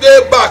ones wey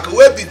dey back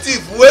wey be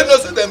thief, wey no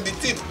say dem be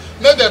thief,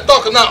 make dem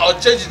talk now or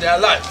change their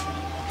life.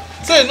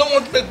 Say you no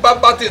want make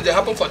bad things dey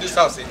happen for this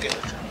house again.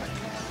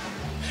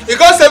 You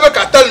can't say make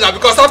I tell you now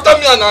because after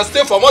me and I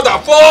stay for more than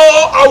 4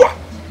 hours.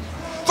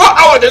 4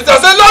 hours, they say,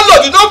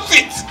 landlord, you don't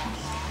fit.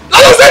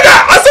 Landlord say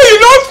that. I say you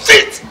don't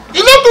fit.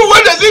 You know good when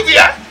they live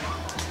here.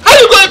 How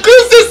you going to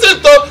increase this thing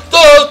to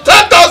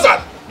 10,000?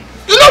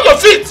 You know go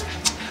fit.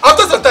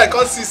 After some time, I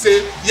can't see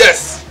say,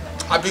 yes,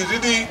 I be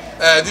really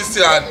this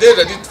thing and they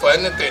ready for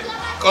anything.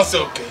 Can't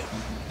say, okay.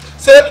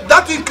 Say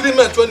that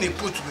increment when he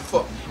put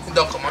before, he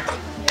don't come out.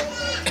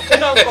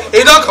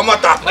 He don't come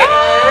out.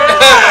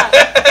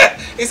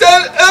 He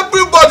said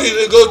everybody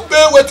will go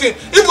pay waiting.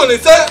 Even he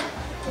said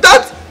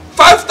that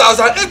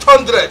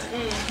 5,800.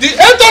 The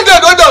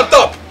 800 went on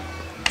top.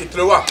 It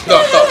threw up.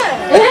 No, top.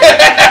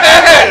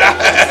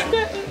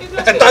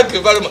 Thank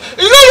you very much.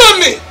 You don't know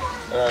me.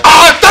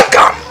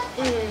 Attacker.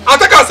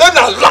 Attacker said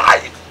a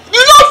lie. You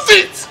don't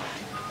fit.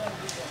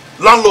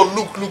 Landlord,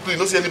 look, you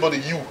don't see anybody.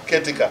 You,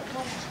 caretaker.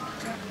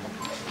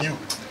 You.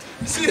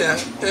 See,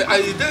 it's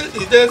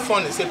very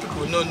funny. Say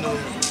people don't know me.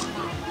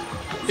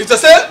 If they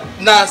say,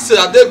 nah, say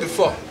a day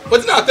before,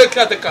 but now I take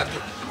caretaker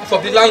for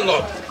the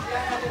landlord.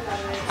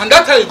 And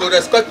that time you go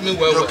respect me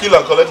well. You kill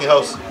and collect the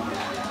house.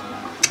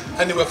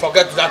 Anyway,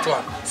 forget that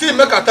one. See,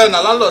 make a tell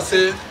the landlord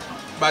say,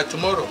 by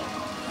tomorrow,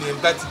 be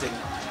birthday.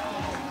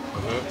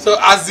 So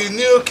as the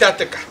new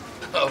caretaker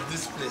of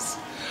this place,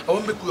 I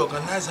want make we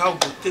organize how we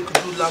take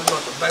do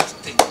landlord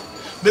birthday.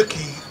 Make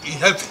it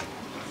heavy,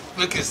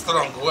 make it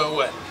strong, well.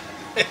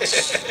 Make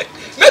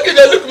it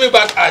they look me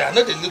back eye, I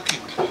know they look you.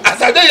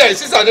 As I dey here,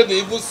 since I don't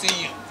even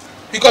see you.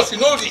 Because you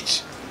know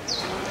rich.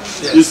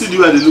 Yes. You see the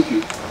way they look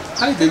you?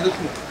 How they look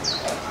me?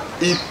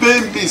 He pay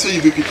me so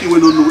you be picking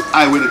when don't know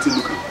eye when they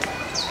look at.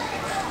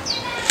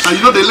 And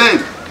you know they learn.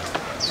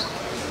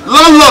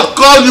 Landlord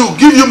call you,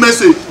 give you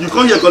message, you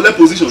come here collect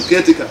position,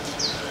 caretaker.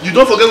 You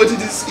don't forget what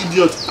this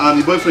idiot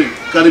and the boyfriend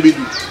carry me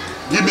do.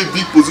 Give me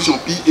big position,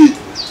 PA.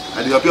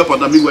 And they appear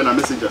upon me when a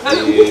messenger.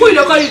 You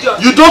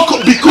don't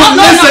become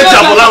messenger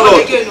for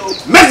landlord.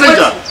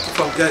 Messenger.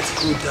 Forget,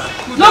 cool down.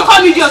 No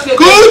call me idiot.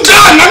 Cool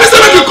down. Let me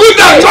say make you cool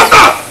down. Shut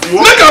up.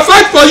 Make a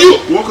fight for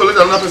you. You won't collect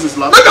another person's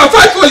land. Make a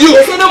fight for you.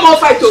 Say no more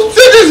fight though.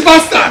 See this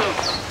bastard.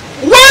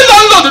 Why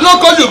landlord did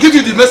not call you, give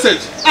you the message?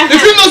 If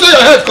you know say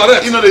your head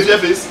correct. You know the clear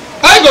face.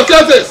 I go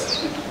clear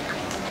face.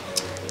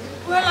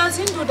 Well, as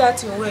him do that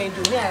thing when he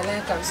do, me I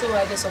like him, so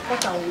I dey support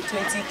him with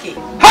 20k.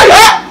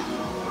 Hiya!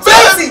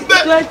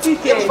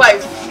 20k. 5.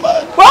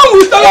 Why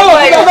we tell all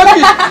of them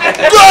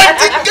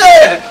 20k?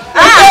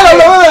 Tell all of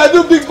them I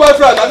do big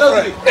boyfriend. I don't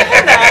think.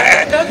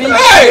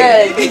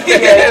 Hey!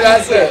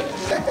 That's it.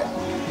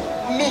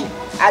 Me,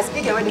 as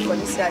big and ready for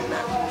this year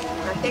now.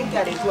 I think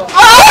I dey do.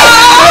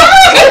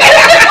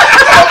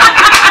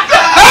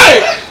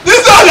 Hey!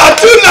 This one are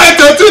 2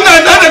 nights or 2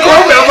 nights. Now they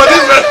come here for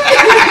this one.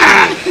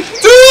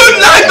 2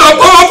 nights of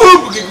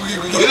powerful.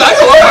 Like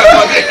what my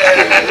money?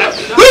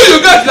 Who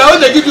you get now?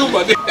 They give you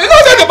money. You know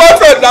say the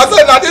boyfriend now.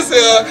 So now this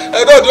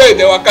road where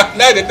they work.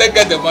 Now they take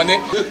get the money.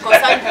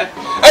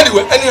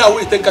 Anyway, anyhow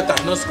we take it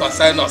and not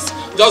consign us.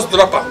 Just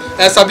drop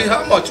her. Sabi,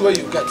 how much will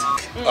you get?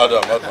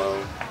 Adam, add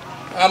my.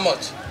 How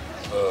much?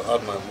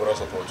 Add my moral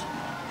support.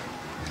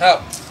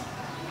 How?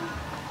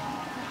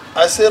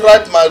 I say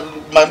write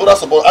my moral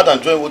support. Add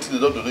and join what they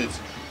don't donate.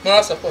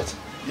 Moral support.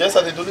 Yes,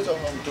 I donate.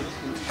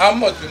 How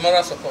much be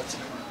moral support?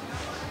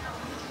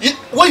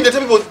 When you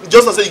tell people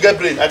just to say you get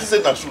brain, I just say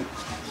that's true.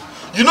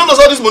 You know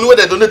all this money where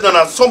they donate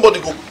now, somebody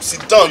go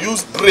sit down,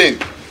 use brain,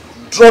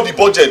 draw the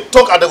budget,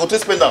 talk and they go to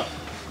spend now.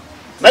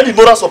 Now the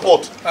moral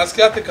support. As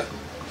caretaker.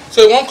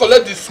 So you won't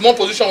collect the small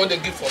position when they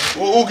give for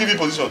me? Who give you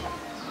position?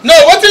 No,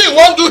 what do you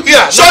want to do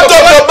here? Shut up,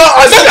 your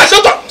mouth!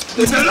 Shut up!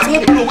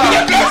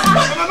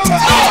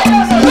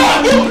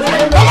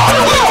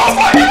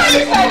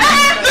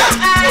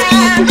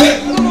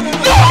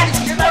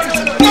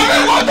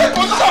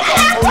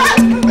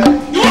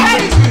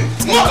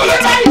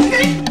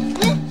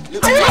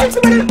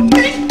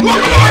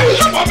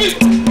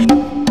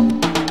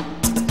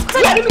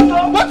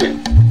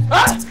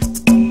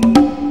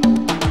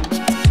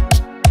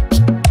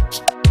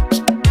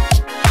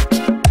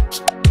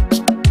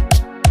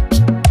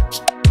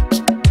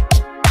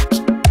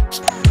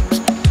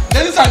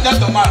 Ladies and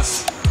gentlemen,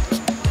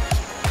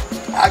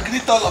 I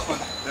greet all of them.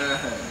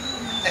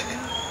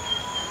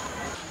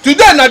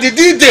 Today na the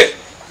D-Day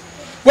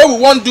where we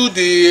want do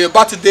the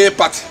birthday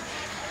party.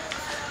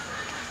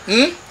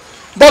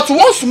 But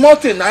one small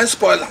thing na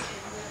spoil am.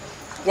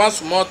 One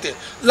small thing.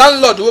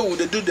 Landlord wey we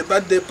dey do the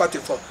birthday party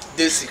for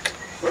dey sick.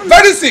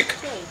 Very sick.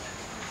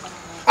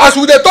 As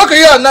we dey talk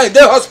here now,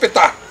 dey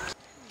hospital.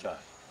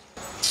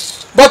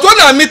 But when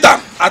I meet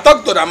am, I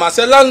talk to am, I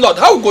say, landlord,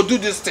 how we go do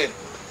this thing?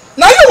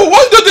 Now you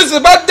wan do this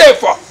birthday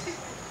for.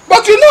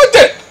 But you know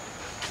that.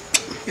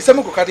 He said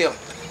make we carry on.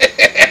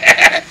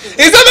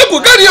 He said make we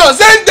carry on,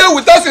 same day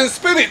with us in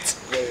spirit.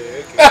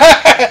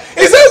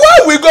 He said why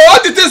we go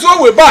all the things wey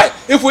we buy,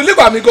 if we leave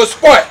am e go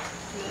spoil.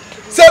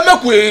 Say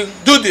make we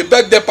do the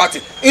birthday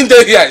party in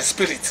the here in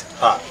spirit.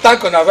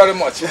 Thank you very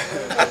much.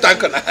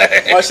 Thank you.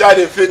 Marshal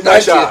dey fit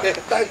Marshal.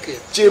 Thank you.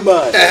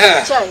 Chairman.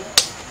 Chai.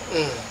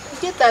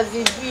 Get a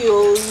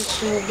video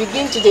to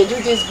begin to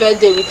do this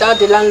birthday without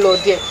the landlord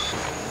there.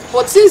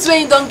 But since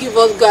when you don't give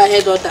us go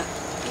ahead order,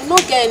 you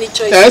don't get any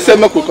choice. Yeah, say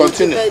make we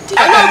continue. I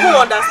don't even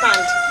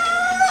understand.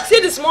 See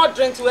the small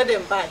drinks where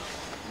them buy.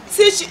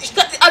 See,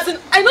 as in,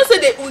 I know say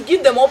they will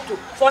give them up to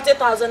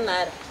 40,000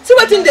 naira. See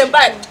what in them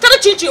buy. Kind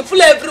of chin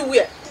full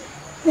everywhere.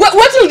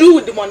 What do you do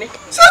with the money?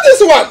 See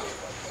this one.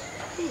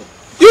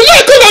 You know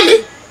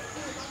economy.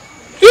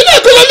 You know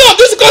economy of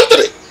this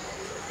country.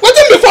 What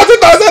in be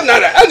 40,000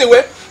 naira?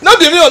 Anyway, no Not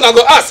be me una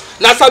go ask.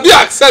 Na Sabi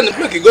send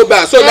make you go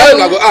back. So now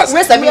una go ask.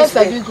 Where Sabi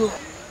go?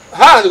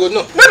 How I go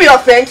know? No be your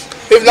friend.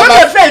 If na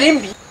my friend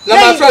him be. Na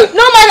my friend.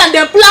 No man and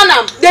them plan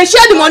am. They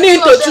share the money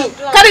into two.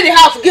 Carry the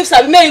half, give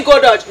Sabi, make him go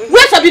dodge.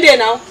 Where Sabi there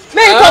now?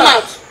 Make him come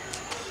out.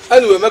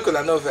 Anyway, make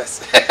una no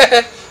vex.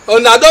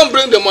 Una don't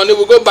bring the money,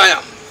 we go buy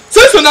am.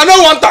 Since una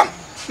no want am,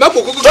 make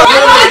we go. If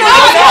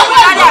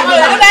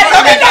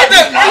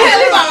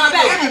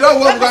you don't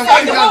want to go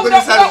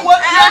inside.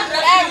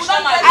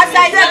 As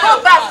I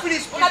go back,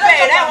 please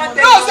prepare.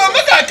 No, so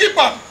make I keep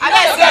am.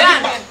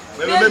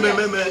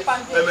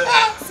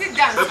 Sit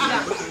down.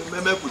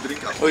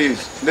 Oh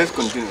yes, let's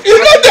continue. You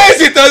know there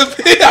is it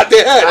at the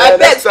end. I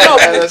beg,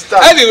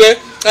 stop. Anyway,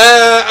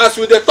 as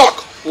we dey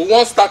talk, we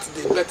wan start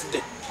the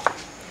birthday.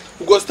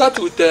 We go start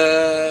with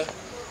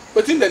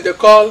wetin dem dey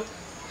call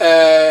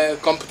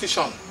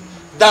competition,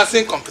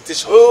 dancing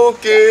competition.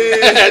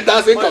 Okay.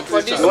 Dancing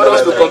competition. You want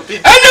us to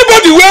compete?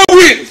 Anybody wey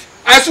win,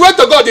 I swear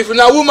to God, if you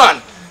na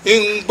woman,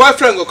 im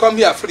boyfriend go come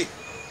here free.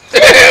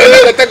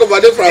 Take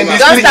over there from her.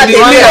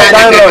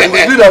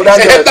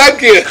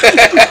 Thank you.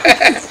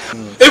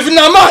 If you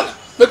na man,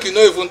 make you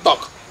no even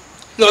talk.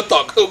 No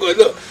talk. No.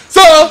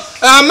 So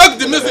make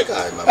the music.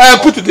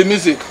 Put the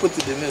music. Put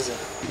the music.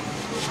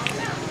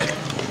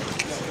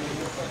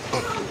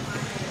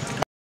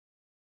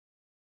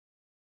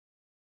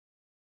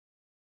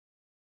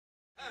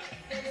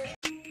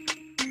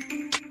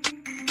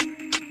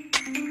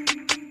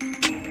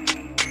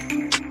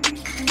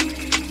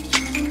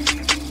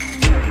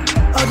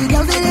 All the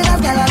girls they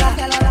love galala,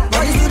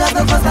 but it's good at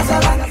the first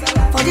casala.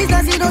 For this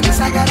dance you don't do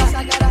sagara.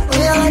 Oh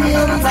yeah,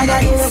 like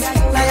that.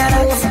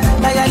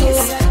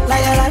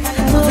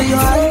 Move to your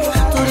hand,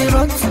 to the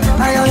front,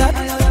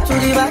 to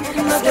the back.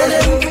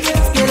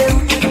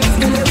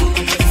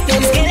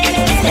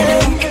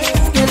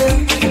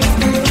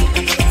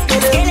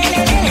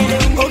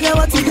 Okay,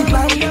 what you do,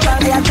 man? I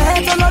am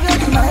trying to love your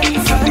demand.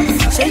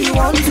 Say you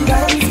want to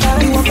dance,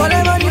 you want for the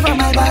money from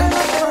my band.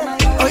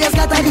 Oh yes,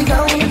 scatter the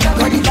ground.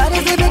 Got the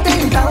bodies they better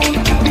in town.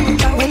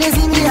 When they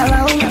see me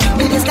around,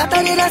 they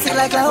scatter the dance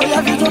like a whole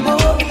of you go.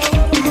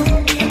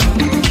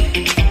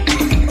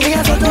 Oh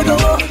yes, so do.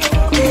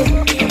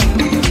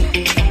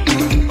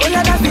 Oh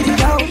yeah, that's the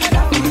ground.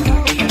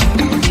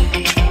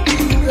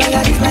 Like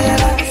that.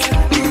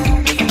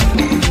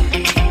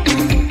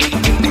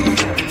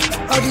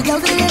 All the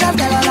girls they love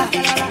galala,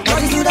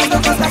 but it's you that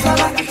don't cost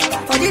casala.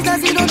 For this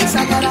dance you don't do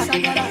sagara.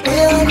 Oh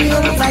yeah,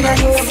 like that.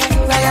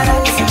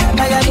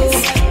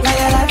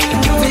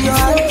 To your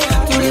hand,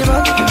 to the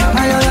front,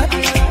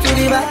 to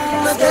the back.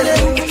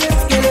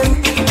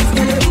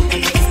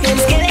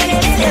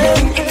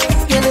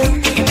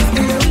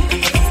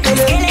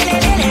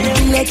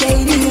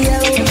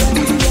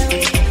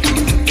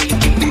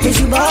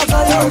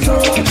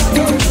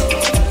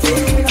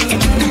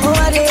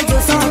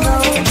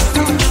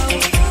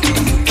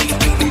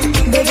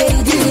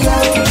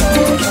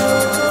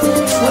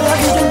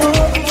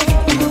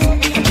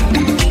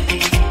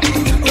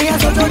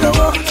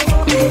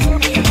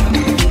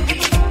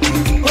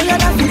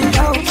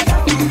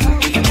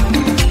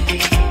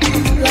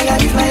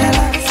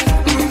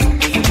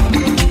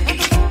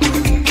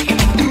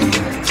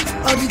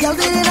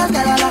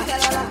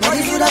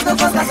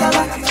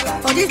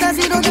 For this dance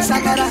you don't do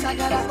shakara.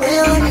 To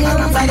your hand, to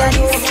the front,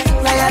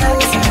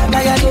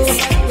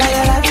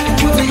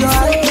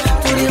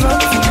 to the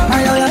back.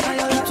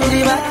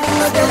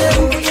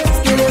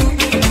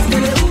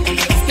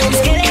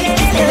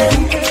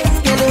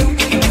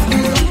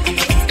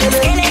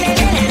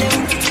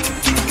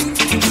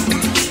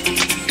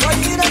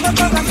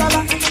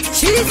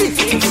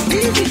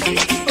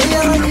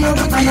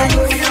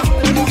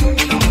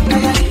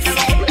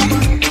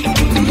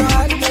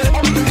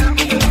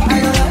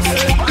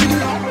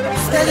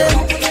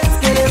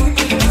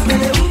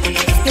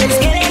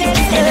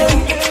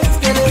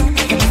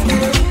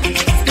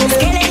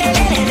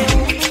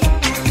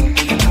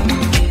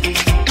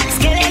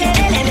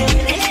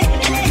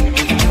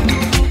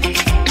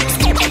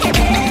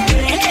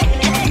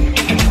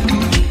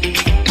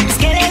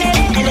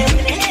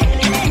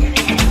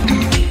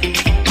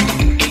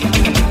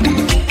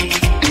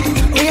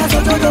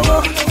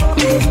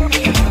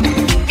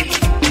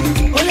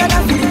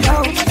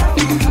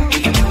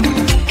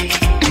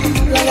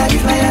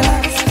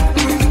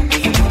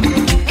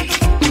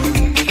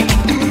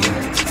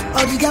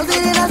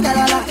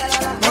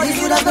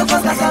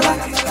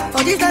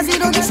 For this dance you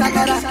don't do shakara.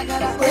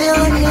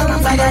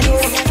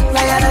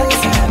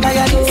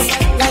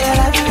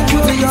 To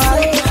your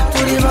hand,